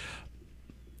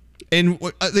 and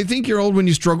they think you're old when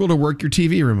you struggle to work your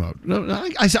TV remote. No,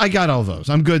 I got all those.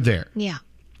 I'm good there. Yeah.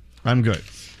 I'm good.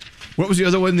 What was the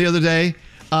other one the other day?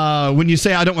 When you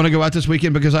say I don't want to go out this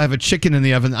weekend because I have a chicken in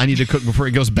the oven I need to cook before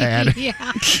it goes bad.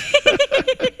 Yeah.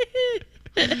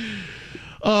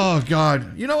 Oh,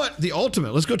 God. You know what? The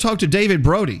ultimate. Let's go talk to David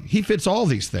Brody. He fits all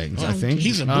these things, I think.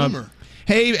 He's a boomer.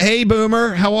 Hey,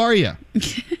 Boomer. How are you?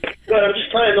 Good. I'm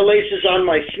just tying the laces on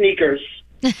my sneakers.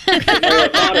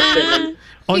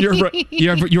 On your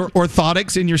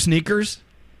orthotics in your sneakers?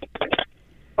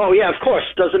 Oh, yeah, of course.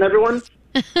 Doesn't everyone?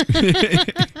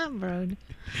 Brody.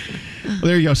 Well,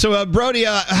 there you go. So, Brody,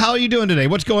 how are you doing today?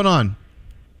 What's going on?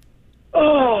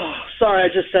 Oh, sorry. I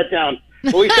just sat down.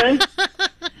 What were you saying?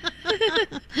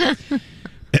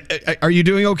 Are you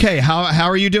doing okay? How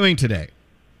are you doing today?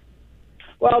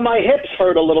 Well, my hips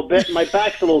hurt a little bit. My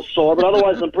back's a little sore, but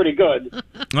otherwise I'm pretty good.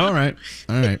 All right.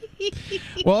 Well,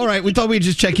 all right. We thought we'd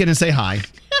just check in and say hi.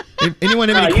 If anyone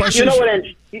have any questions? You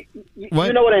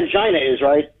know what angina is,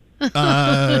 right?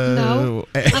 No.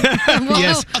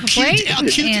 Yes. Acute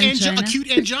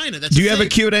angina. That's Do you have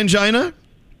acute angina?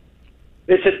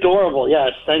 It's adorable.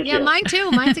 Yes, thank you. Yeah, mine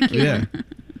too. Mine's acute. Yeah.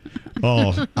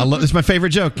 Oh, I love. It's my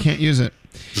favorite joke. Can't use it.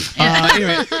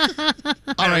 Anyway,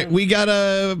 all right. We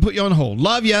gotta put you on hold.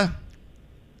 Love ya.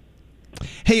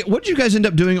 Hey, what did you guys end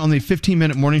up doing on the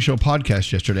 15-minute morning show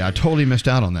podcast yesterday? I totally missed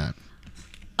out on that.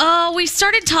 We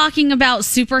started talking about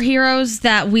superheroes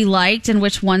that we liked and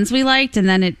which ones we liked, and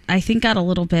then it, I think, got a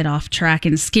little bit off track,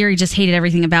 and Scary just hated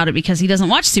everything about it because he doesn't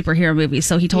watch superhero movies,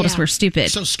 so he told us we're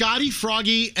stupid. So Scotty,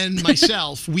 Froggy, and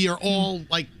myself, we are all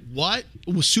like, what?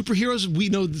 With superheroes? We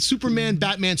know the Superman,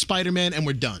 Batman, Spider-Man, and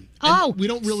we're done. And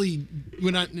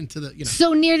we're not into the,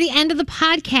 So near the end of the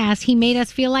podcast, he made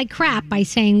us feel like crap by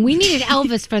saying, we needed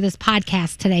Elvis for this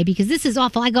podcast today because this is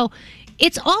awful. I go,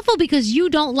 it's awful because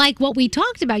you don't like what we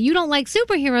talked about. You don't like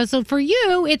superheroes. So for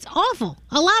you, it's awful.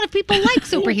 A lot of people like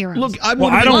superheroes. Look, I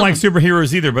don't like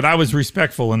superheroes either, but I was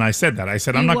respectful and I said that. I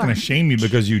said, I'm not going to shame you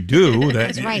because you do.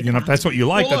 That, That's right. If that's what you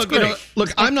like, that's great. Look,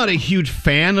 I'm not a huge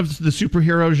fan of the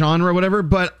superhero genre or whatever,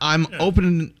 but I'm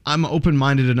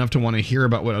open-minded enough to want to hear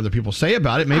about what other people say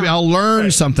about it. Maybe I'll learn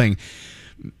something.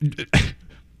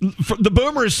 The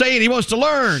boomer is saying he wants to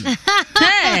learn.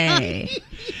 Hey.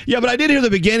 Yeah, but I did hear the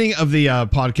beginning of the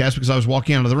podcast because I was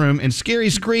walking out of the room and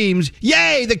Scary screams,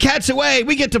 "Yay, the cat's away.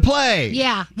 We get to play."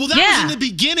 Yeah. Well, that was in the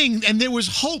beginning, and there was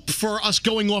hope for us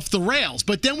going off the rails.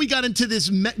 But then we got into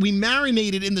this, we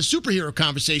marinated in the superhero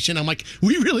conversation. I'm like,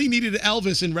 we really needed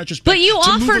Elvis in retrospect. But you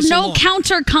to move offered us no along.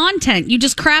 counter content. You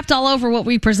just crapped all over what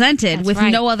we presented with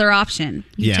no other option.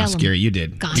 Yeah, Scary, you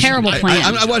did. Terrible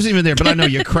plan. I wasn't even there, but I know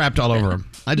you crapped all over him.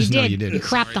 I just know you did. You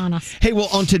crapped on us. Hey, well,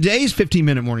 on today's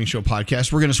 15-minute morning show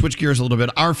podcast, we're going to switch gears a little bit.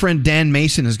 Our friend Dan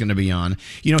Mason is going to be on.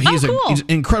 You know, he's an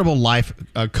incredible life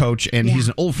coach, and he's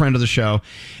an old friend of the show.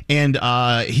 And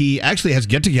he actually has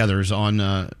get-togethers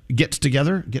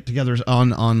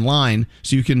online,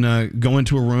 so you can go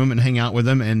into a room and hang out with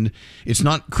him, and it's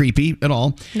not creepy at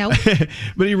all. Nope.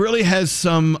 But he really has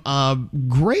some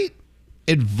great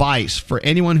advice for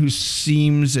anyone who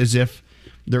seems as if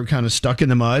they're kind of stuck in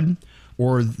the mud,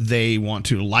 or they want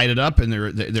to light it up and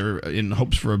they're in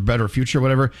hopes for a better future or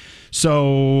whatever.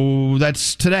 So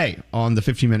that's today on the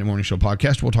 15-minute morning show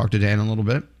podcast. We'll talk to Dan in a little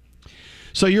bit.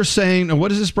 So you're saying,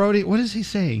 what is this, Brody? What is he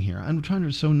saying here? I'm trying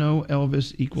to, so no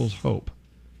Elvis equals hope.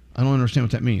 I don't understand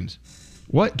what that means.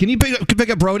 What? Can you pick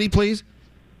up Brody, please?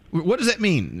 What does that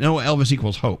mean? No Elvis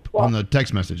equals hope on the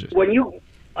text messages.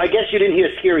 I guess you didn't hear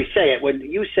Scary say it. When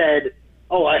you said,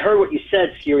 "Oh, I heard what you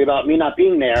said, Scary, about me not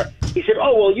being there," he said,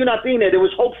 "Oh, well, you not being there, there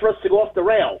was hope for us to go off the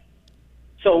rail."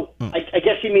 So I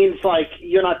guess he means like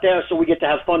you're not there, so we get to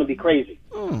have fun and be crazy.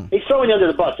 He's throwing you under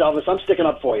the bus, Elvis. I'm sticking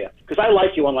up for you because I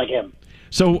like you, unlike him.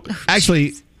 So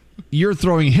actually, you're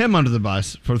throwing him under the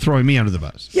bus for throwing me under the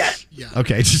bus. Yes.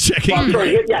 Okay, just checking. Well, I'm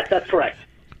sorry. Yes, that's correct.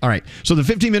 All right. So the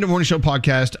 15-minute morning show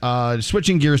podcast,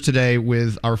 switching gears today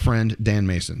with our friend Dan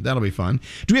Mason. That'll be fun.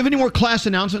 Do we have any more class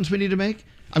announcements we need to make?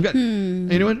 I've got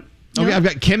anyone? Okay, No. I've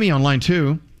got Kimmy on line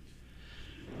 2.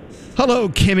 Hello,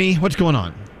 Kimmy. What's going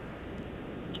on?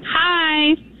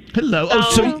 Hi. Hello.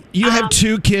 So you have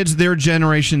 2 kids. They're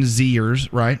Generation Zers,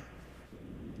 right?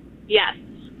 Yes.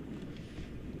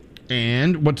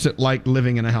 And what's it like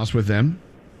living in a house with them?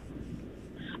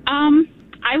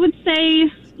 I would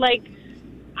say, like,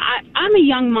 I'm a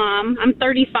young mom. I'm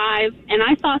 35, and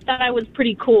I thought that I was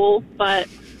pretty cool, but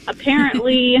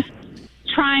apparently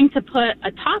trying to put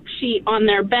a top sheet on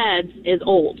their beds is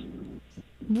old.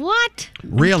 What?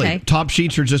 Really? Okay. Top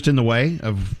sheets are just in the way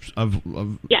of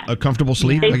Yes. a comfortable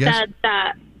sleep, They I guess?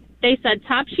 they said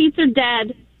top sheets are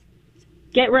dead.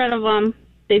 Get rid of them.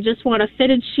 They just want a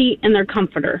fitted sheet and their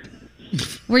comforter.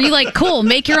 Were you like, cool,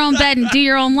 make your own bed and do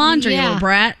your own laundry, Yeah. little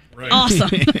brat? Right. Awesome.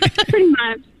 Pretty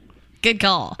much. Good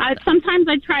call. Sometimes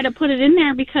I try to put it in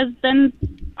there because then,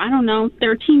 I don't know,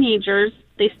 they're teenagers.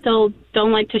 They still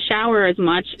don't like to shower as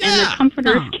much, and the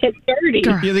comforters get dirty.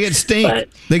 Yeah, they get stink. But-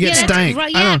 They get that's stank.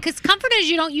 right. I Yeah, don't- because comforters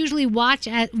you don't usually wash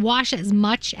as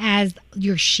much as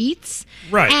your sheets.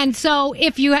 Right. And so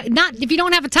if you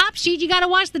don't have a top sheet, you got to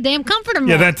wash the damn comforter more.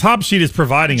 Yeah, that top sheet is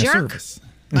providing a Jerk. service.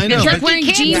 I know. Jerk but- wearing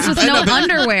jeans with I no know, but-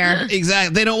 underwear.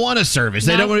 Exactly. They don't want a service.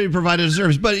 They don't want to be provided a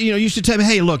service. But, you should tell them,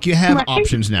 hey, look, you have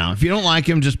options now. If you don't like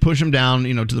them, just push them down,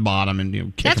 to the bottom and,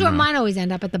 kick That's them where around. mine always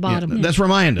end up at the bottom. That's where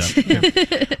mine end up.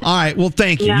 Yeah. All right. Well,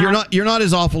 thank you. Yeah. You're not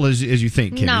as awful as you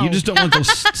think, Kimmy. No. You just don't want those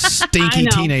stinky I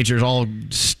know. teenagers all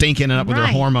stinking it up with their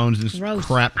Right. hormones and Gross.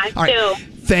 crap. I All right. do.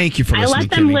 Thank you for I listening, let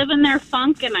them Kimmy. live in their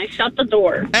funk, and I shut the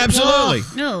door. Absolutely.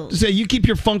 No. Say you keep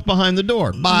your funk behind the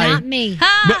door. Bye. Not me.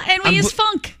 Ah, and we I'm use gl-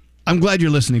 funk. I'm glad you're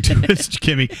listening to us,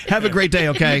 Kimmy. Have a great day,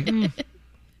 okay?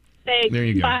 There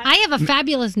you go. I have a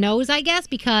fabulous nose, I guess,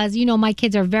 because, my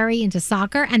kids are very into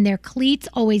soccer and their cleats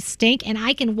always stink. And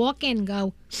I can walk in and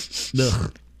go,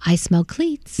 Ugh. I smell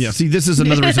cleats. Yeah, see, this is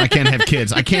another reason I can't have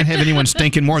kids. I can't have anyone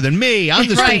stinking more than me. I'm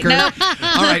the Right, stinker. no.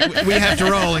 All right, we have to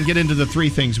roll and get into the 3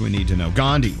 things we need to know.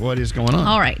 Gandhi, what is going on?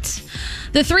 All right.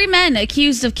 The 3 men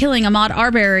accused of killing Ahmaud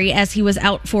Arbery as he was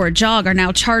out for a jog are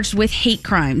now charged with hate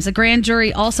crimes. A grand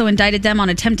jury also indicted them on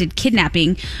attempted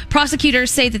kidnapping. Prosecutors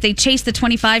say that they chased the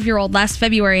 25-year-old last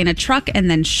February in a truck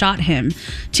and then shot him.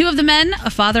 2 of the men, a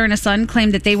father and a son,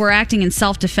 claimed that they were acting in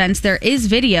self-defense. There is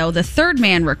video. The 3rd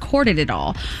man recorded it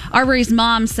all. Arbery's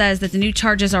mom says that the new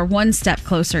charges are one step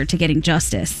closer to getting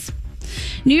justice.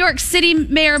 New York City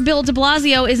Mayor Bill de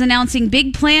Blasio is announcing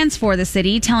big plans for the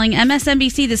city, telling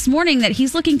MSNBC this morning that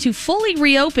he's looking to fully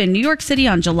reopen New York City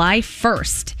on July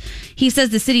 1st. He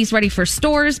says the city's ready for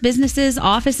stores, businesses,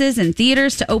 offices, and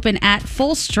theaters to open at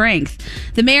full strength.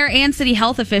 The mayor and city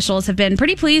health officials have been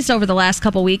pretty pleased over the last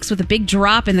couple weeks with a big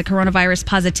drop in the coronavirus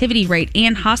positivity rate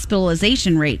and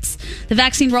hospitalization rates. The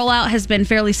vaccine rollout has been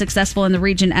fairly successful in the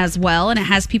region as well, and it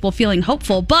has people feeling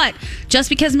hopeful. But just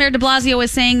because Mayor de Blasio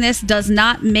is saying this does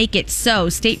not make it so.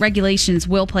 State regulations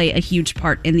will play a huge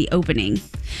part in the opening.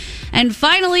 And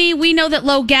finally, we know that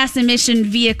low gas emission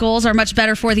vehicles are much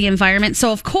better for the environment.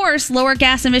 So, of course, lower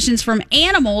gas emissions from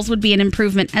animals would be an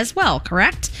improvement as well,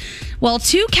 correct? Well,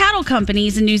 2 cattle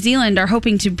companies in New Zealand are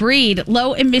hoping to breed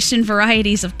low-emission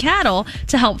varieties of cattle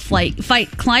to help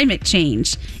fight climate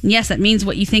change. And yes, that means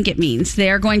what you think it means. They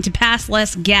are going to pass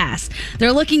less gas.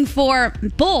 They're looking for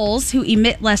bulls who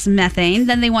emit less methane.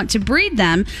 Then they want to breed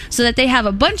them so that they have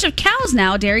a bunch of cows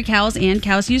now, dairy cows and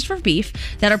cows used for beef,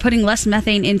 that are putting less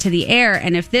methane into the air.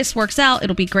 And if this works out,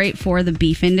 it'll be great for the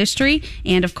beef industry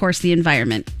and, of course, the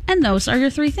environment. And those are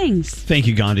your 3 things. Thank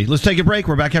you, Gandhi. Let's take a break.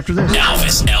 We're back after this.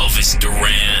 Elvis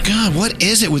Duran. God, what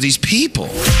is it with these people?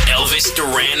 Elvis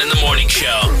Duran in the Morning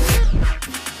Show.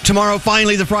 Tomorrow,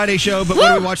 finally, the Friday show. But what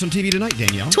do we watch on TV tonight,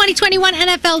 Danielle? 2021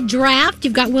 NFL Draft.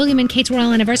 You've got William and Kate's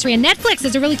Royal Anniversary. And Netflix,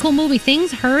 there's a really cool movie,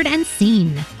 Things Heard and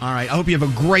Seen. All right. I hope you have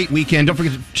a great weekend. Don't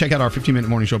forget to check out our 15-minute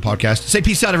morning show podcast. Say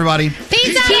peace out, everybody.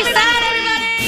 Peace out, everybody.